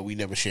 Like, yeah, we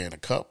never share in a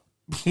cup.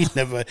 We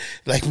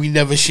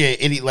never share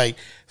any. Like,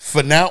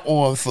 for now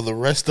on, for the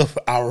rest of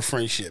our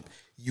friendship,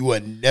 you are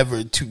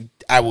never to.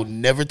 I will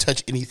never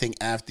touch anything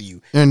after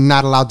you. You're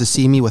not allowed to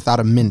see me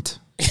without a mint.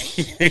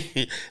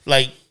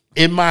 Like,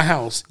 in my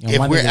house, Yo, if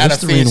my we're nigga,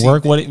 at a fancy,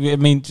 work, what I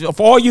mean, for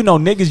all you know,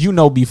 niggas, you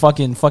know, be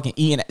fucking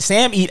eating.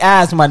 Sam eat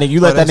ass, my nigga. You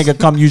let that nigga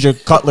come use your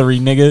cutlery,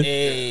 nigga.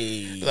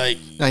 Hey. like,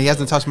 No, he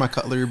hasn't touched my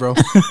cutlery, bro.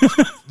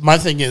 my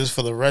thing is,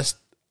 for the rest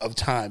of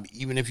time,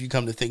 even if you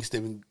come to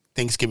Thanksgiving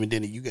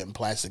dinner, you getting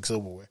plastic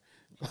silverware.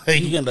 Like,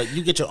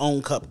 You get your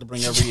own cup to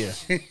bring every year.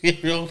 you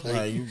know,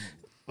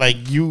 like,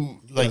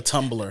 A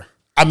tumbler.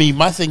 I mean,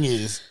 my thing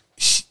is,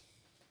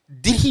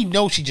 did he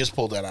know she just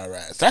pulled that out of her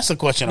ass? That's the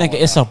question. Nigga,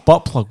 it's a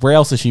butt plug. Where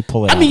else did she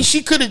pull it? I mean,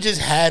 she could have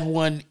just had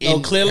one.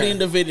 Clearly in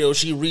the video,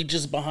 she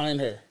reaches behind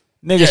her.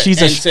 nigga,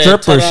 she's a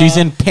stripper. She's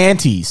in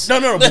panties.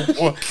 No.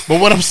 But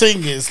what I'm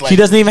saying is, like, she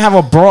doesn't even have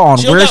a bra on.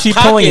 Where is she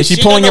pulling it? She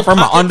pulling it from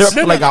her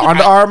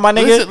underarm, my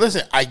nigga.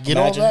 Listen, I get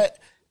all that.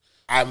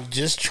 I'm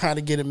just trying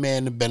to get a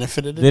man the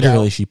benefit of the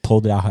Literally, doubt. she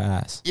pulled it out her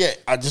ass. Yeah,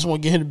 I just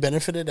want to get him the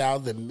benefit of the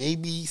doubt that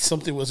maybe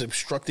something was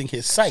obstructing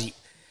his sight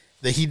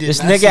that he did. This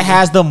nigga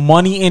has the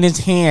money in his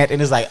hand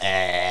and is like,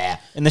 and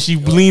then she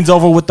leans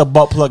over with the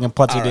butt plug and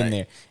puts it in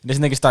there. And this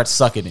nigga starts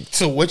sucking it.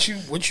 So what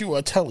you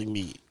are telling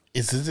me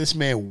is that this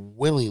man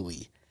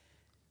willingly?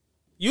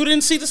 You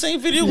didn't see the same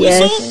video we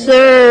Yes, saw?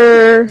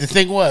 sir. The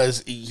thing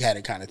was, he had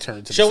it kind of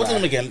turned to Show the it to side.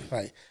 him again.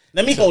 Right.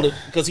 Let me hold it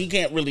because he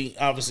can't really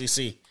obviously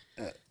see.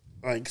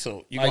 Like,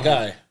 so you My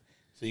guy.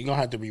 So you're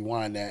gonna have to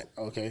rewind that.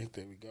 Okay,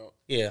 there we go.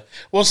 Yeah.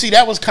 Well, see,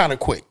 that was kind of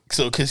quick.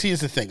 So, because here's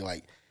the thing,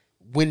 like,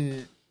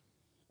 when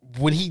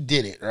he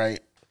did it, right,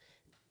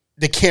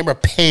 the camera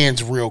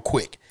pans real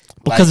quick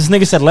Because this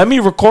nigga said, let me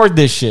record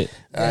this shit.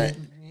 All right.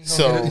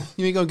 So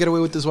you ain't gonna get away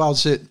with this wild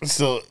shit.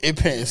 So it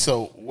pans.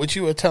 So what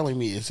you are telling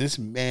me is this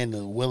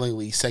man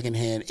willingly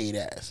secondhand ate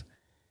ass.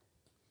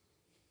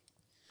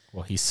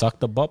 Well, he sucked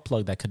the butt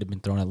plug that could have been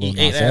thrown at Lil He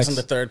ate Nas ass X. in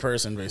the third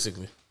person,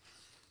 basically.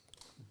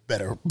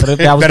 better. But if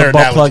that was better the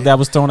butt analogy. plug that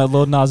was thrown at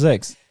Lil Nas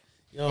X.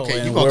 Yo, Okay,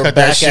 and you gonna we're cut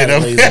that back shit at it,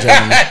 up? ladies and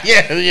gentlemen.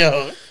 Yeah, yo.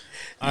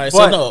 All right, But-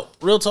 so no,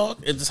 real talk.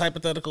 It's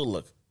hypothetical.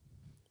 Look,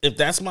 if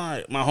that's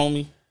my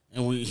homie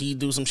and he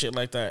do some shit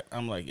like that,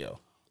 I'm like, yo,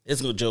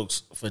 it's no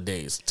jokes for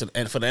days.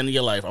 And for the end of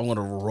your life, I'm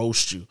gonna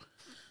roast you.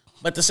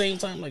 But at the same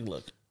time, like,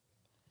 look,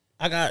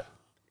 I got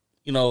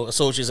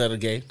associates that are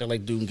gay. They're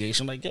like doing gay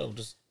shit. I'm like, yo,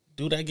 just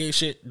do that gay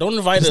shit. Don't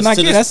invite It's us not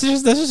to gay. this.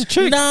 That's just a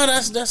chick. Nah,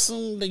 that's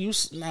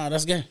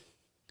that's gay.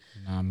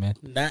 Nah, man.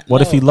 Not-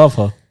 What if he no. love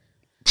her?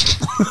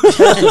 First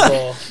of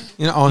all,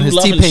 on you his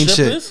loving T-Pain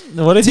shit. strippers?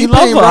 What if he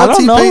T-Pain, love her? I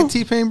don't know.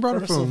 T-Pain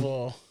brought it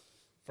from.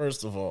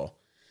 First of all,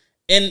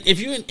 and if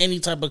you're in any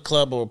type of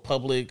club or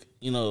public,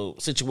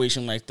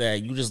 situation like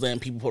that, you just letting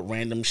people put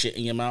random shit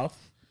in your mouth.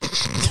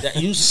 That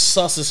you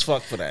sus as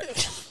fuck for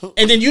that.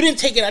 And then you didn't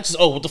take it out. Just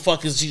what the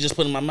fuck is she just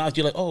put in my mouth?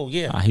 You're like, oh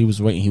yeah. He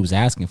was waiting. He was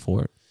asking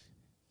for it.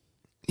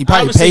 He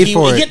probably Obviously, paid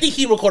for I it. think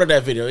he recorded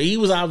that video. He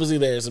was obviously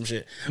there or some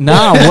shit.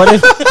 Nah, what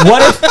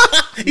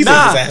if He's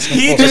nah, asking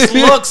he for just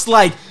it. looks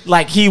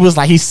like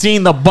he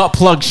seen the butt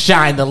plug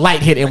shine, the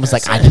light hit it and was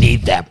like, I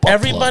need that butt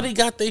Everybody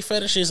got their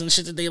fetishes and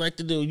shit that they like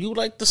to do. You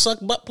like to suck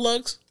butt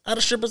plugs out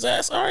of strippers'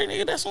 ass? All right,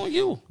 nigga, that's on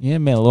you. Yeah,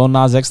 man. Lil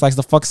Nas X likes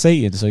to fuck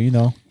Satan, so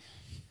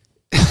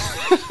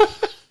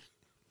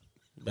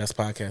Best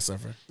podcast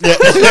ever.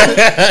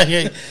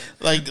 Yeah.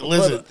 Like,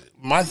 listen,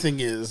 my thing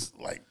is,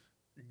 like,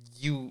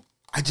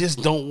 I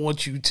just don't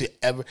want you to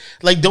ever,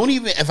 like, don't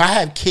even, if I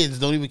have kids,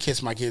 don't even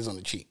kiss my kids on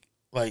the cheek.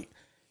 Like,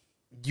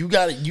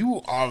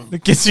 you are.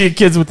 Kiss your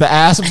kids with the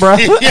ass, bro.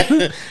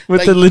 With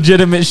Like, the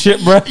legitimate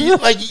shit, bro.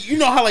 Like, you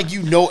know how, like,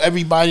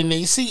 everybody and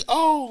they see,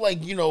 oh, like,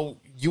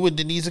 you and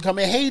Denise are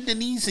coming, hey,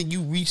 Denise, and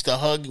you reach to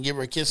hug and give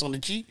her a kiss on the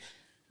cheek.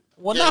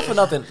 Well, not for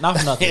nothing.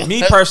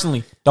 Me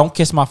personally, don't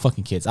kiss my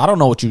fucking kids. I don't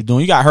know what you're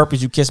doing. You got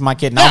herpes, you kiss my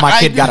kid. Now Nah, my I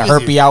kid got a agree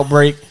with herpes you.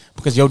 outbreak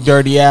because your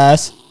dirty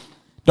ass.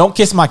 Don't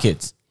kiss my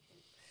kids.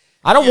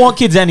 I don't want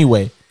kids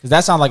anyway, because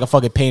that sounds like a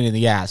fucking pain in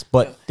the ass.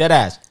 But dead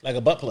ass. Like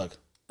a butt plug.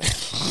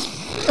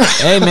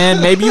 Hey,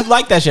 man, maybe you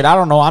like that shit. I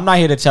don't know. I'm not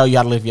here to tell you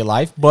how to live your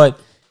life. But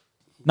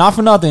not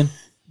for nothing.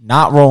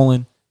 Not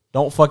rolling.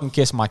 Don't fucking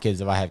kiss my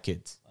kids if I have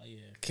kids.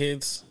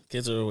 Kids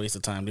are a waste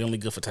of time. They're only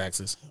good for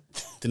taxes.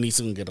 Denise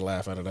can get a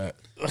laugh out of that.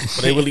 But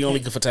they really only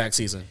good for tax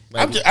season.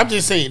 Like, I'm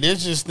just saying,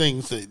 there's just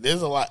things that,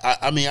 there's a lot.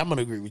 I mean, I'm going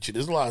to agree with you.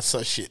 There's a lot of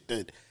such shit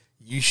that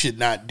you should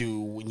not do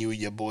when you and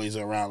your boys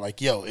are around.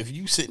 Like, yo, if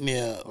you sitting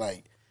there,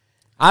 like,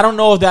 I don't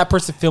know if that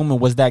person filming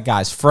was that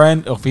guy's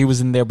friend or if he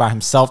was in there by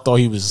himself, though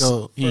he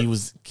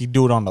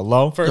do it on the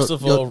low. First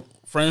of all,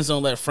 friends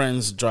don't let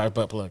friends drive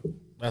butt plug.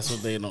 That's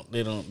what they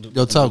don't do.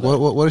 Yo, Tug,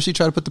 what if she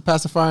try to put the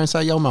pacifier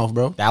inside your mouth,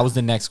 bro? That was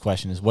the next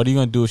question: is what are you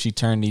gonna do if she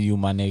turned to you,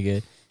 my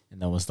nigga?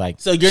 And then was like,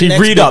 So you're she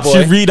next, read big up,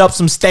 boy. she read up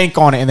some stank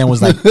on it, and then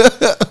was like,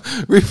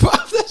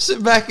 Repop that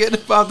shit back in.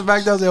 Pop the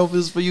back down. Say, hope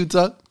this is for you,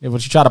 Tug. yeah,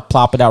 but you try to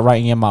plop it out right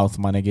in your mouth,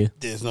 my nigga.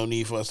 there's no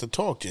need for us to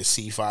talk. Just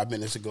see 5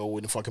 minutes ago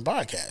with the fucking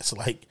podcast.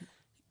 Like,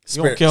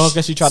 You don't kill her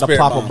because she tried to Spirit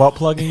plop bomb. a butt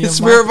plug in your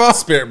Spirit mouth. bomb.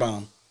 Spirit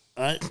bomb.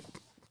 all right?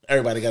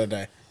 Everybody gotta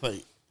die.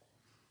 Like,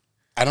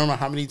 I don't know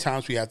how many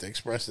times we have to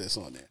express this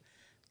on there.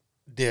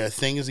 There are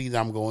things either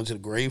I'm going to the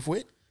grave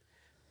with,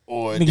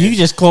 or Nigga, you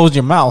just closed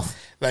your mouth.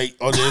 like,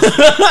 or there's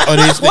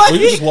Or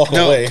you just walk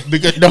no, away.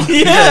 because no,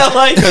 Yeah,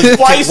 like why you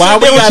Why sit we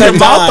there with gotta your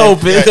mouth die?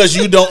 open? Because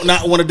you don't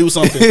not want to do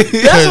something.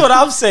 That's what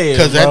I'm saying,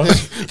 because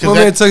bro. My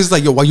man Tug's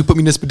like, yo, why you put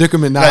me in this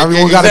predicament now?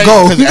 Everyone gotta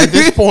Because go. at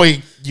this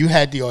point, you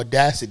had the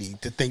audacity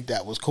to think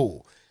that was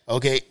cool,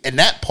 okay? And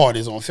that part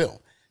is on film.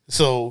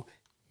 So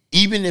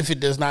even if it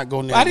does not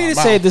go near I my didn't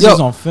mouth, say this Yo, was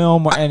on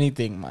film or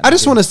anything. I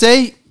just want to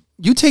say,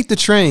 you take the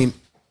train,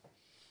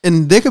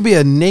 and there could be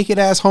a naked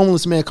ass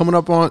homeless man come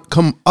up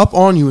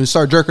on you and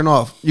start jerking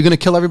off. You're gonna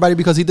kill everybody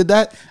because he did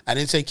that? I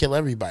didn't say kill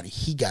everybody.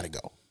 He got to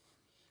go.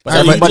 But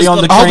So you everybody just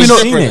on the gonna- train I hope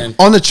seen you know, it.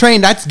 on the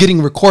train, that's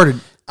getting recorded.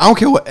 I don't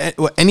care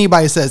what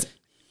anybody says.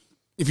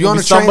 If you're on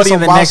the train, Somebody in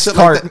the wild next shit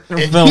cart like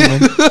that- filming.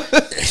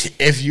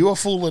 If you're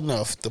fool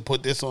enough to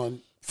put this on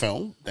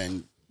film,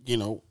 then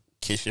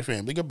kiss your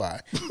family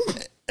goodbye.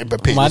 And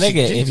prepare My to see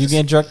nigga, if you Jesus.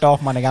 get jerked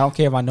off, my nigga, I don't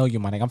care if I know you,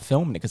 my nigga. I'm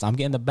filming it because I'm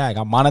getting the bag.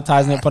 I'm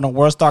monetizing it, putting on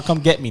World Star. Come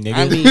get me,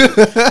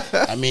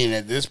 nigga. I mean,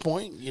 at this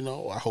point,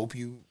 I hope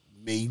you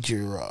made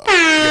your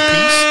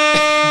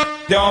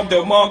peace.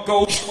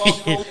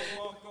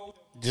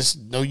 Just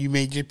know you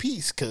made your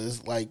peace,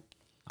 because like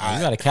You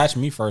gotta catch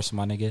me first,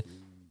 my nigga.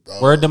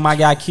 Word to my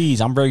guy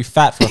Keys. I'm very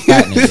fat for a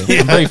fat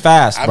nigga. I'm very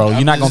fast, bro.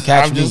 You're not gonna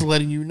catch I'm me. just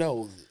letting you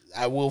know.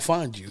 I will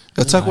find you.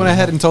 Yo, Tuck went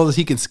ahead and told us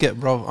he can skip,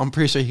 bro. I'm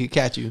pretty sure he could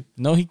catch you.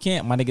 No, he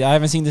can't, my nigga. I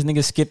haven't seen this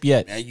nigga skip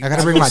yet. Man, you I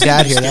gotta bring my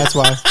dad here. That's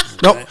why.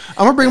 Nope. I'm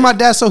gonna bring my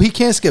dad so he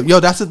can't skip. Yo,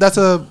 that's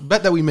a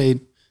bet that we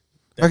made.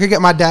 If I could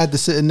get my dad to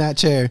sit in that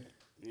chair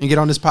and get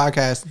on this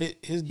podcast,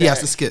 His he has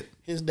to skip.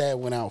 His dad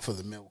went out for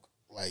the milk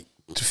like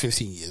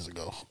 15 years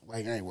ago.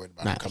 Like, I ain't worried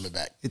about him coming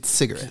back. It's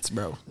cigarettes,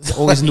 bro. It's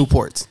always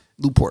Newports.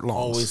 Newport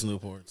Longs. Always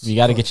Newports. You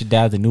gotta get your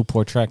dad the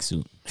Newport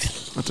tracksuit.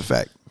 That's a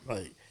fact.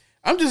 Like,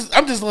 I'm just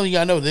letting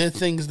y'all know there are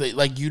things that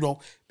like you don't,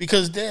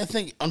 because there are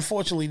things,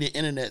 unfortunately the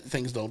internet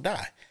things don't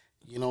die.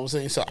 You know what I'm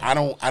saying? So I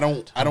don't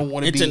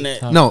want to be.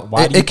 Internet. No,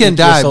 Why do you it can think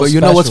you're die, so but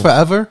you know what's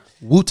special? forever?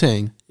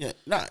 Wu-Tang. Yeah,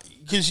 nah,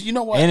 because you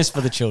know what? And it's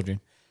for the children.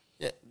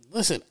 Yeah,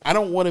 listen, I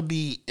don't want to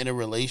be in a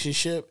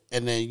relationship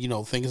and then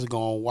things are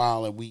going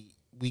wild and we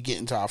get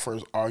into our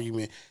first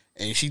argument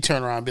and she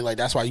turn around and be like,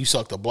 "That's why you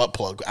sucked a butt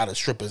plug out of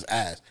stripper's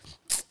ass."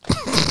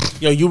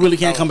 Yo, you really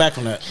can't come back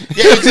from that.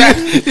 Yeah,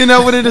 exactly. You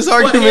know what it is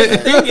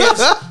argument?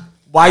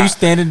 Why you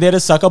standing there to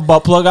suck a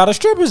butt plug out of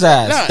stripper's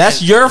ass? Nah,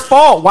 That's your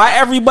fault. Why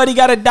everybody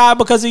got to die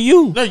because of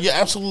you? No, you're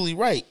absolutely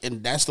right,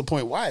 and that's the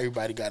point why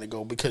everybody got to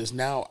go because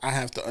now I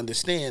have to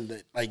understand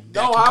that that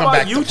No, can how come about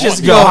back you to just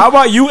haunt go? me. How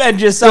about you end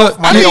yourself,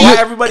 my nigga? Why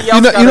everybody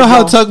else you know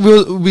how gotta Tuck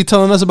will be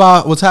telling us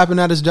about what's happening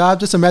at his job?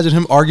 Just imagine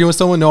him arguing with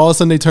someone, and all of a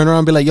sudden they turn around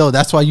and be like, "Yo,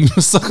 that's why you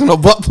sucking a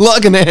butt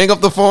plug," and they hang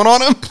up the phone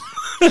on him.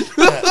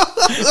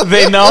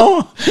 They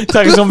know?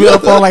 Tucker's gonna be on the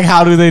phone like,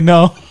 how do they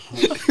know?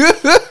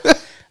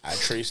 I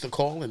traced the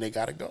call and they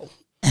got to go.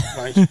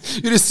 Like, You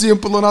just see him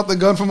pulling out the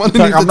gun from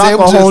underneath Tuck, I'm the not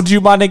table. gonna hold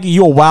you, my nigga.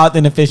 You a wild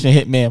and efficient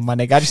hitman, my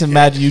nigga. I just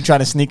imagine you trying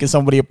to sneak in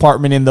somebody's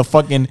apartment in the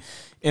fucking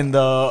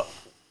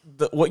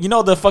what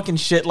the fucking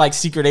shit like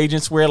secret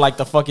agents wear, like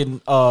the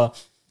fucking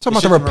Talking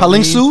about the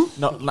repelling suit?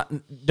 No, not,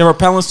 the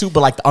repelling suit,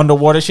 but like the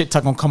underwater shit.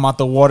 Tuck gonna come out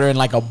the water in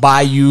like a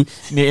bayou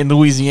in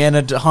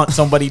Louisiana to hunt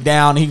somebody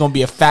down. He gonna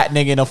be a fat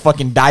nigga in a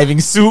fucking diving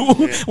suit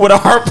with a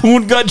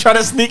harpoon gun trying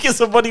to sneak in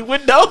somebody's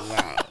window.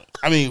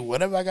 I mean,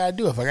 whatever I gotta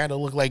do, if I gotta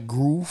look like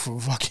Gru from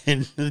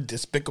fucking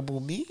Despicable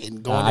Me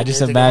and go. I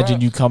just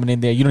imagine you coming in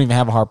there. You don't even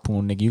have a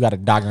harpoon, nigga. You got a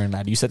daggering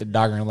ladder. You set the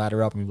daggering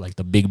ladder up and you're like,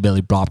 the big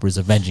belly blopper is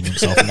avenging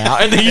himself now,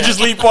 and then you just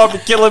leap off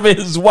and kill him and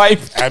his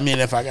wife. I mean,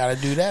 if I gotta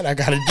do that, I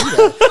gotta do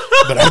that.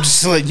 But I'm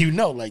just letting you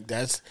know, like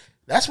that's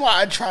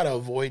why I try to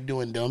avoid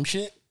doing dumb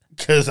shit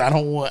because I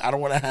don't want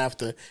to have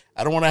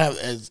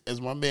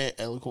as my man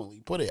eloquently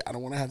put it, I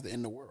don't want to have to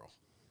end the world.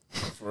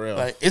 For real.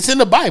 Like it's in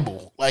the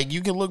Bible. Like you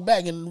can look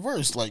back in the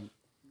verse. Like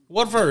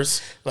What verse?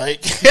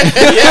 like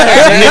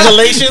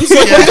Galatians?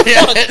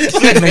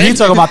 Nigga, you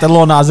talking about the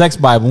Lil Nas X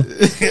Bible?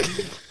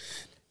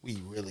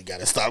 we really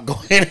gotta stop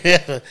going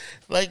there.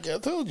 Like I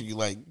told you,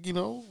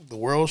 the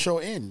world shall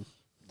end.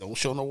 Don't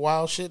show no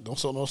wild shit. Don't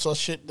show no such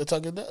shit that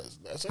Tucker does.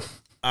 That's it.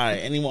 All right.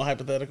 Any more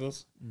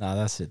hypotheticals? Nah,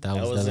 that's it. That's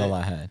was all it.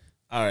 I had.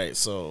 All right.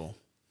 So,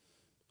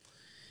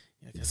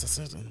 I guess that's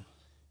it then.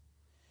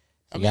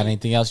 You got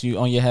anything else you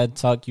on your head,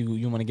 Tuck?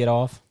 You want to get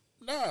off?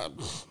 Nah.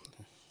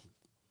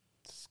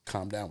 Just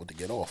calm down with the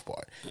get off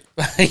part.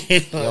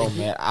 Yo,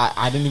 man,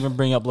 I didn't even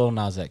bring up Lil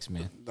Nas X,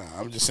 man. Nah,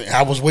 I'm just saying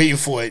I was waiting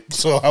for it,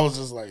 so I was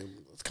just like,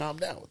 let's calm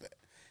down with that.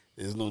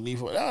 There's no need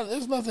for it.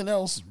 There's nothing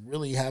else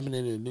really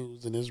happening in the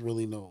news, and there's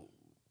really no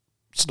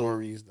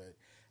stories that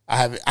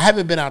I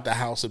haven't been out the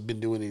house or been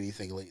doing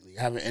anything lately.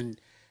 I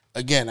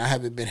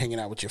haven't been hanging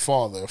out with your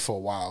father for a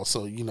while,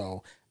 so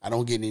I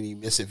don't get any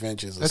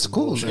misadventures. That's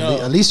cool.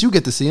 At least you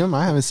get to see him.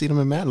 I haven't seen him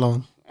in that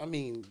long. I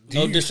mean,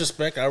 No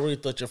disrespect. I really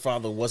thought your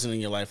father wasn't in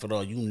your life at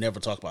all. You never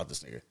talk about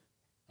this nigga.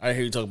 I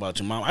hear you talk about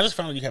your mom. I just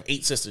found out you have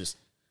 8 sisters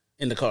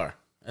in the car.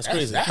 That's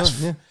crazy.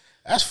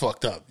 That's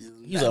fucked up.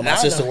 He's like, my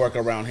sister work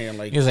around here.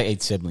 Like, He was like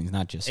 8 siblings,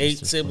 not just 8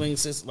 sisters.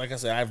 siblings. Like I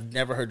said, I've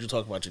never heard you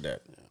talk about your dad.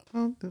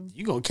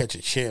 You gonna catch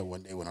a chair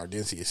one day when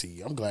Ardencia see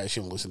you. I'm glad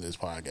she don't listen to this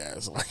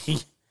podcast.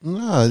 Like,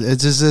 No,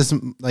 it's just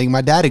like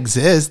my dad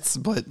exists,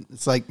 but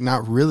it's like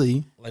not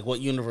really. Like,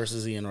 what universe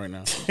is he in right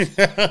now?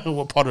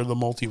 what part of the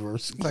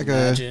multiverse? Like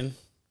Imagine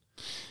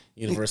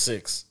Universe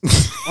 6.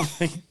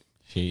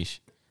 Sheesh.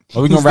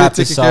 But we're going to wrap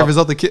this taking care of his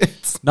up. other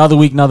kids. Another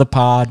week, another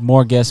pod.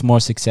 More guests, more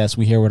success.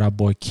 We here with our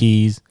boy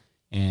Keys.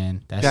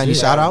 And that's Got any it.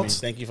 shout outs?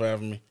 Thank you for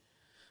having me.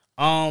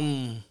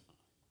 Nah.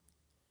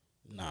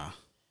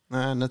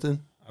 Nah, nothing.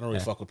 I don't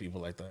really fuck with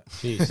people like that.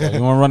 Jeez, so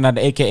you want to run out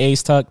the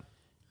AKAs, Tuck?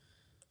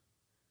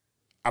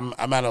 I'm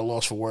at a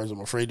loss for words. I'm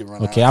afraid to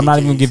run. Okay, out I'm not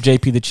even AKs. going to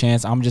give JP the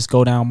chance. I'm just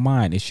go down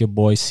mine. It's your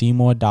boy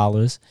Seymour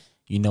Dollars.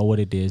 You know what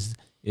it is.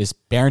 It's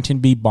Barrington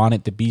B.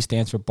 Bonnet. The B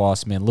stands for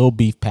Boss Man. Lil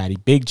Beef Patty.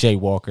 Big J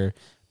Walker.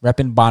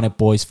 Reppin' Bonnet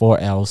Boys 4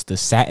 L's. The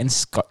satin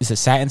it's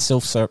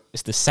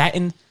the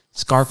satin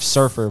scarf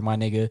surfer, my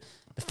nigga.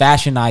 The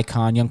fashion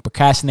icon, young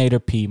procrastinator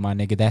P, my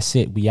nigga. That's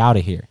it. We out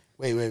of here.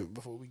 Wait,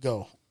 before we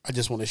go, I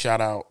just want to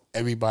shout out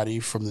everybody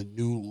from the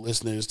new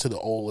listeners to the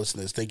old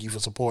listeners. Thank you for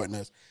supporting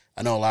us.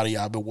 I know a lot of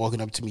y'all have been walking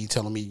up to me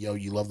telling me, yo,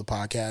 you love the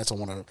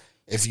podcast.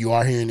 If you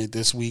are hearing it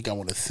this week, I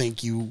want to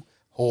thank you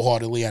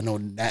wholeheartedly. I know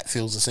Nat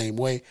feels the same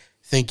way.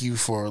 Thank you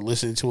for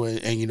listening to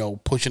it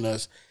and, pushing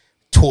us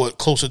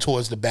closer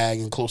towards the bag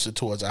and closer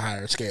towards a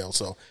higher scale.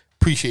 So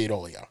appreciate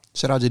all of y'all.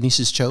 Shout out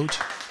Denise's Choge.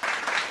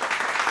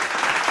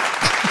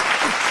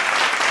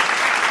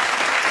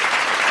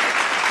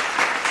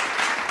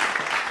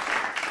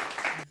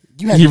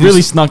 He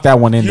really snuck that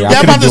one in there. Yeah,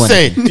 I'm about to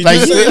say,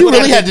 Like, you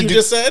really had to you do.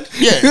 just said?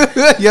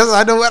 Yeah, Yes,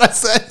 I know what I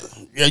said.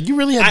 yeah, you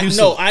really had to do.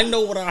 No, I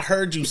know what I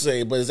heard you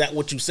say, but is that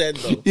what you said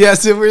though?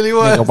 Yes, it really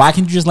was. Nigga, why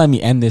can't you just let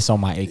me end this on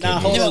my AKA? Nah,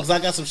 hold on, because I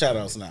got some shout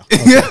outs now.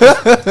 You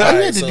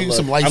had to do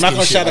some light I'm not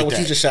going to shit shout out like what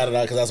that. you just shouted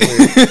out because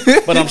that's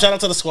weird. But shout out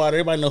to the squad.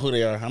 Everybody know who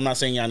they are. I'm not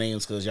saying y'all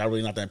names because y'all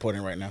really not that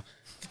important right now.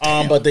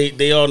 But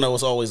they all know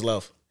it's always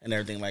love. and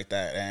everything like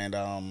that.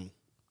 And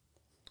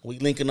we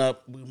linking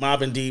up, we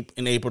mobbing deep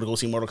in April to go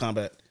see Mortal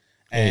Kombat.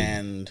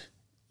 And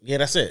yeah,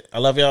 that's it. I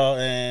love y'all,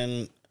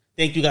 and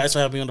thank you guys for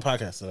having me on the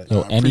podcast today.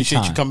 Yo, I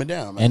appreciate you coming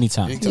down, man.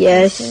 Anytime.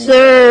 Yes,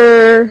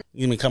 sir.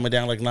 You mean coming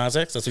down like Nas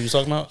X? That's what you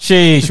talking about?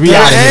 Sheesh, we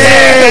out of here.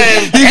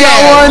 Hey, you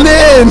got one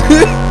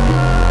in.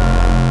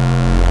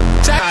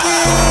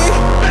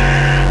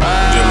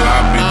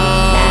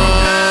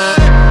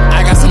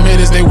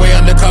 They way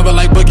undercover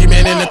like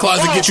boogeyman in the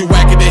closet. Get you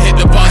whacking, they hit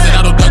deposit.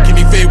 I don't duck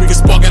any fade, we can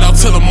spark it out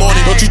till the morning.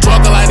 Don't you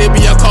talk a lot, it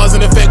be our cause and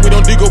effect. We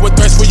don't do go with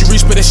threats when you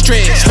reach for the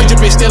stretch. Hit your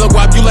bitch, still a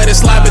guap, you let it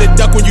slide, but it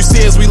duck when you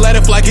see us. We let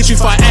it fly, get you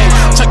fire.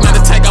 A Chuck not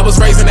attack, I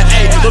was raising the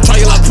A. Don't try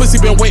your like pussy,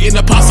 been waiting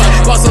to pass out.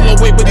 Lost a little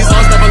weight, but these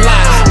arms never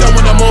lie. Done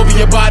when I'm over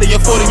your body, a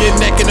foot in your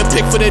neck, and a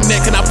pick for the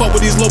neck. And I fuck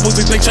with these lobos,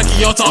 they think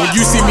Chucky Yota. When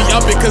you see me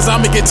up it, cause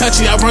I'ma get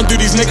touchy. I run through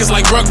these niggas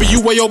like rugby.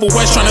 You way over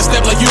west, trying to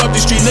step like you up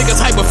the street. Niggas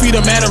hype, but feet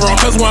a matter on.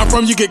 Cause where I'm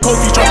from, you get cold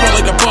feet, try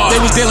like the bar. They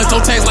was dealing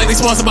toe tags like they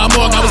sponsored by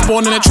Morg. I was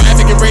born in the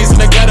traffic and raised in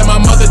the gutter. My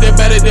mother did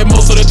better than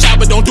most of the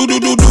chopper. Don't do.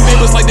 It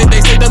was like that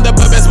they say done the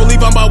best believe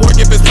I'm about work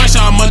if it's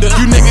pressure I'm under.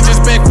 You niggas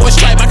just beg for a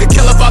stripe. I could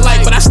kill if I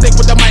like, but I stick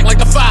with the mic like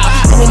the 5.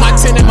 With my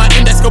 10 and my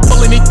index go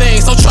pull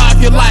anything. So try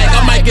if you like.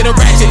 I might get a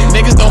ratchet.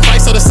 Niggas don't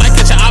fight, so the sight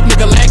catch a op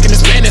nigga lacking the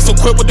Spanish. So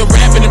quit with the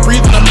rapping and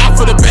breathing. I'm out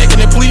for the back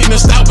and bleeding and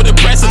stout with the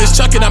press and it's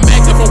chucking. I'm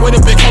acting from with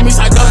the big homies.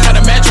 I gun got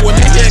a match when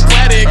they get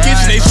clatter in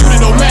kitchen. They shoot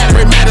it, no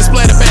matter. It matters.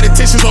 Splatter, bad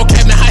intentions on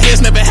cabinet. High heads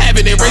never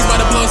having it. Raised by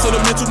the blood, so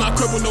the mental not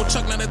crippled. No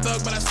Chuck, not a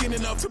thug, but I seen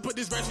enough to put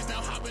these ratchets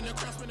down. Hopping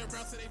across, spinning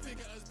around, so they